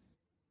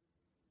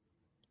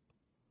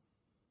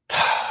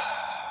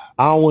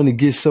 I don't want to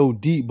get so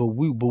deep, but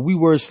we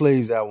were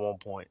slaves at one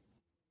point.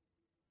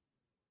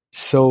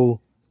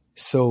 So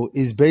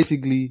it's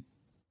basically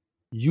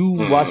you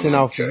watching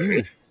out for Okay.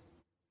 you.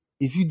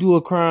 If you do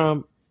a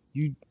crime,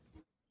 you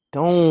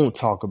don't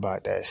talk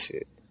about that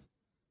shit.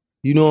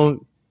 You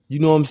know,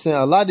 what I'm saying?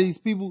 A lot of these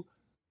people,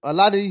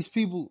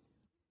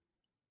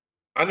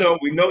 I know,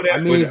 we know I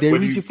that, mean, they but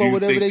do reaching you, do for you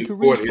whatever think they the can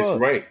court reach is for.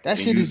 right That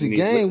in shit is a using these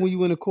game when lyrics?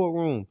 you in the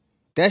courtroom.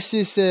 That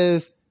shit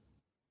says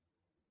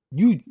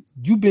you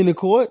been to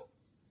court,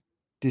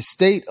 the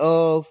state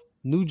of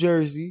New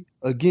Jersey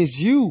against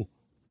you.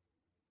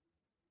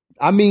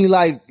 I mean,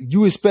 like,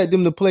 you expect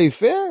them to play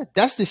fair?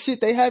 That's the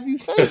shit they have you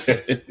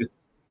facing.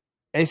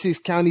 Essex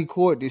County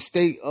Court, the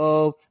state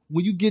of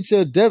when you get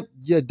your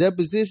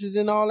depositions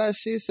and all that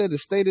shit, said the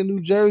state of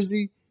New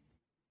Jersey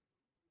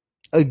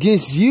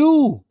against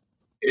you.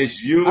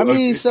 It's I you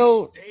mean, against the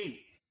so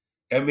state.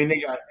 I mean,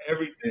 they got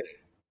everything.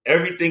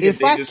 Everything at if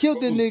their I killed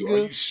a disposal. Are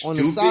nigga you on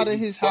the side stupid? of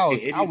You his fucking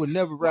house, I idiot. would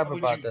never Why rap would you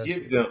about that give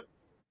shit. them?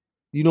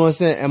 You know what I'm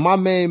saying? And my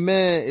main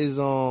man is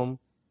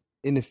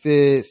in the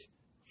feds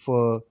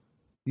for,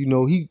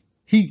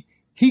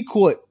 he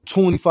caught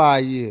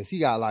 25 years. He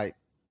got like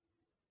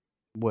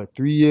what,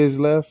 3 years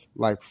left?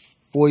 Like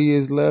 4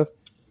 years left?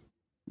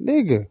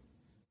 Nigga,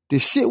 the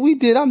shit we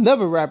did, I'm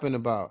never rapping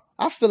about.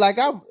 I feel like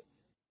Yo,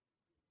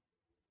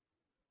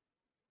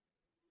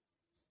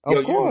 of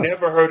you course.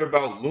 never heard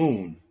about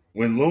Loon.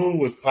 When Loon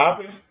was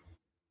popping,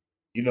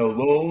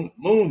 Loon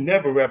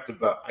never rapped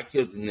about, I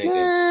killed the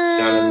nigga,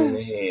 shot him in Man,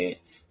 the head,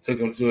 took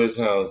him to his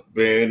house,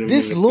 buried him in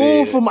this the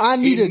loon bed. from I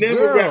Need He a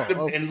never rapped,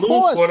 Girl. Of and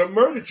Loon fought a course.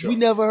 murder We charge.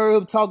 never heard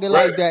him talking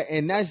Right? like that.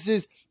 And that's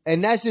just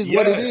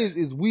what it Yes.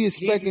 is we He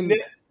expecting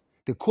ne-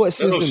 the court no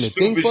system to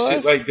think stupid for shit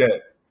us. like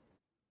that.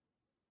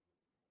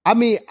 I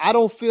mean, I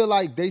don't feel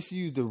like they should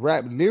use the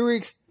rap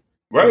lyrics,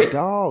 but Right.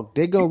 dog,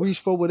 they gonna reach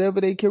for whatever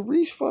they can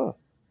reach for.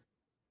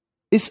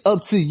 It's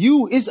up to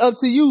you. It's up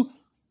to you.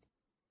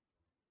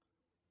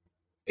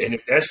 And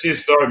if that shit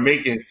started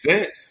making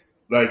sense,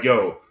 like,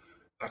 yo,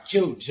 I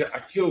killed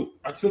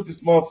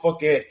this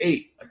motherfucker at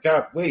 8. I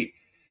got wait.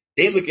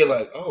 They look at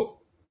like, oh,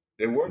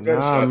 there were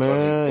Nah, gunshots on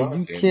his man,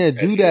 you block, and can't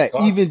at do 8 that.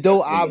 o'clock, Even though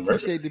that's when I the murder.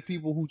 appreciate the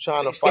people who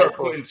trying And to they fight start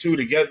for putting two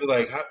together,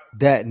 like, how,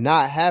 that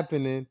not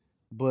happening,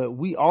 but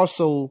we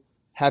also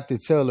have to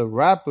tell the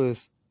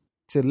rappers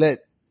to let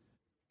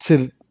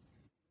to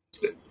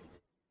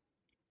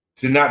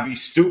to not be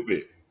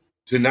stupid,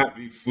 to not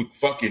be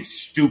fucking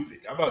stupid.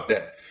 How about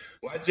that?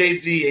 Why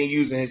Jay-Z ain't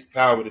using his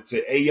power to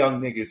say, hey, young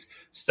niggas,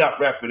 stop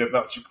rapping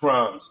about your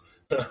crimes.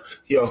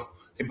 Yo,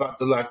 they about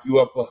to lock you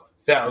up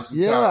 1,000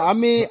 Yeah, I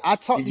times. mean, I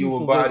talked Give to you you a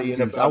from Webber body in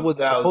Beast. I about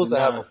wasn't supposed to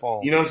have a 1,009.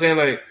 phone. You know what I'm saying?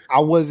 Like, I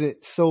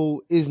wasn't,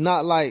 so it's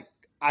not like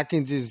I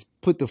can just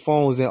put the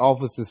phones in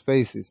officers'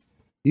 faces.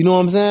 You know what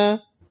I'm saying?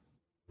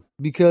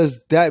 Because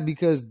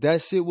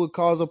that shit would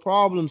cause a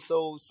problem.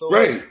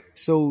 right.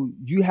 So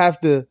you have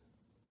to,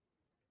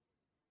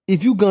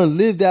 if you gonna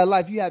live that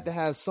life, you have to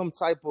have some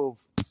type of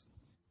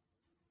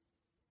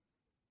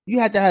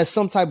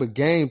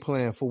game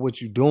plan for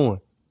what you're doing.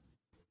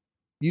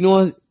 You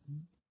know,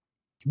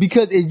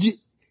 because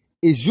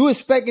is you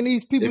expecting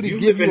these people If to you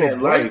give live in you a that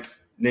break? life,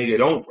 nigga,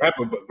 don't rap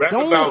about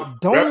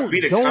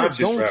be the conscious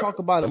Don't talk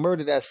rapper. about a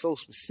murder that's so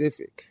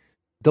specific.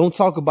 Don't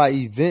talk about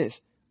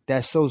events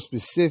that's so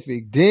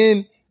specific.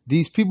 Then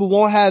these people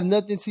won't have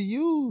nothing to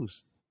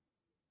use.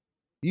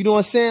 You know what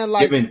I'm saying?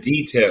 Like, Giving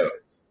details.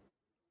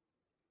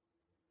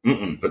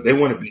 But they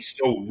want to be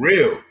so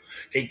real.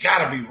 They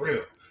gotta be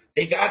real.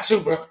 They got to,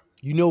 bro.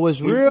 you know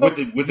what's real? With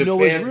You the know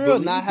what's fans real?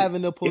 Not believe it.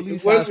 having the If it police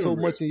have so wasn't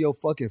real, much in your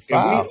fucking and we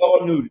file.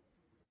 all knew,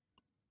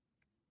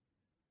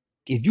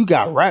 If you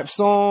got rap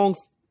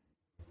songs,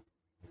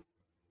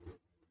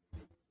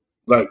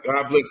 like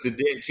God bless the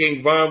dead,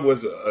 King Von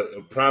was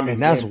a prime and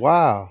that's example.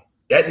 wild.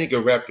 That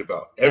nigga rapped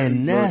about every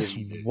And murder that's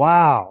he did.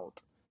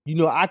 wild. You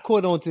know, I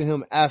caught on to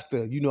him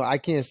after. You know, I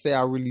can't say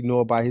I really know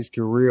about his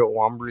career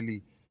or I'm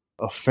really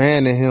a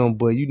fan of him,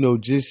 but you know,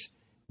 just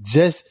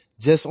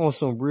on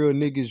some real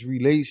niggas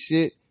relate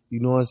shit.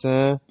 You know what I'm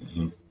saying?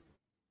 Mm-hmm.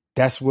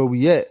 That's where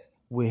we at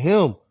with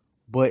him.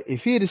 But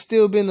if he'd have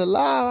still been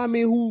alive, I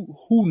mean,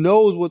 who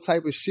knows what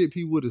type of shit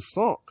he would have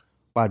sunk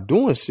by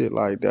doing shit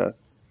like that.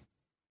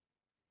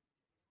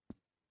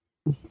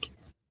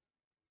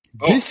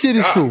 Oh This shit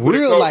is for God, he would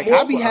have real. caught Like, I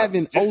more be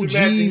having bodies. Just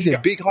imagine OGs he and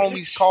got big homies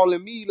rich.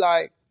 calling me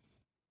like,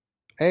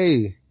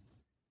 hey,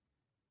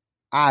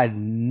 I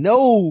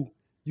know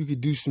you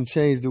could do some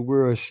change the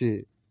world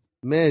shit.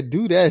 Man,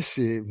 do that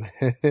shit,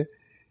 man.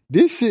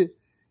 This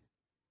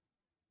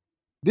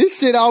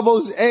shit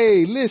almost,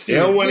 hey, They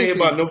don't want to hear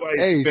about listen. nobody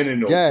Hey, spinning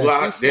no guys,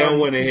 block. this They shit don't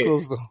almost want to too hear.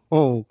 close to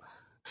home.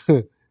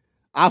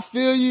 I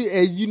feel you,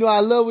 and you know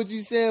I love what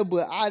you said,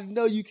 but I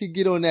know you can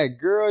get on that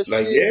girl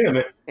Like, shit, yeah,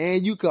 man.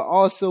 and you can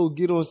also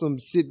get on some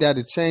shit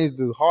that'll change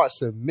the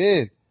hearts of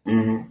men.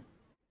 Mm-hmm.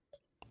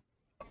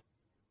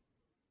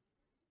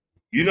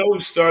 You know who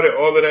started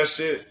all of that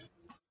shit?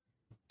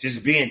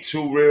 Just being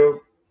too real,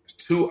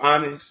 too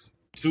honest,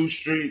 too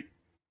street.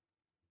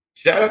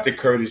 Shout out to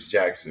Curtis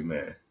Jackson,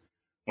 man.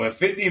 When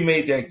 50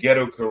 made that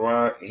ghetto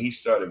Quran and he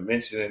started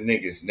mentioning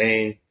niggas'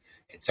 name,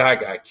 and Ty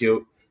got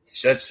killed,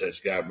 and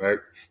such got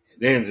murdered,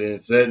 and then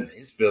sudden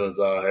his feelings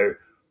all hurt.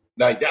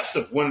 Like, that's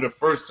one of the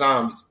first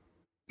times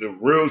the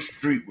real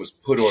street was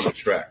put on the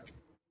track.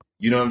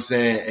 You know what I'm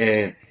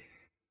saying?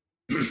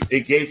 And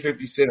it gave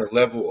 50 Cent a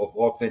level of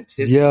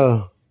authenticity.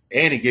 Yeah,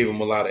 And it gave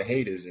him a lot of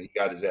haters, and he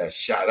got his ass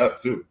shot up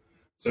too.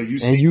 So you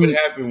and see what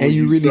happened when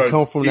you you really start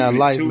come from that keeping it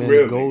life, too man. The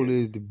real, goal nigga.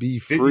 is to be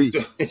 50, free.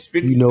 50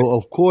 You know,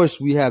 of course,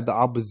 we have the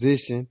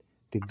opposition,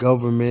 the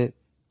government,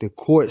 the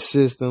court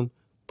system,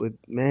 but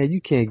man,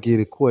 you can't get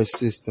a court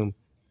system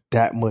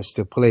that much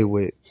to play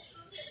with.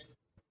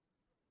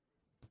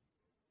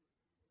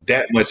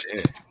 that much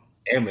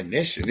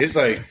ammunition. It's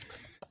like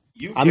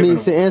you I giving mean,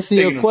 to them, you answer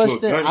your taking them to a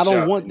question, gun I don't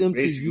shop want and them to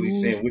basically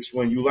saying use which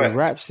one you the like.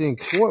 raps in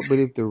court, but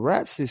if the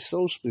raps is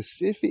so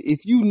specific,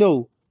 if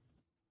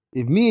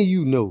me and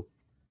you know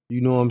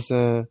what I'm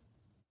saying,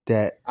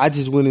 that I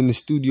just went in the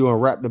studio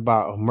and rapped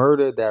about a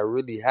murder that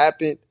really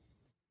happened,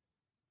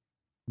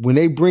 when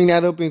they bring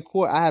that up in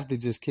court, I have to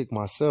just kick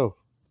myself.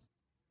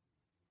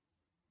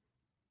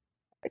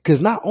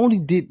 Because not only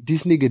did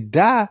this nigga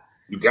die,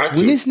 You got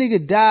when to. this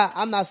nigga die,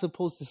 I'm not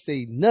supposed to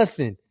say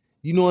nothing.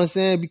 You know what I'm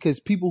saying? Because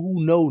people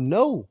who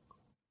know.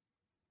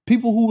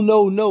 People who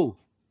know.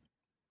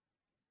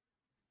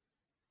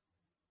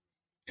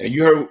 And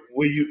you heard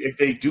if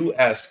they do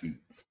ask you,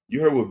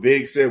 you heard what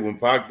Big said when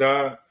Pac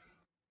died?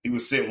 He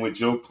was sitting with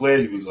Joe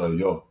Clay. He was like,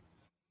 yo,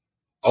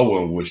 I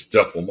wouldn't wish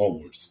death on my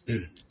worst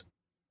enemy.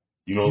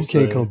 You know what You I'm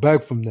can't saying? come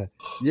back from that.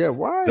 Yeah,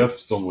 right. Death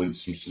is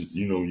some shit,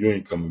 you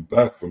ain't coming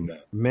back from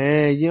that.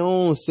 Man, you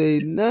don't say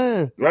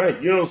nothing.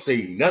 Right? You don't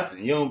say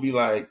nothing. You don't be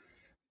like,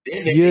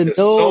 then they You're make a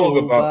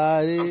song about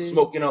I'm nobody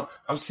smoking to on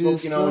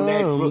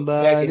that Brook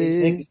pack and these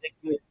somebody.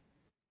 niggas.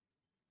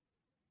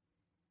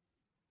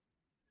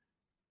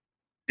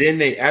 Then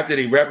they after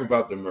they rap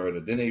about the murder,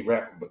 then they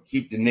rap about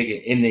keep the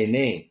nigga in their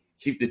name.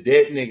 Keep the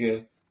dead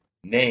nigga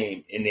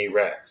name in their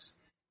raps.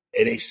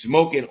 And they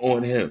smoking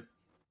on him.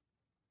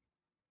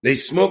 They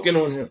smoking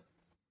on him.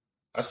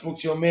 I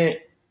smoked your man.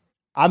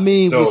 I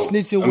mean, with So,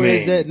 snitching I where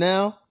it's mean, at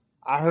now,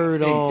 I I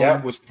heard think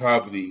that was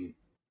probably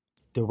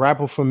the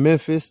rapper from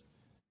Memphis.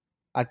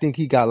 I think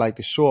he got like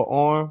the short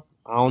arm.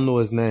 I don't know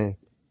his name.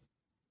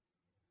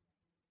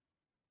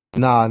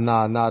 Nah.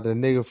 The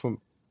nigga who?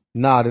 from The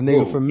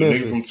nigga from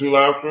Memphis. 2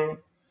 Live Crew?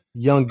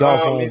 Young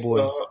Dolph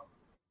homeboy.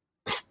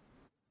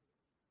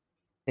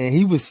 And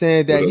he was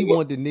saying that he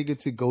wanted the nigga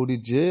to go to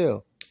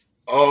jail.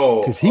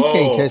 Cause he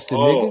can't catch the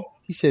nigga.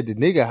 He said the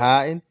nigga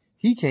hiding.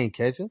 He can't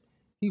catch him.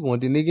 He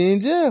wanted the nigga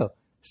in jail.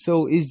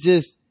 So it's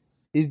just,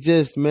 it's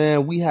just,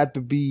 man, we have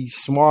to be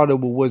smarter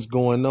with what's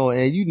going on.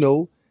 And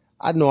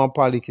I know I'm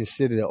probably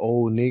considered an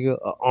old nigga,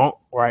 a unk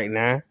right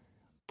now.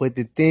 But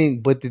the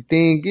thing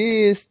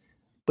is,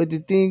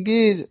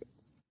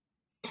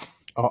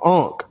 a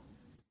unk,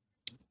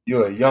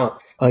 You're a young.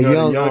 a You know what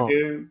a young young unk.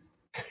 is?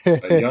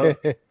 A young,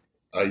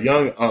 a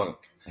young unk.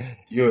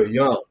 You're a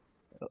young.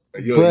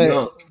 You're a But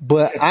young.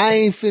 I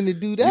ain't finna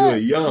do You're a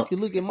that. You young. can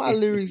look at my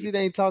lyrics; it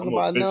ain't talking I'm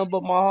about nothing official.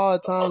 but my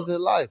hard times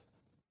in life.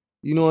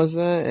 You know what I'm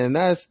saying?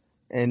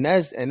 And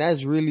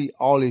that's really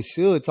all it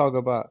should talk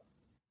about.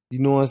 You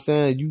know what I'm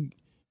saying?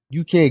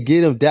 You can't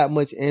get them that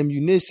much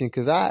ammunition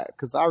because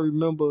I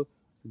remember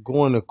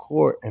going to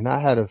court and I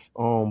had a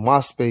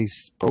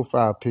MySpace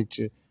profile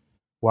picture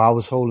where I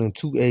was holding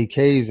two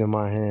AKs in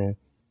my hand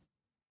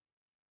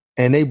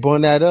and they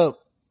brought that up,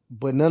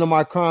 but none of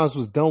my crimes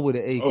was done with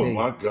an Oh AK.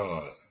 my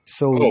God.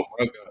 So Oh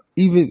my God.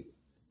 even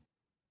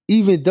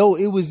even though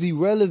it was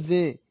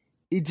irrelevant,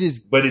 it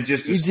just But it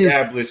just it just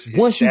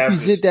once you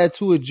present established that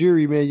to a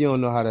jury, man, you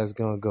don't know how that's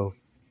gonna go.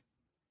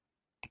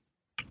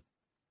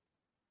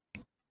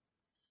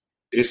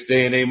 it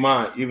stay in their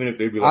mind, even if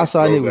they be I like,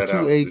 saw a throw nigga with that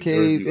two out. The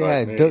jury AKs. be They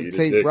like, had man, duct yeah,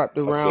 tape wrapped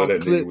I saw around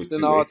that nigga clips with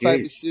and two all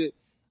type of AKs. shit.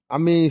 I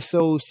mean,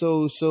 so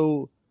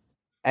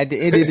at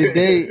the end of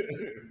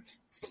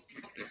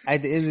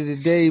the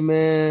day,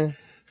 man,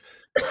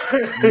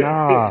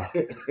 nah.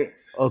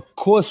 Of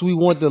course, we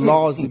want the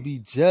laws to be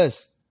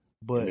just,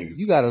 That but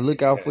you niggas got to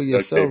look out for had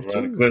duct tape yourself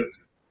around the too. clip.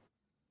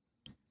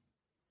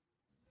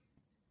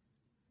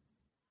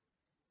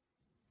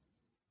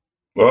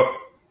 Well,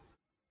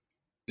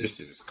 this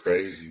shit is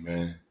crazy,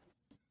 man.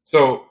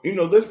 So,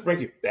 let's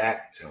bring it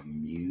back to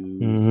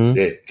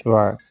music.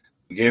 Right.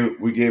 We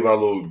gave our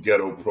little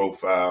ghetto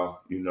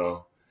profile,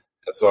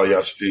 That's all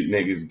y'all street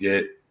niggas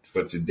get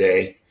for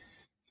today.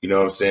 You know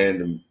what I'm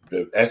saying?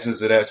 The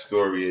essence of that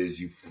story is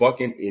you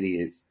fucking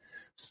idiots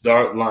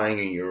start lying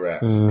in your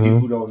raps.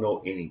 People don't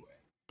know anyway.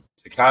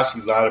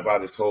 Tekashi lied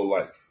about his whole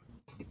life.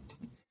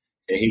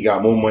 And he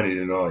got more money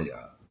than all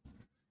y'all.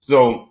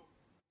 So,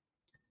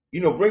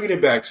 bringing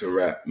it back to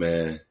rap,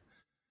 man.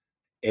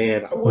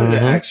 And I wanted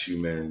to ask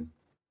you, man,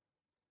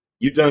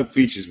 you've done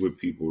features with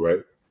people,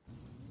 right?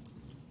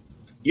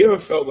 You ever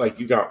felt like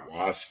you got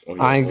washed on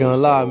I your ain't own gonna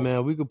lie, song?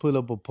 man. We could put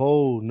up a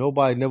poll.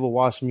 Nobody never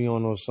watched me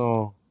on no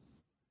song.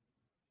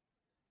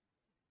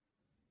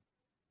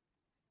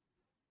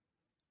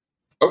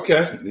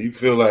 Okay. You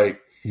feel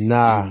like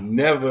you Nah.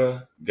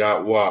 never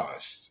got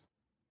washed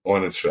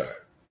on a track.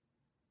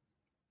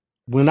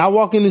 When I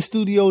walk in the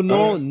studio All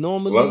right.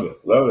 Love normally it.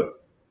 Love it.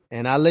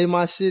 and I lay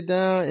my shit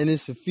down and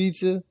it's a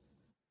feature,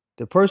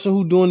 the person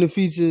who doing the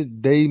feature,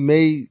 they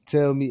may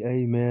tell me,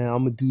 hey man, I'm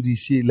gonna do this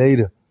shit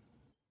later.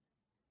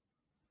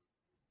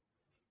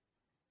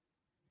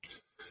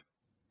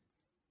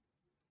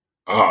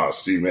 Ah,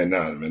 see, man,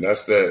 nah, man,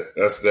 that's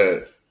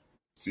that.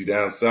 See,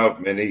 down south,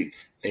 man, they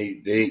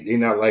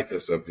not like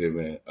us up here,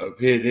 man. Up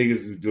here,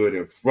 niggas who do it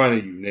in front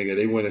of you, nigga.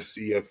 They want to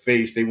see your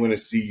face. They want to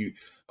see you.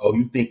 Oh,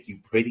 you think you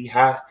pretty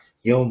hot?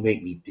 You don't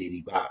make me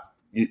diddy bop.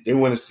 They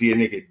want to see a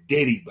nigga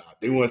diddy bop.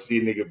 They want to see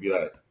a nigga be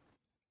like,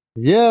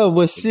 Yeah,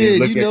 but and then shit,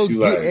 look at you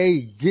like,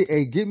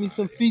 get me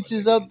some yeah, my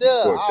features nigga, up you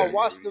there. caught I'll that.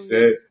 You know watch what he them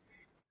said? niggas.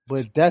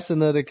 But that's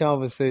another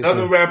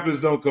Southern conversation. rappers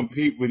don't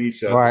compete with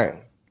each other.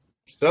 Right.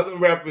 Southern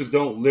rappers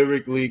don't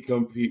lyrically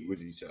compete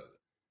with each other.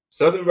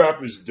 Southern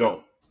rappers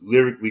don't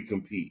lyrically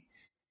compete.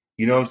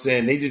 You know what I'm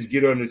saying? They just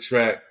get on the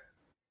track.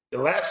 The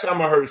last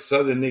time I heard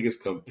Southern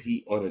niggas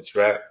compete on a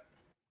track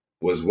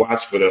was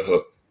Watch for the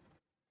Hook.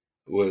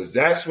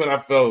 That's when I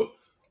felt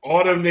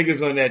all them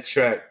niggas on that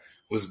track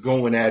was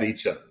going at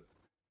each other.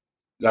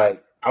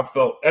 Like I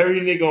felt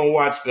every nigga on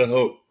Watch the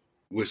Hook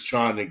was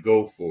trying to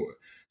go for it.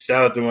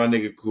 Shout out to my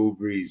nigga Cool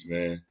Breeze,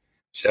 man.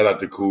 Shout out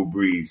to Cool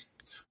Breeze.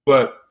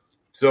 But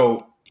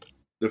so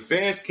the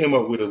fans came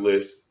up with a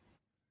list,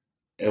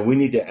 and we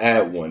need to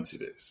add one to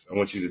this. I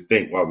want you to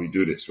think while we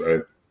do this,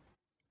 right?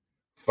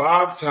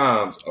 5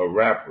 times a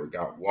rapper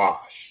got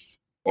washed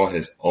on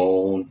his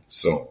own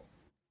song,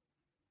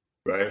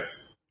 right?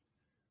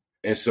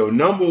 And so the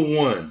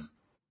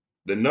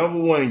number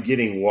one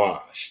getting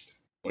washed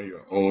on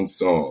your own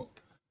song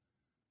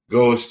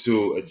goes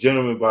to a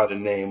gentleman by the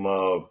name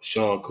of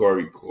Sean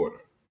Corey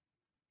Porter,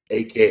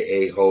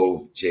 aka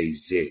Hov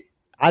Jay-Z.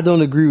 I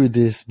don't agree with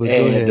this, but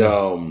go And ahead.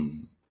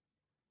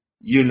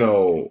 you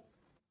know,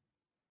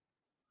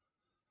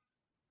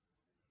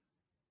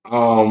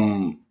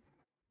 um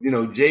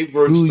Jay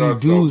Verk Do you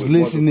starts off dudes with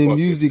listen to motherfuckers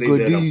music say or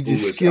that do I'm you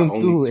just foolish. I skim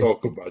only through it?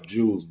 talk about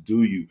jewels.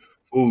 Do you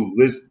fool?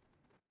 Listen.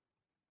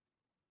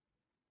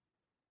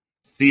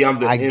 See, I'm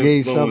the I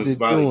gave influence something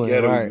by the to it,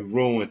 ghetto right? you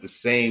ruined. The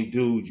same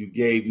dude you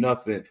gave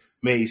nothing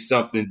made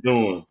something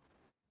doing.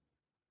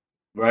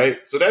 Right?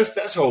 So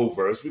that's whole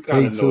verse. We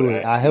kind Hey of know to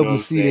it. that. I You know help what them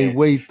I'm see their saying?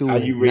 way How through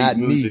it, you rate not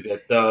music me.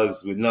 that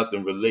thugs with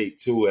nothing relate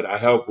to it. I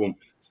help them.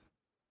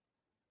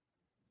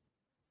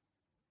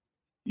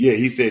 Yeah,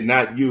 he said,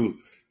 not you.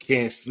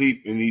 Can't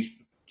sleep in these,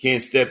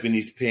 can't step in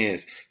these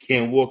pants.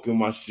 Can't walk in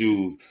my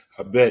shoes.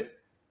 I bet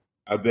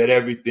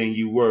everything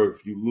you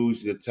worth. You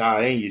lose your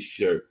tie and your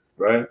shirt.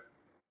 Right?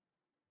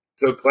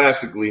 So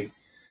classically,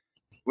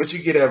 what you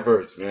get that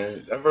verse,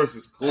 man? That verse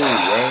is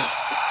cool, right?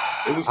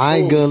 It was I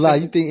ain't cool. It gonna was lie.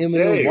 You typical think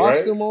Eminem Jay,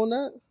 watched right? him on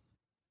that?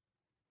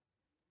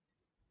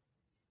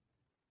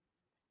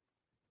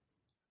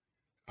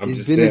 I'm It's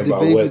just been a saying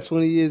about debate for what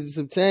 20 years and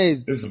some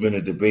change. this has been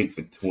a debate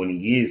for 20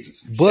 years.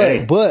 It's some But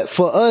change. but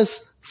for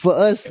us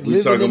And we living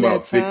talking in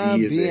that about 50 time,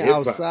 years of being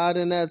hip hop. outside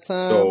in that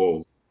time,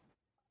 So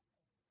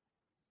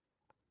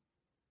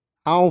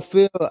I don't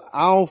feel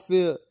I don't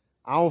feel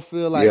I don't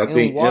feel like yeah, I M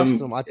think watched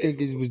them. I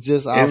think it was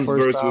just our M's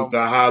first verse was time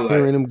the highlight.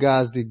 hearing them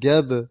guys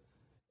together,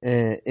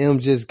 and M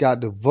just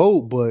got the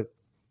vote. But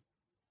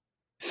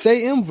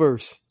say M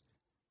verse.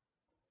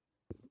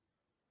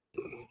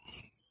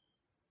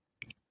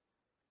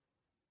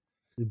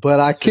 But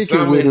I kick Since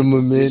it I'm with in a him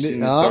a minute,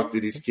 position to talk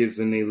to these kids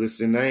and they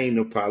listen, I ain't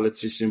no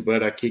politician,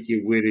 but I kick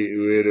it with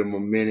them a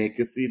minute.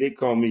 Cause see, they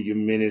call me your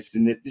menace,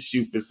 and if the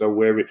shoe fits, I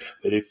wear it.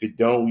 But if it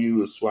don't, you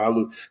will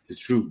swallow the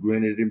truth,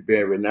 grin it and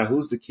bear it. Now,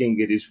 who's the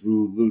king of this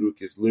rude,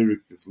 ludicrous,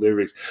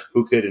 lyrics?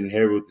 Who could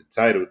inherit the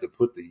title to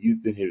put the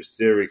youth in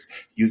hysterics,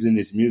 using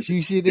this music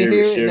you to shouldn't steer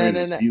it, hear it. sharing Nah,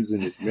 his nah, views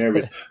and his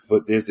merits? nah.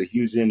 But there's a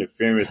huge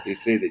interference. They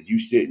say that you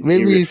shouldn't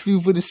hear Maybe it. it's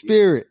food for the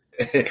spirit.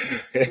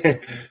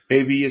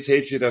 Maybe it's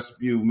hatred I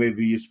spew.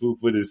 Maybe it's food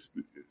for this.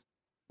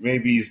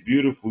 Maybe it's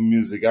beautiful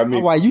music. I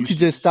All mean, right, you you could should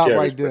just stop cherish.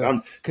 right But there,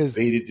 I'm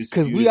debated,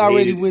 cause we disputed,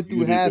 already hated, went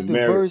through disputed, the half the merit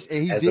verse,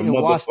 and he as a didn't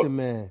watch the motherfucker.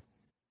 man.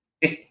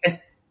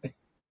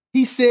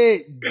 He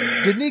said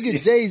the nigga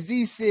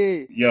Jay-Z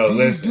said, Yo, "Do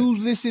you listen, do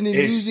listen to it's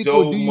music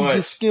or so do you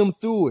just much. skim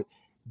through it?"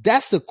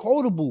 That's the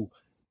quotable.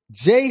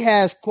 Jay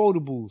has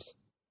quotables.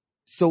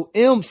 So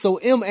M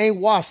ain't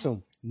watched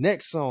them.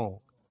 Next song.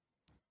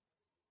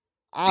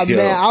 Ah man,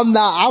 Yo, I'm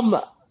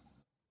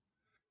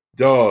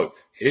dog,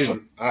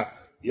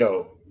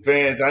 yo,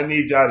 fans, I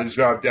need y'all to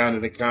drop down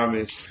in the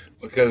comments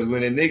because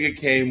when a nigga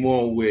came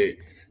on with,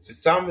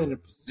 since I'm in a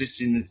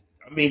position,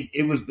 I mean,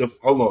 it was the,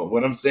 hold on,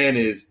 what I'm saying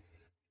is,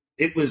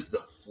 it was the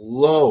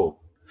flow.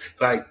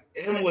 Like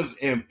M was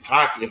in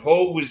pocket.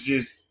 Ho was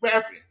just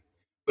rapping.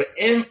 But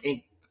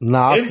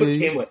Nah, I M feel you.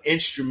 became an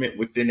instrument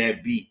within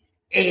that beat.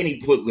 And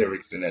he put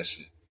lyrics in that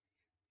shit.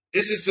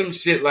 This is some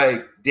shit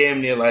like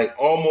damn near like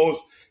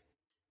almost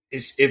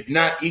is if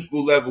not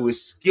equal level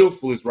as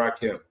skillful as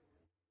Rakim.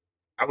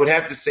 I would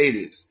have to say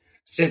this.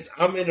 Since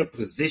I'm in a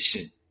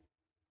position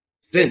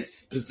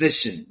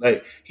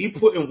like he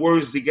putting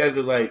words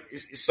together like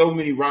it's so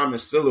many rhyming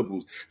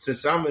syllables.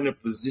 Since I'm in a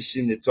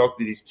position to talk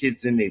to these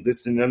kids and they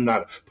listen, I'm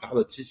not a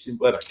politician,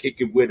 but I kick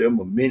it with them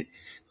a minute,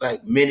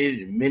 like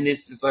minute and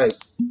minutes. It's like,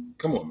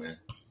 come on, man.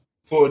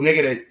 For a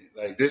nigga that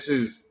like this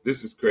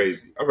is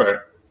crazy. All right.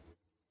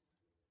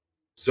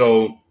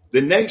 So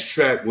the next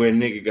track where a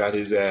nigga got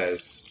his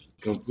ass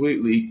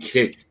completely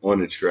kicked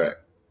on the track.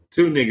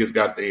 Two niggas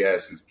got their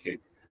asses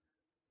kicked,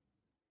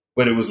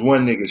 but it was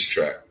one nigga's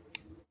track.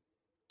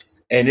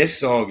 And this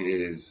song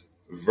is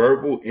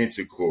Verbal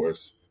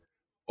Intercourse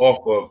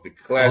off of the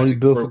Only classic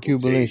built for Purple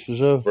Cuban links J for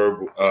sure.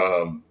 Verbal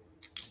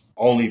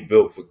Only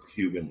Built for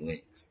Cuban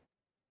Links.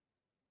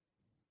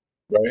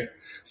 Right?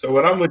 So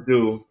what I'm gonna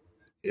do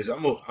is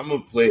I'm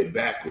gonna play it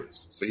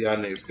backwards so y'all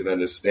niggas can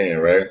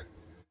understand, right?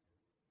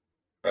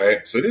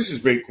 Right? So this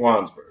is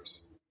Raekwon's verse.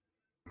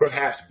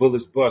 Perhaps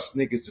bullets bust,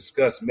 niggas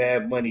discuss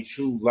mad money,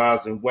 true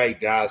lies, and white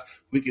guys.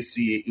 We can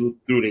see it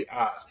through their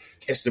eyes.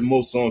 Catch the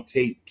most on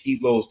tape,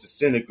 kilos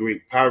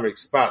disintegrate, Pyrex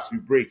spots. We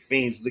break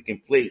fiends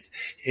licking plates.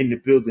 In the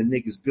building,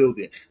 niggas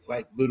building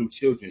like little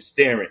children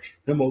staring.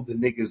 Them older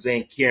niggas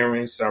ain't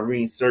caring.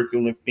 Sirens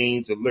circling,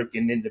 fiends are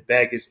lurking in the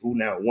baggage. Who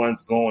now?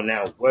 One's gone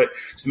now. What?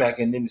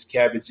 Smacking in this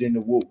cabbage in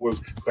the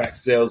woodworks. Crack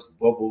cells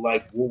bubble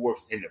like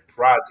Woolworths in the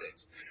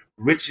projects.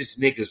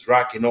 Richest niggas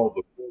rocking all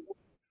the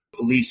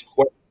police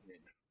questioning.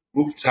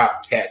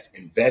 Rooftop cats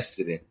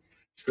invested in,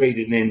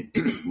 traded in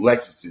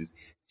Lexuses,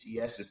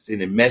 GSs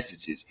sending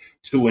messages.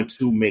 2 and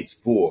 2 makes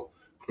 4.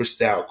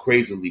 Cristal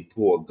crazily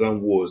poor.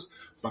 Gun wars,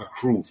 my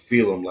crew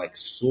feel them like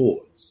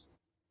swords.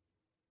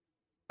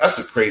 That's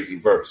a crazy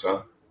verse,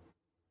 huh?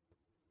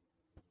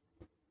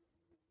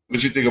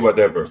 What you think about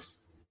that verse?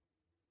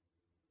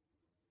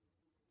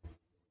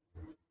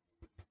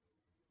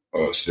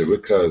 Oh shit,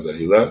 what cuz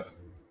he left?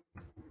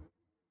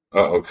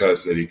 Uh-oh,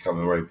 cuz said he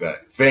coming right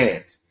back.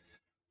 Fans,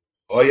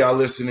 all y'all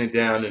listening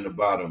down in the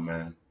bottom,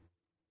 man.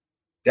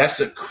 That's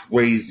a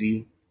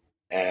crazy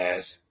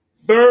ass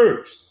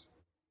verse.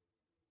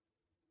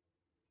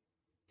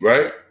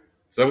 Right?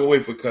 So I'm gonna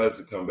wait for Cuz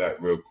to come back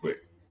real quick.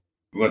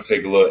 We're gonna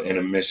take a little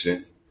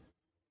intermission.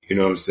 You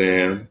know what I'm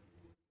saying?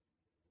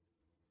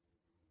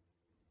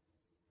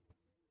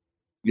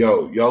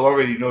 Yo, y'all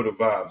already know the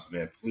vibes,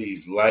 man.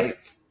 Please like,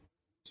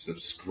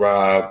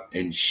 subscribe,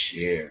 and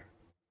share.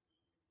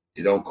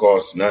 It don't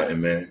cost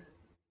nothing, man.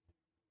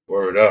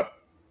 Word up.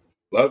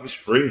 Love is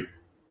free.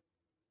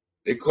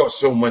 It costs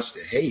so much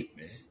to hate,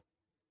 man.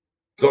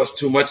 It costs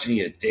too much in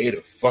your day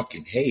to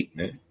fucking hate,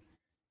 man.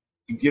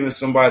 You're giving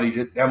somebody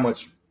that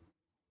much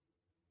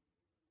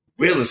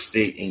real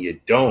estate in your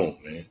dome,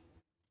 man.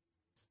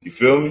 You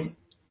feel me?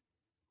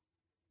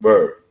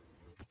 Word.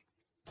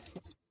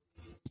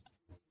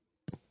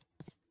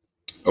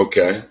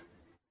 Okay.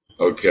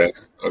 Okay.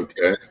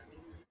 Okay.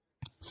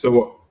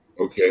 So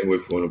okay,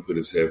 wait for him to put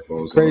his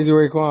headphones on. Crazy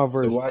Raekwon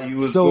So verse. while you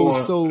was So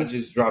going, I so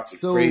just dropped the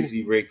so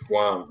crazy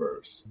Raekwon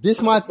verse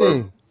this on my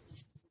verse. thing.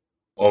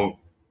 On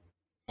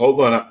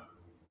hold on,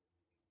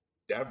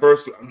 that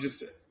verse. I'm just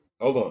saying.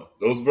 Hold on,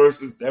 those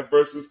verses. That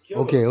verse was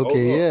killer. Okay, Hold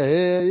okay, on,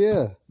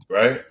 yeah.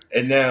 right?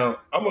 And now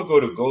I'm gonna go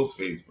to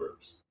Ghostface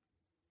verse.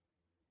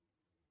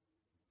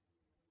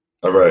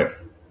 All right.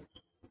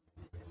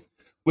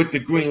 With the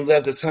green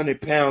leathers,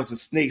 100 pounds of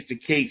snakes, the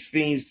cakes,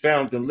 fiends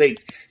found in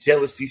lakes.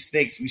 Jealousy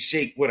snakes, we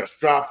shake. What I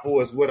strive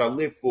for is what I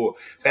live for.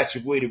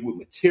 Infatuated with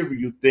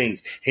material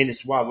things, and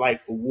it's why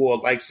life for war,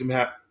 like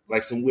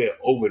somewhere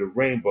over the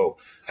rainbow.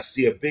 I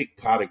see a big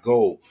pot of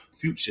gold,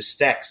 future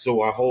stacked,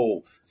 so I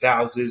hold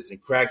thousands and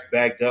cracks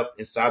bagged up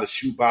inside a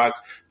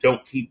shoebox.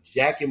 Don't keep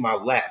Jack in my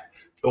lap.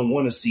 Don't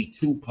want to see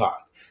Tupac.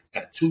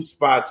 Got two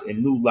spots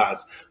and new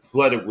lots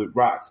flooded with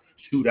rocks.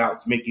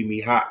 Shootouts making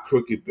me hot,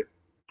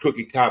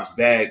 crooked cops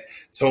bag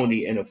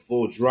Tony in a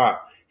full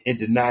drop. In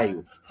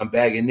denial, I'm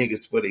bagging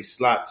niggas for they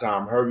slot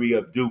time. Hurry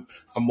up, Duke.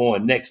 I'm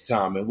on next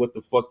time. And what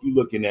the fuck you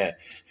looking at?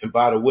 And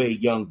by the way,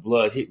 young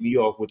blood, hit me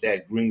off with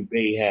that Green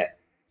Bay hat.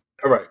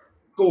 All right,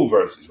 cool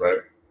verses, right?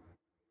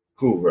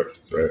 Cool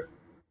verses, right?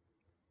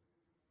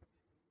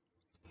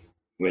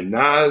 When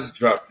Nas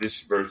dropped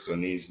this verse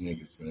on these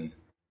niggas, man,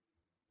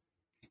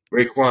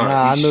 Raekwon,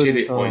 Nah, he I know shit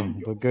this it on song,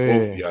 you, but go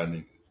both of ahead. y'all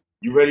niggas.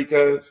 You ready,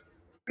 cuz?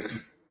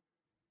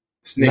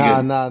 This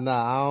Nah, nigga, nah,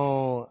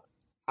 nah.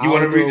 I you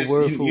want to don't read know this?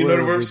 word for You know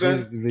the word, verse, but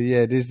son?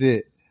 yeah, this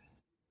it.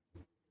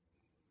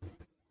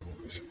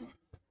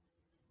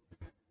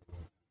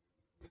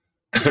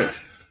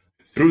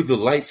 Through the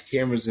lights,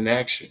 cameras, and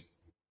action,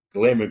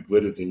 glamour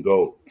glitters and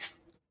gold.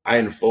 I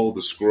unfold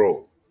the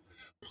scroll,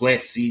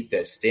 plant seeds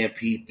that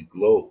stampede the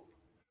globe.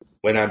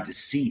 When I'm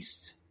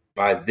deceased,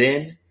 by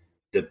then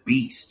the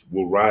beast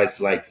will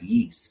rise like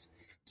yeast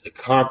to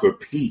conquer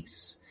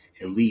peace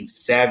and leave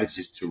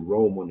savages to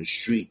roam on the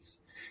streets,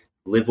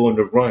 live on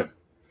the run.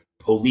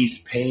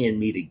 Police paying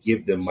me to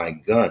give them my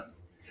gun.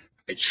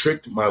 I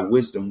tricked my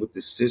wisdom with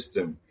the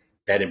system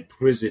that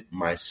imprisoned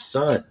my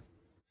son.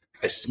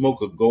 I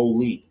smoke a gold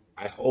leaf.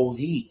 I hold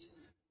heat.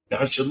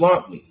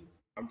 Nonchalantly.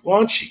 I'm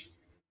raunchy.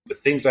 The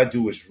things I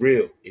do is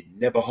real. It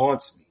never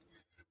haunts me.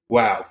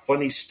 Wow,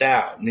 funny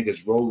style.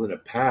 Niggas rolling a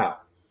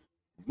pile.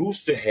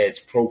 Rooster heads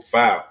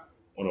profile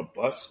on a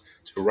bus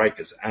to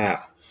Rikers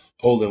Isle.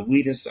 Holding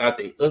weed inside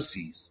their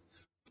ussies.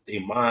 With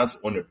their minds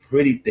on the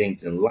pretty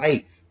things in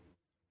life.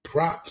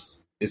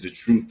 Props is a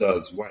true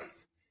thug's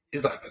wife.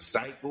 It's like a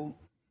cycle.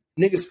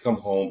 Niggas come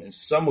home and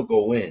some will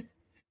go in.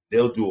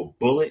 They'll do a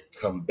bullet,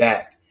 come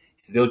back,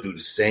 and they'll do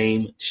the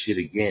same shit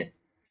again.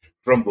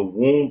 From the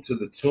womb to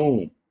the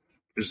tomb,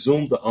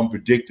 presume the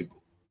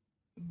unpredictable.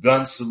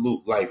 Gun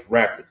salute life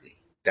rapidly.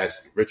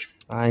 That's the ritual.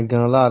 I ain't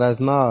gonna lie, that's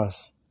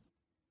Nas.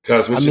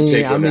 Cuz, I what's your mean,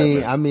 take I on that, mean,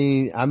 man? I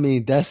mean, I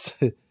mean, that's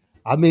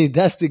I mean,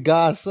 that's the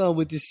godson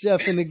with the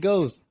chef and the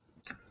ghost.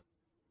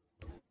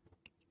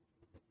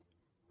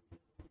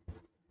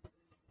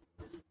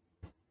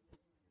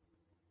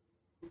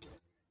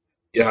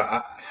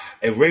 Yeah,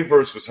 and Ray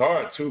verse was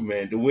hard too,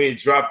 man. The way it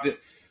dropped it,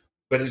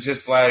 but it's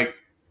just like,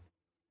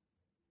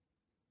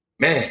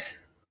 man.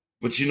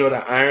 But you know the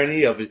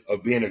irony of it,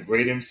 of being a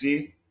great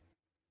MC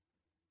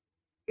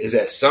is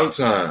that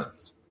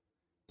sometimes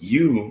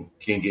you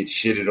can get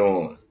shitted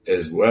on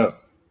as well.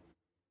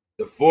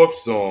 The fourth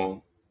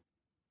song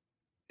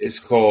is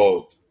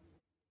called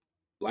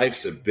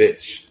 "Life's a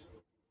Bitch,"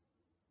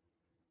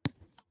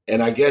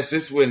 and I guess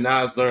this is when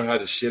Nas learned how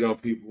to shit on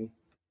people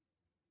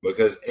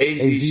because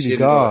AZ AZ the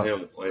shitted on God.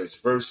 him on his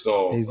first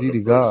song AZ on the the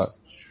God. first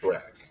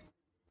track,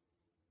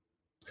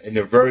 and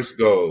the verse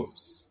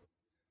goes.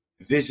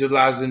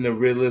 Visualizing the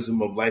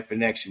realism of life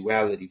and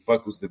actuality.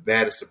 Fuck who's the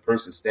baddest. A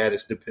person's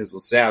status depends on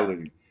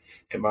salary.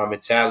 And my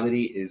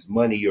mentality is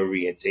money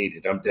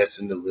orientated. I'm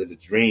destined to live a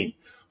dream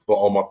for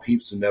all my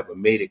peeps who never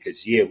made it.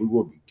 Cause yeah, we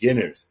were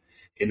beginners.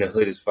 In the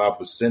hood is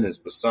 5%ers,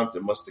 but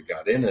something must have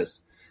got in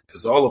us.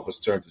 Cause all of us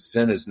turned to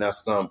sinners. Now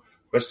some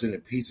resting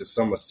in peace and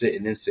some are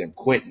sitting in San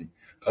Quentin.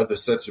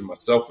 Others such as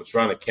myself are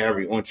trying to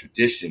carry on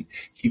tradition,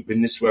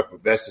 keeping this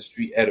effervescent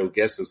street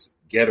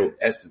ghetto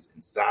essence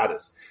inside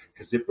us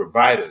because it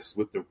provides us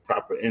with the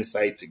proper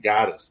insight to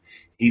guide us.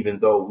 Even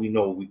though we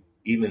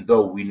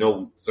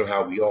know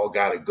somehow we all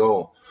gotta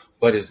go,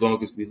 but as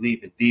long as we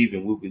leave and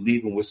thieving, we'll be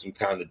leaving with some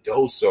kind of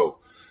dough. So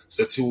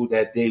till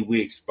that day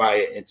we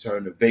expire and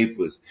turn to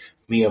vapors.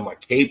 Me and my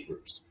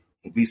capers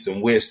will be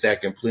somewhere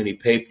stacking plenty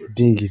papers,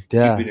 Then you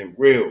keeping die. it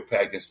real,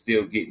 packing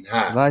still getting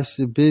high. Life's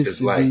a bitch, Cause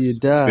so do you life's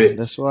a die? bitch,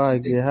 That's why I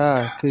and then get you high,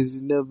 die. cause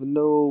you never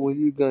know when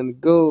you gonna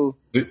go.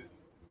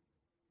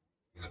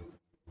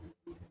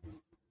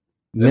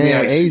 Let me Man,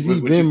 ask you,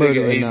 AZ what you been think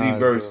of murdering AZ Nas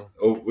verse? though.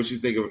 Oh, what you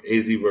think of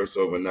AZ verse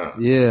over Nas?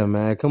 Yeah,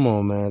 man. Come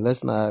on, man.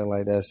 Let's not act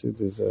like that shit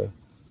just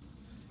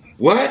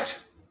What?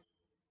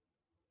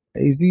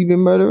 AZ been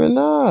murdering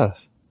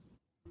Nas.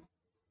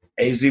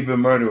 AZ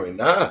been murdering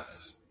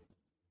Nas.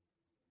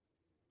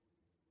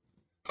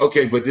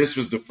 Okay, but this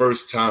was the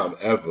first time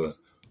ever.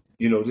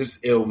 You know, this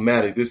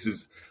Illmatic. This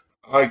is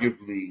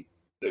arguably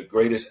the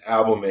greatest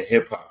album in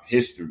hip hop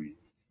history.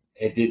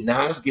 And did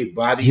Nas get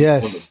bodied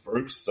on the Yes.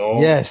 first song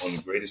on the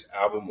Yes. greatest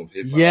album of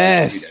hip hop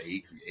Yes. history that he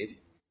created?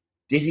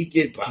 Did he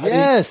get bodied?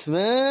 Yes,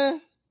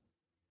 man.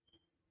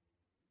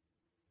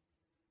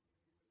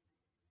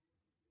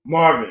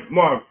 Marvin,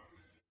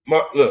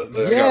 look,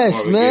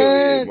 Yes, I got Marvin Gaye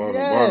man. here.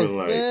 Yes, Marvin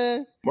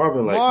man.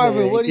 Marvin,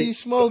 man, what are get you the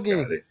fuck out smoking?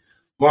 of it.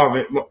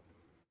 Marvin,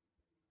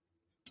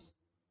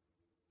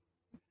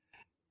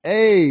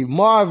 Hey,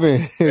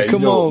 Marvin. hey,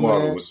 Come you know on,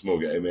 Marvin man. was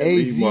smoking. Hey, man,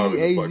 leave Marvin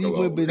the fuck AZ alone.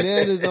 went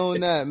bananas on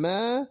that,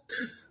 man.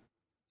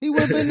 He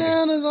went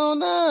bananas on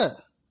that.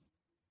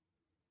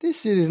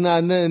 This shit is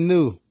not nothing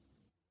new.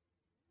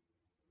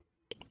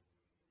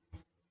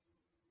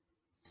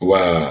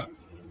 Wow.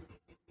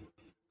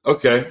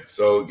 Okay,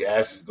 so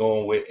Gas is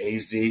going with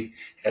AZ,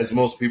 as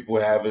most people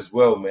have as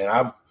well, man.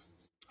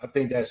 I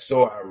think that's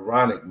so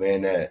ironic,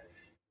 man, that,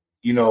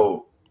 you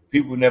know,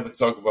 people never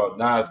talk about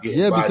Nas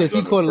getting bodied because he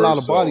on the caught a lot first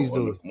of song bodies, on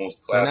though. the most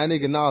Man, that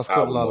classic nigga Nas caught a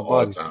album lot of of all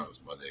bodies.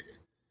 times, my nigga.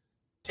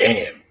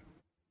 Damn.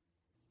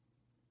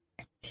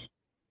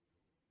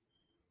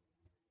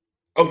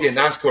 Oh, yeah,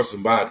 Nas caught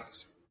some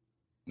bodies.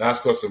 Nas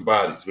caught some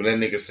bodies. When that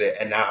nigga said,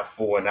 an eye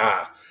for an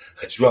eye,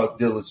 a drug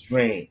dealer's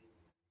dream.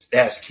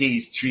 Stash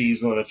keys,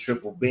 trees on a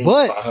triple beam,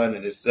 But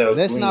 500 to sell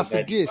let's green, not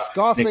forget, 95,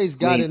 Scarface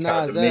got in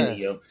Nas'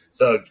 ass.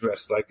 thug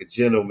dressed like a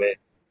gentleman.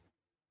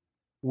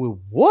 With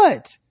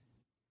what?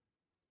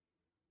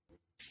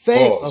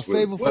 Pause, A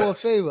favor with for a what?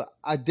 favor.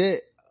 I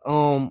did.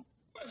 I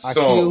Song.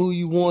 kill who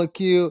you want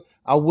kill.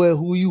 I wet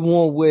who you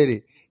want with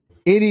it.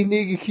 Any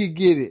nigga can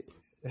get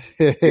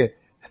it.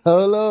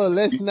 Hold on,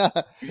 let's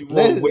not. You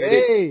Let's. want with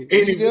Hey,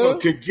 it.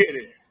 Anyone could get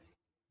it.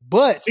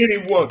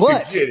 Anyone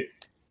could get it.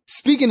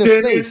 Speaking of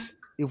face,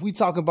 if we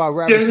talk about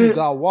rappers who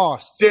got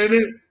washed,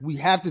 we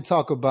have to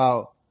talk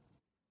about.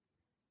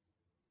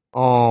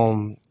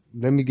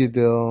 Let me get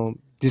the.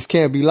 This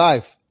can't be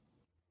live.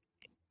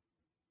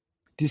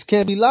 This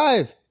can't be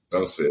live.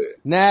 Don't say it.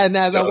 Now,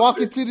 as I walk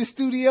into the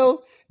studio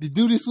to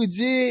do this with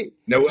Jig,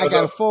 I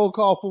got a phone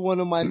call from one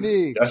of my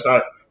niggas. That's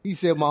how. He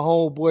said my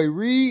homeboy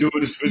Reed, Do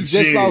this for he just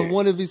Jig. lost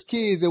one of his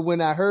kids, and when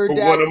I heard For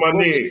that, one of my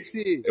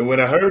niggas. And when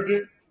I heard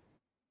it,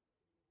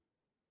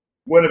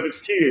 one of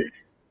his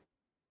kids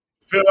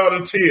fell out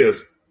in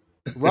tears.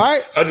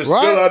 Right? I just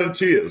fell out in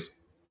tears.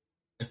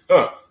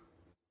 Huh.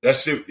 That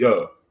shit,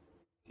 yo.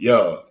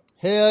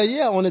 Hell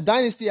yeah, on the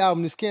Dynasty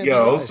album, this can't be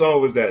live. What song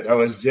was that? That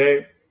was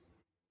Jay?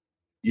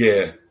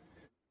 Yeah.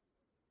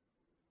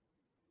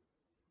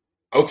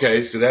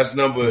 Okay, so that's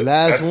number...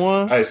 Last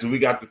one? All right, so we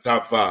got the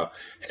top 5.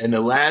 And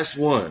the last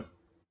one...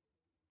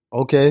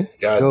 Okay,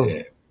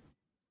 goddamn.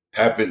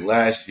 Happened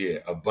last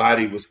year. A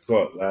body was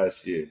caught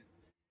last year.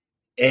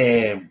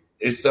 And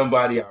it's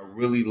somebody I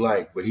really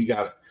like, but he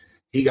got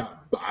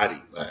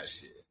bodied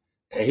last year.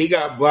 And he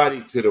got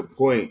bodied to the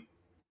point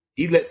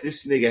he let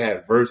this nigga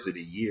have verse of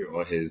the year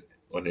on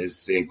his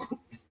single.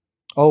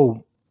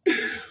 Oh,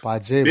 by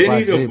J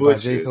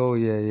Cole.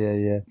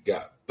 Yeah.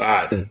 Got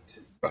bodied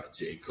by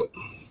J. Cole.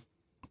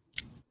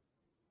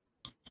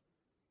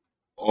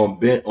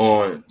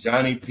 On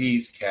Johnny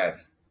P's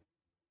Cabin.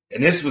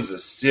 And this was a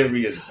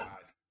serious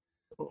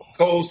body.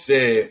 Cole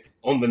said,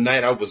 on the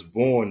night I was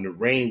born, the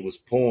rain was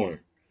pouring.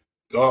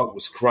 God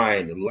was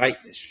crying, the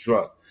lightning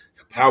struck.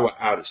 The power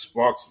outage,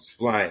 sparks was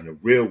flying. The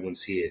real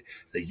one's here.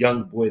 The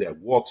young boy that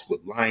walks with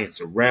lions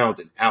around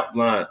an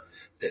outline.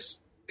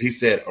 He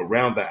said,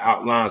 around the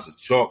outlines of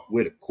chalk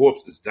where the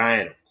corpse is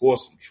dying. Of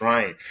course, I'm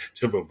trying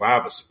to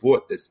revive a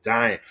sport that's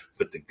dying.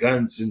 But the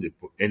guns and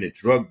the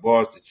drug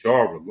bars that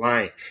y'all are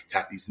relying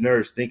got these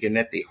nerves thinking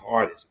that they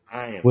hard as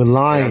iron. We're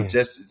lying. And I'm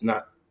just as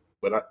not,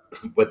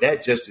 but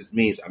that just as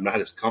means I'm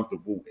not as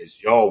comfortable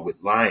as y'all with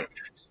lying.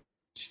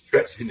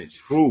 Stretching the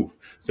truth.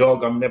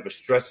 Dog, I'm never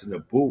stressing the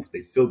booth.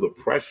 They feel the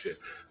pressure.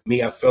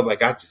 Me, I felt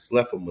like I just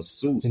left a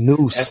masseuse.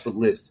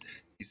 Effortless.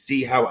 You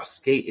see how I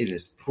skate in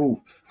is proof.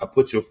 I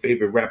put your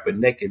favorite rapper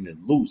neck in the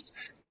loose.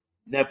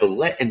 Never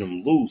letting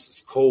them loose.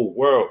 It's cold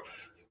world.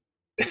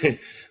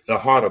 The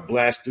heart will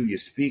blast through your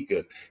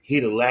speaker. He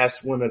the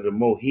last one of the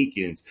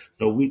Mohicans.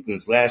 No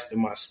weaklings last in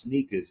my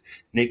sneakers.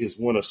 Niggas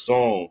want a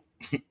song.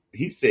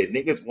 He said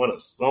niggas want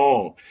a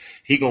song.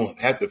 He gonna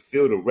have to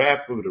feel the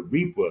wrath of the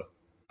reaper.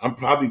 I'm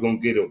probably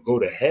going to go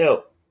to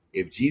hell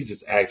if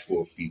Jesus asks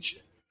for a feature.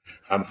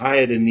 I'm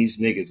higher than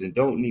these niggas and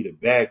don't need a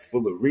bag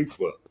full of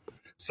reefer.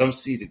 Some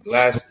see the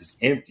glass is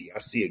empty. I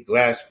see a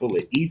glass full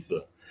of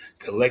ether,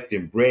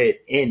 collecting bread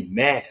en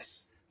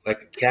masse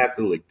like a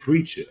Catholic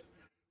preacher.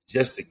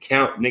 Just to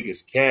count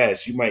niggas'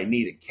 cash, you might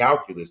need a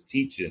calculus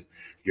teacher.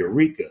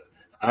 Eureka,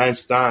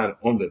 Einstein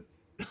on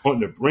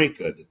the brink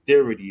of the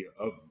theory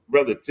of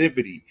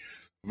relativity.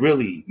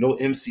 Really, no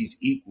MCs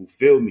equal.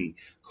 Feel me?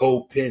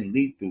 Cold pen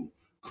lethal.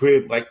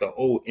 Crib like the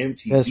old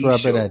MTV best rapper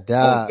show. That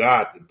died. Oh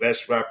God, the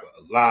best rapper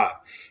alive.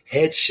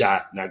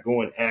 Headshot. Now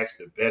go and ask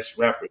the best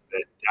rapper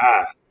that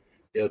died.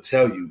 They'll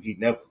tell you he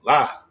never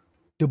lied.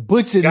 The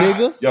butcher,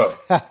 nigga. Yo.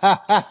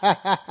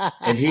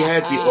 And he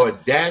had the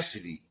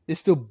audacity.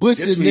 It's the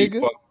butcher,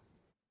 nigga.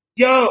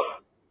 Yo.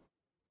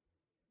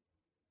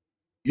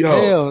 Yo,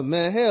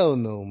 hell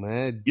no,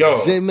 man. yo,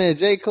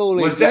 J. Cole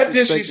ain't was that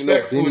disrespecting no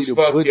disrespectful Benny as the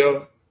fuck, Butcher.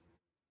 yo?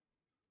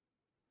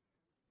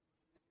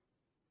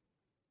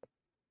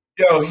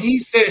 Yo, he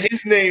said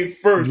his name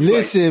first. You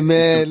like, Listen,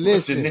 it's the man, Butcher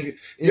listen. nigga.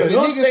 If Yo, a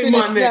don't nigga say finna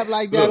my name. snap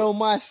like that Look, on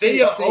my say shit,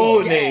 your say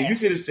own name. You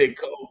could have gas. said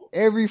Cole.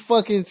 Every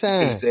fucking You could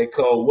have time. said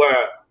Cole.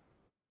 Wow.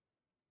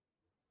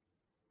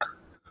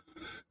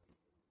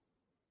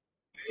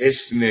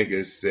 This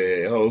nigga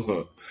said, hold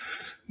on.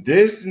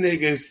 This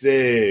nigga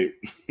said,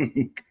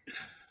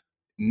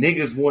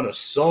 niggas want a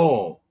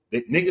song.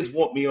 That niggas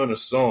want me on a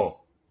song.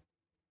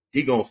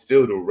 He gonna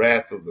feel the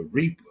wrath of the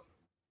Reaper.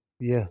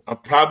 Yeah. I'm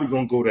probably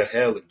gonna go to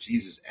hell if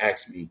Jesus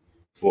asks me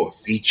for a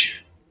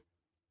feature.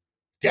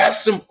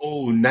 That's some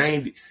old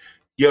 90.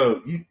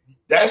 Yo,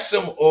 that's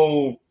some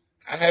old.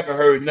 I haven't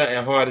heard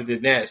nothing harder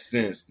than that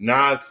since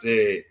Nas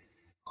said,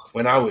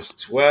 when I was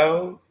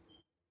 12,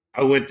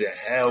 I went to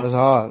hell That's for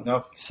hard.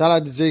 snuff. Shout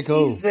out to J.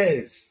 Cole.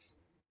 Jesus.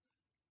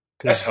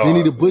 Cause That's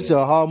Benny the hard, Butcher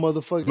man. a hard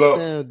motherfucker Well,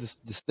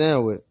 to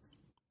stand with.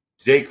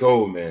 J.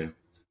 Cole, man.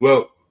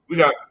 Well, we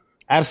got.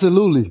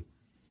 Absolutely.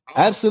 Oh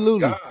my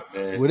Absolutely. God,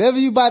 man. Whatever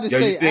you about to Yo,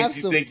 you say, think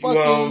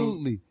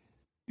absolutely.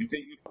 you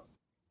think you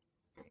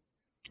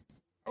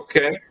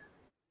okay.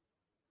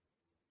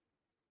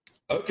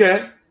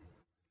 Okay.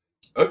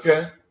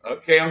 Okay.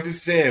 Okay. I'm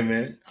just saying,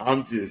 man.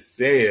 I'm just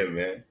saying,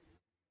 man.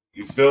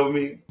 You feel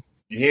me?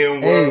 You hear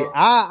him, Hey, world?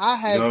 I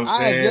You know have what I'm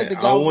I have yet saying? to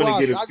I got want to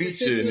get washed. a I just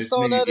sent feature you and a this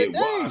song the nigga other get day.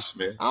 washed,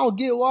 man. I don't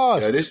get Yeah,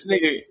 washed. this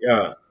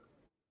nigga,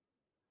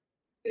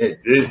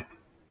 this,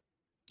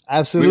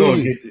 we're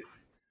gonna Absolutely. get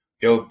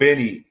yo,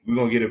 Benny, we're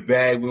gonna get a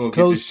bag, we're gonna get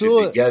this Close shit to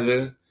it.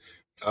 together.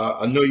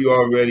 I know you're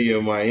already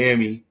in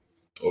Miami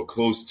or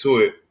close to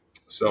it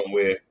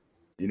somewhere.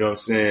 You know what I'm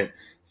saying?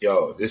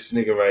 Yo, this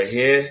nigga right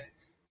here,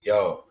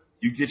 yo,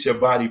 you get your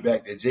body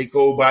back. That J.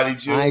 Cole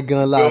bodied I you. ain't You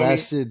gonna lie, feel me?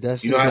 that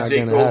You know shit's how not J.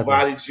 gonna Cole happen.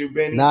 bodied you,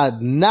 Benny?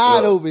 Not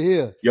Look, over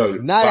here. yo,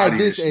 Not at body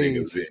this this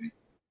nigga, age. Benny.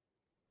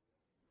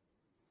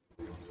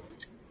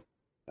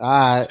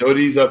 Alright. Show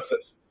these up to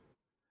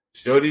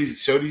show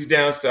these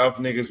down south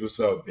niggas what's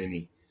up,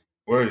 Benny.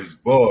 Word is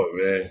bored,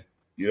 man.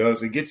 You know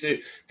what I'm saying?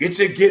 Get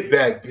your get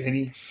back,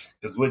 Benny.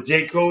 Cause what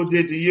J. Cole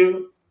did to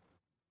you,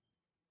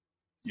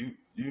 you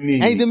Ain't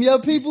need them your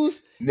peoples?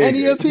 Any of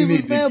nigga, your you peoples,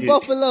 need to man? get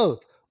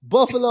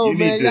Buffalo, you need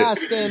man. Y'all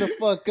to stand the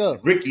fuck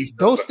up. Ricky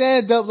Don't somebody.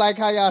 stand up like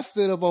how y'all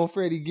stood up on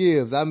Freddie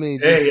Gibbs. I mean,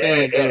 just Hey,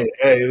 hey, stand hey, up.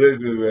 hey,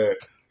 listen, man.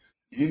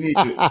 You need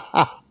to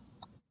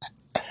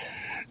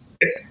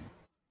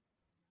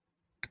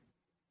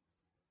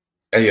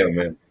hey yo,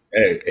 man.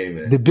 Hey,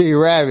 man. The big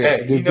rabbit.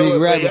 Hey, The you know big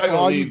what, man? rabbit. Y'all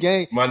gonna leave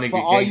my For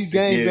nigga all you Gangsta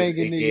gang Gibbs,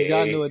 banging niggas,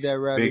 y'all know aka what that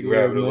rabbit Big is,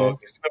 Rabbit along. man.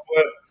 You know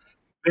what?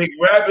 Big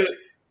Rabbit,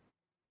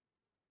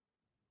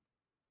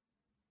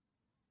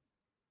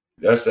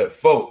 that's that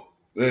folk.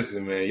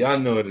 Listen, man, y'all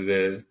know what it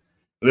is.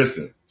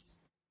 Listen,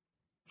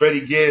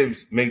 Freddie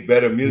Gibbs make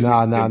better music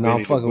Nah. than I'm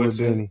Benny the fucking with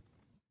Butcher, Benny.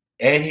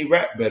 and he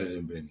rap better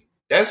than Benny.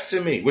 That's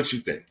to me. What you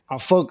think? I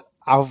fuck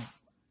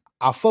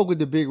with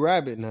the big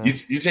rabbit now.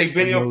 You take You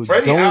Benny over know,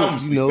 Freddie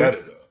albums be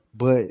better though.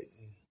 but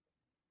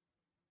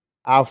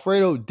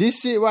Alfredo, this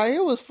shit right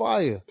here was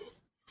fire.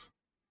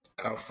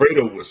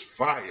 Alfredo was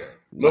fire.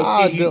 Low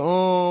Nah, key, he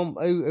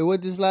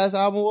what this last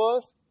album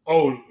was?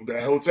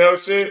 that hotel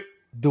shit.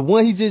 The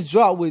one he just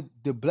dropped with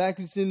the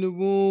blackest in the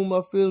room.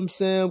 I feel him,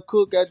 Sam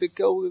Cooke at the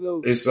cover.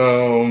 It's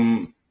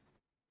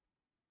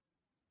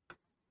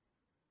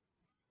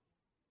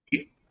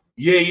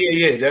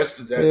yeah. That's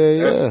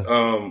Yeah.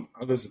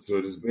 I listened to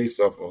it. It's based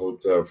off a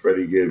Hotel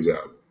Freddie Gibbs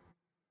album.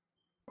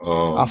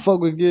 I fuck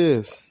with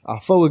Gibbs.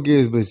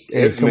 But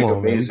hey, Gibbs come make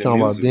on, man. We amazing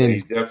talking about music, man. Benny.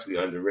 He's definitely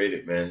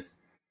underrated, man.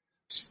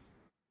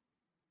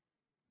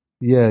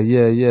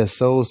 Yeah.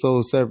 Soul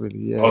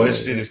separately. Oh,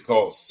 his shit Yeah. is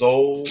called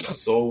Soul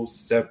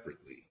Separately.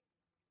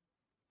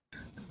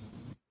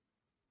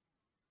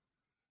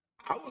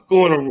 I would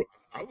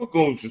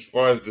go as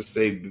far as to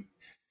say,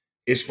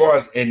 as far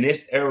as in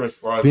this era, as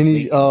far as Benny,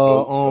 making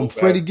dope ass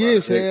Freddie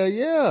Gibbs, projects, hell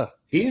yeah.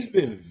 he's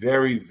been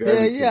very, Hell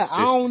very yeah.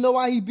 I don't consistent. know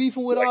why he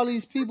beefing with Like all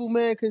these people,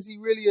 man, because he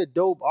really a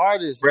dope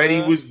artist, Freddie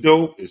man. was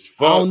dope as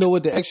I don't fuck. know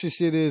what the extra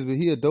shit is, but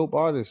he a dope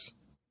artist.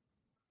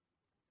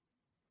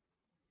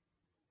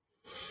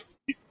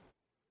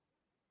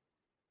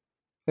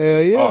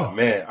 Hell Oh yeah.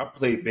 man, I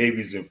played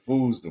Babies and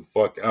Fools the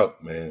fuck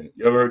out, man.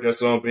 You ever heard that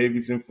song,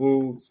 Babies and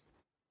Fools?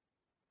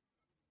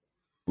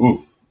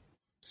 Ooh.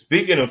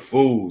 Speaking of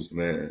fools,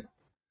 man.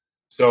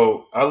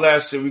 So our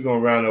last shit we gonna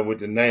round up with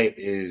tonight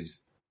is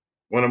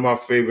one of my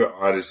favorite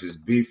artists is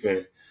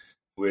beefing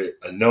with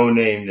a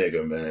no-name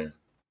nigga, man.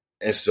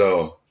 And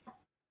so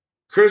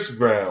Chris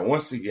Brown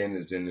once again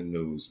is in the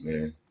news,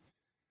 man.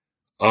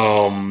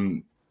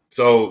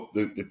 So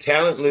the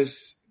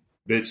talentless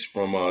bitch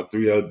from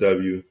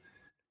 3LW,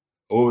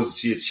 or was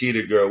she a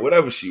cheater girl,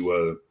 whatever she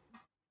was,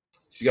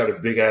 she got a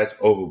big ass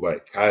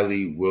overbite,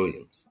 Kylie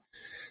Williams.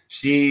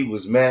 She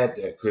was mad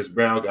that Chris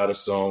Brown got a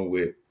song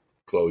with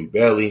Chloe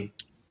Bailey.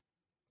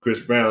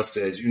 Chris Brown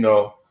said,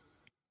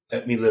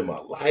 let me live my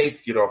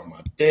life, get off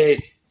my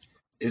dick.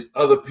 It's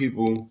other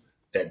people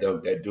that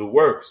do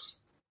worse.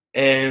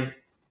 And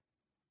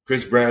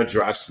Chris Brown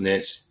dry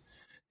snitched,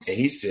 and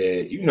he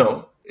said,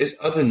 it's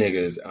other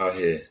niggas out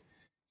here.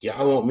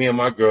 Y'all want me and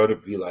my girl to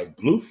be like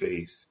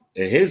Blueface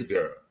and his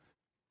girl,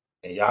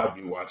 and y'all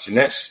be watching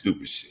that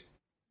stupid shit.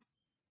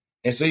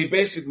 And so he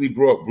basically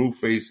brought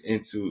Blueface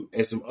and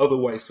some other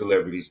white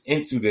celebrities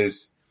into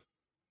this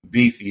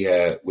beef he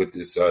had with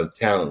this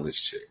talentless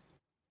chick,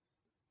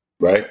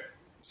 right?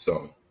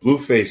 So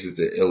Blueface is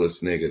the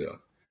illest nigga though.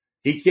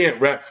 He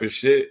can't rap for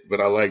shit, but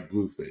I like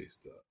Blueface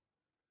though.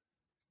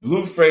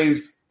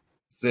 Blueface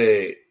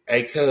said,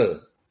 "Hey, cuz,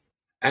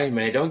 hey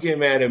man, don't get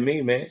mad at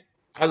me, man.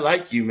 I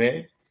like you,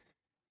 man.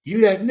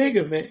 You that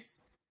nigga, man.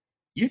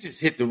 You just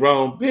hit the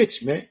wrong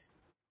bitch, man."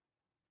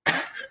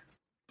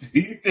 Do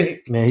you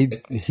think,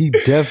 man, he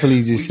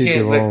definitely just we hit the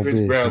can't let wrong Chris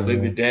bitch, Brown live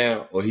man. it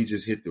down, or he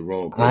just hit the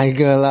wrong bitch? I ain't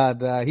gonna lie,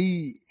 dog.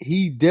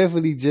 He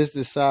definitely just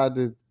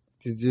decided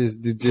to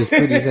just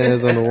put his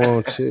hands on the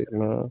wrong chick,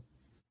 man.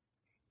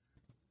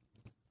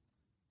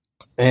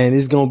 And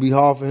it's gonna be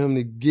hard for him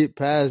to get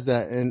past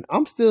that. And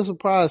I'm still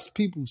surprised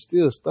people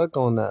still stuck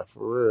on that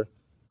for real.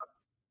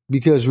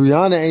 Because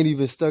Rihanna ain't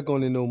even stuck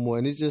on it no more.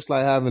 And it's just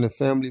like having a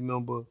family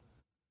member,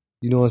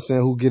 you know what I'm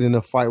saying, who get in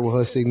a fight with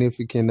her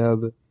significant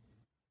other.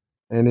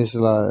 And it's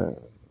like,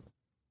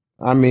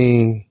 I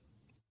mean,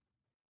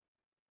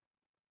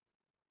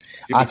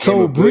 She I became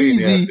a told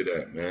billionaire Breezy, after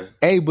that, man.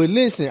 hey, but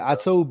listen, I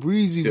told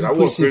Breezy Shit, we I want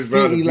pushing Chris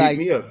Brown to Fenty beat like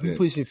me up then.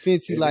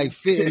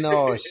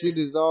 fentanyl. Shit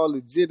is all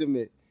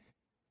legitimate.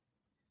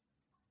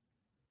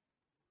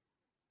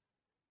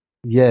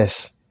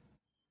 Yes.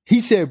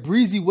 He said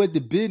Breezy what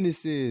the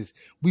business is.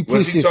 We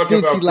Was he pushing talking Fenty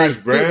about like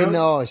Chris Brown?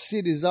 fentanyl.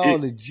 Shit is all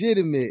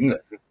legitimate.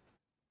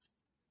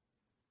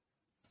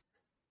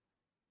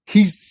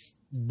 He's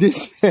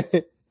this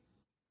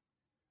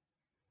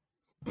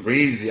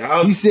Breezy.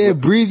 He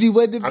said Breezy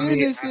what the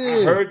business I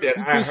is. heard that.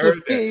 We I pushing heard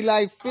that. Fenty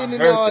like I heard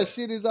fentanyl. that.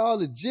 Shit is all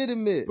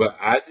legitimate. But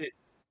I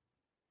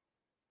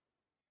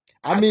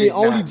I mean, did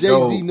only not Jay-Z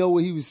know know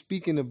what he was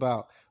speaking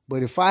about.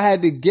 But if I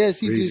had to guess,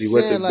 he Breezy just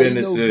what the saying like,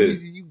 business is.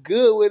 Breezy, you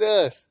good with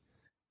us.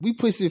 We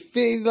pushing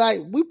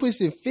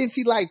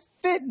Fenty like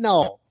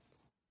fentanyl.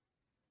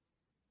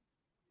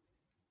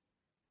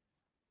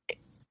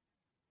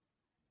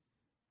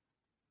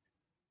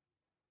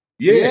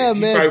 Yeah, Yeah, he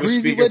man, probably was Breezy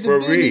speaking what the for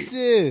business Bree.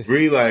 is.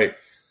 Bree, like,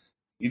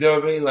 you know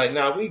what I mean? Like,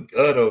 nah, we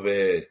good over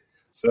here.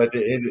 So at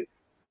the end,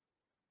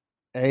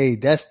 Hey,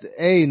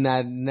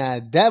 nah,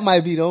 that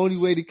might be the only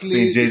way to I think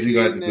clear Jay-Z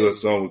gonna his have to do a name.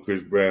 song with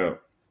Chris Brown,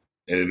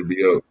 and it'll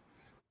be over.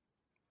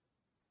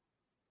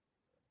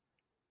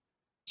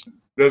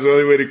 That's the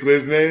only way to clear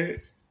his name.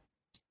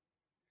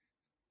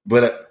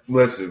 But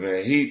listen,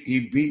 man,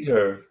 he beat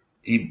her.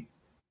 He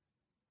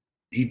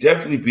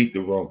definitely beat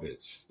the wrong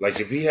bitch. Like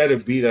if he had to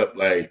beat up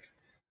like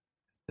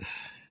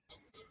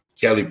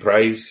Kelly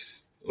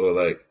Price or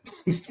like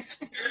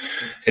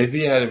if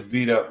he had to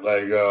beat up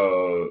like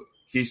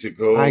Keisha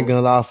I ain't Cole,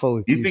 gonna lie, for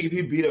with you think Keisha. if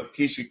he beat up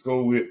Keisha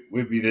Cole,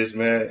 would be this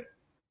mad?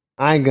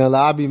 I ain't gonna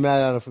lie, I'll be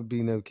mad at him for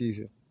beating up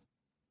Keisha.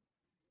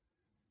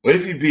 What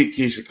if he beat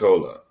Keisha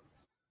Cole up?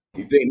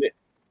 You think that,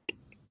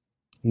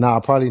 Nah,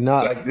 probably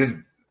not. like this?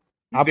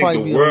 You I'll think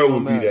probably the be on world your would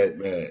be mad. that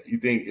mad? You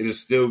think it'll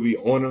still be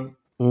on him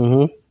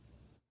Mm-hmm.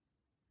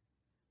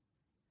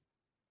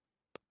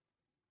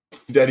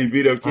 that he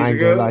beat up I Keisha ain't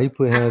gonna lie, Cole? he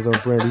put hands on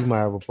Brandy, he might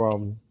have a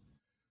problem.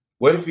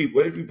 What if he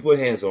put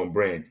hands on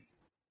Brandy?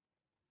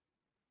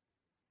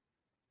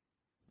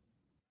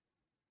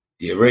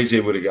 Yeah, Ray J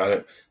would have got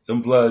it.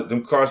 Them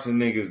Carson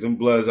niggas, them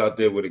Bloods out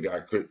there would have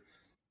got Chris.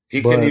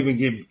 He couldn't But even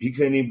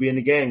be in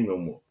the gang no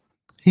more.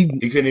 he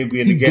He couldn't even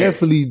be in he the gang.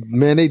 definitely,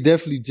 man, they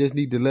definitely just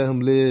need to let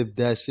him live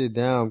that shit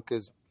down.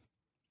 Because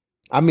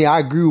I mean, I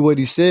agree with what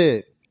he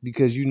said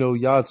because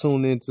y'all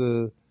tune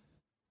into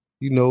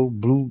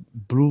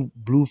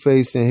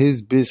Blueface and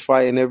his bitch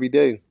fighting every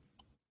day.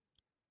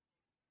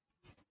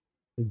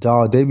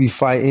 Dog, they be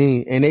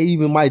fighting, and they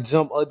even might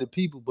jump other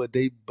people, but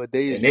they is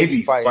And they really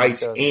be fighting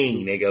each fighting, other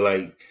too. nigga.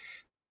 Like,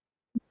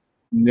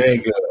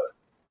 nigga.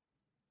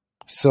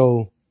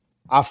 So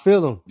I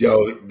feel him.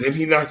 Yo, did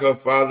he knock her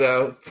father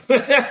out?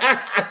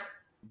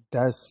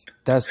 That's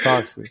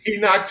toxic. He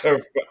knocked her.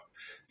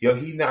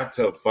 He knocked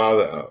her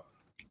father out.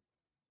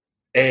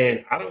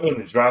 And I don't want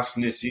to drop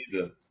snitch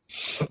either,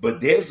 but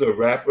there's a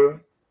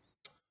rapper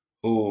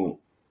who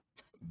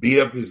beat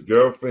up his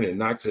girlfriend and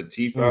knocked her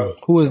teeth out,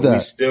 Who is and we that?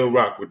 still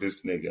rock with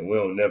this nigga, and we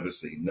don't never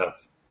say nothing.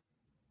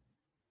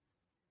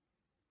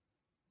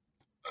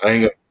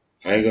 I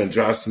ain't gonna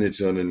drop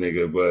snitch on the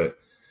nigga, but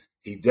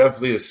he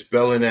definitely a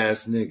spelling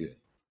ass nigga.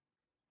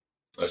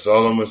 That's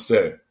all I'm gonna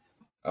say.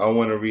 I don't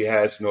want to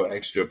rehash no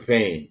extra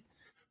pain,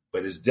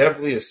 but it's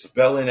definitely a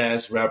spelling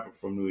ass rapper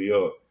from New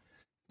York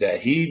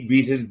that he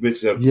beat his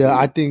bitch up Yeah,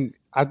 I to, think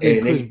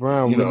and Chris they,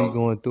 Brown really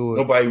going through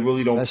it. nobody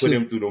really don't That put shit,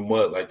 him through the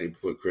mud like they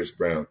put Chris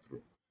Brown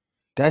through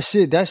that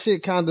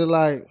shit kind of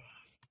like,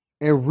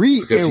 and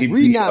because he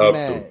Ree beat not up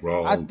the mad.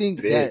 I wrong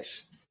think that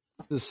bitch.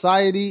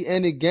 society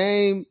and the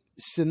game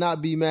should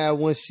not be mad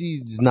when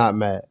she's not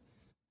mad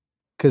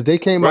because they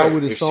came out Right?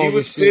 with a If she song and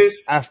was shit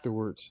pissed,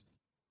 afterwards.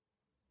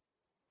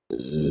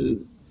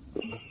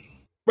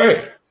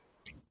 right?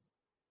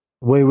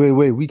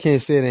 Wait. We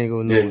can't say it ain't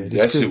go nowhere.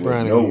 This That Chris shit went Brown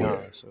and nowhere.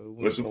 Rihanna. So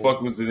What the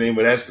fuck was the name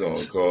of that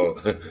song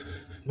called?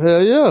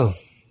 Hell yeah.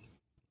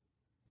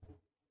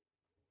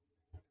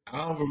 I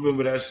don't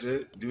remember that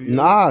shit. Do you?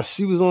 Nah,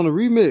 she was on the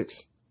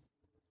remix.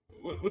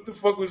 What the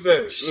fuck was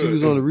that? She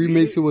was on the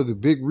remix. It was a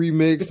big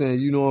remix,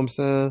 and you know what I'm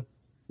saying?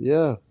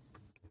 Yeah.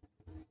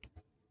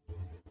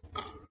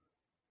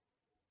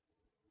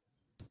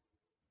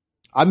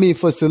 I mean,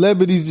 for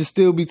celebrities to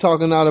still be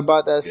talking out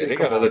about that shit, They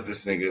gotta let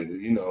this nigga,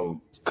 you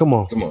know. Come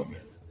on, man.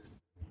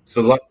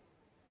 So,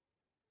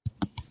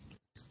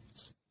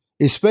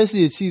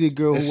 especially a cheated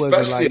girl who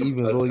wasn't especially like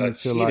even loyal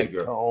to like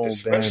her own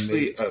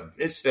especially bandmates. a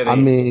bitch that I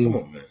ain't. mean,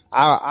 Come on, man.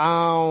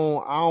 I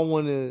don't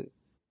want to.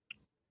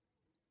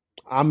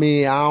 I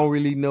mean, I don't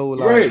really know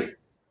like Right.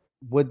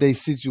 what their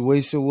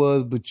situation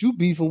was, but you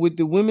beefing with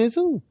the women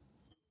too.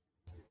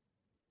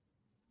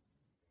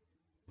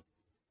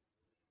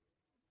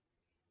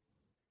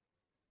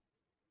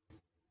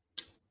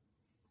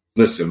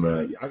 Listen,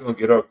 man, y'all gonna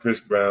get off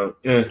Chris Brown.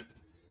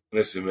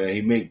 Listen, man,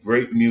 he make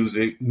great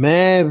music.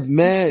 Man,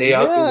 Stay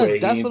out yeah, the way. He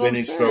that's ain't what been I'm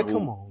in saying. trouble.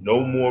 Come on, No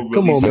more releases.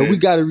 come on, man. We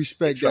gotta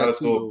respect They try that to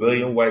too. throw Though, a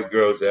billion man. white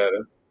girls at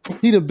him.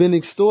 He'd have been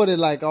extorted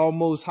like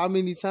almost how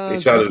many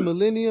times try this to-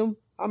 millennium?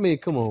 I mean,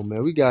 come on,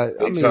 man. We got.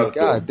 They try to throw a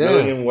goddamn.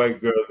 billion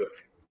white girls at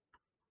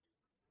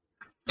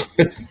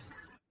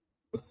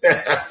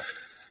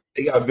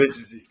They got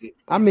bitches.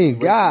 I mean,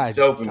 God.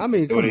 I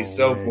mean, come on,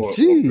 man.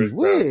 Gee, Chris Brown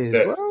whiz,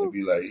 steps bro. and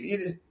be like,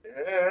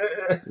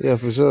 Yeah,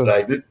 for sure.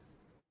 like this.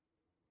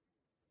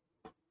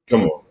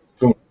 Come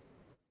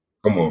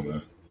on,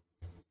 man.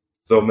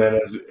 So, man,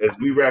 as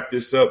we wrap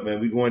this up,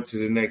 man, we going to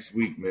the next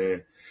week,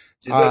 man.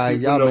 Just all let right,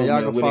 people y'all, know, man. Y'all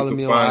man, can where follow they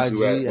me can on find IG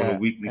you at on a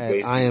weekly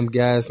basis. I am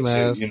Gas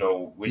Mask. You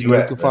know, where you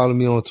can follow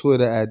me on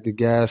Twitter at the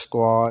Gas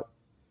Squad,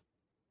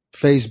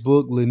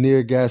 Facebook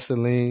LENARE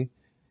Gasoline.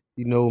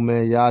 You know,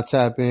 man, y'all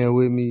tap in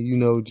with me. You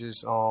know,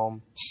 just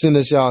send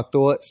us y'all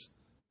thoughts,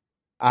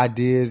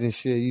 ideas, and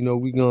shit. You know,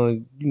 we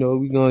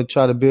gonna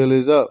try to build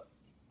this up.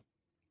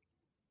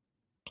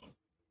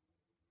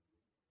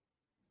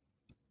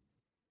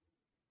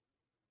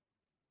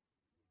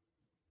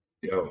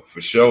 Yo,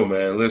 for sure,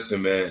 man.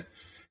 Listen, man,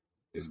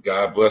 as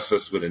God bless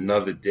us with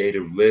another day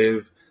to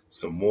live,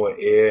 some more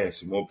air and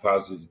some more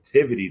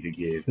positivity to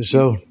give. For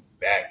sure. We will be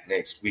back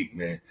next week,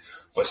 man.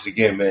 Once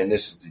again, man,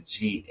 this is the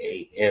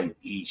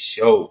G.A.M.E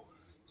show.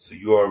 So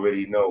you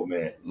already know,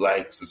 man.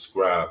 Like,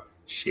 subscribe,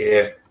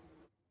 share.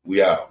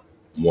 We out.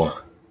 One.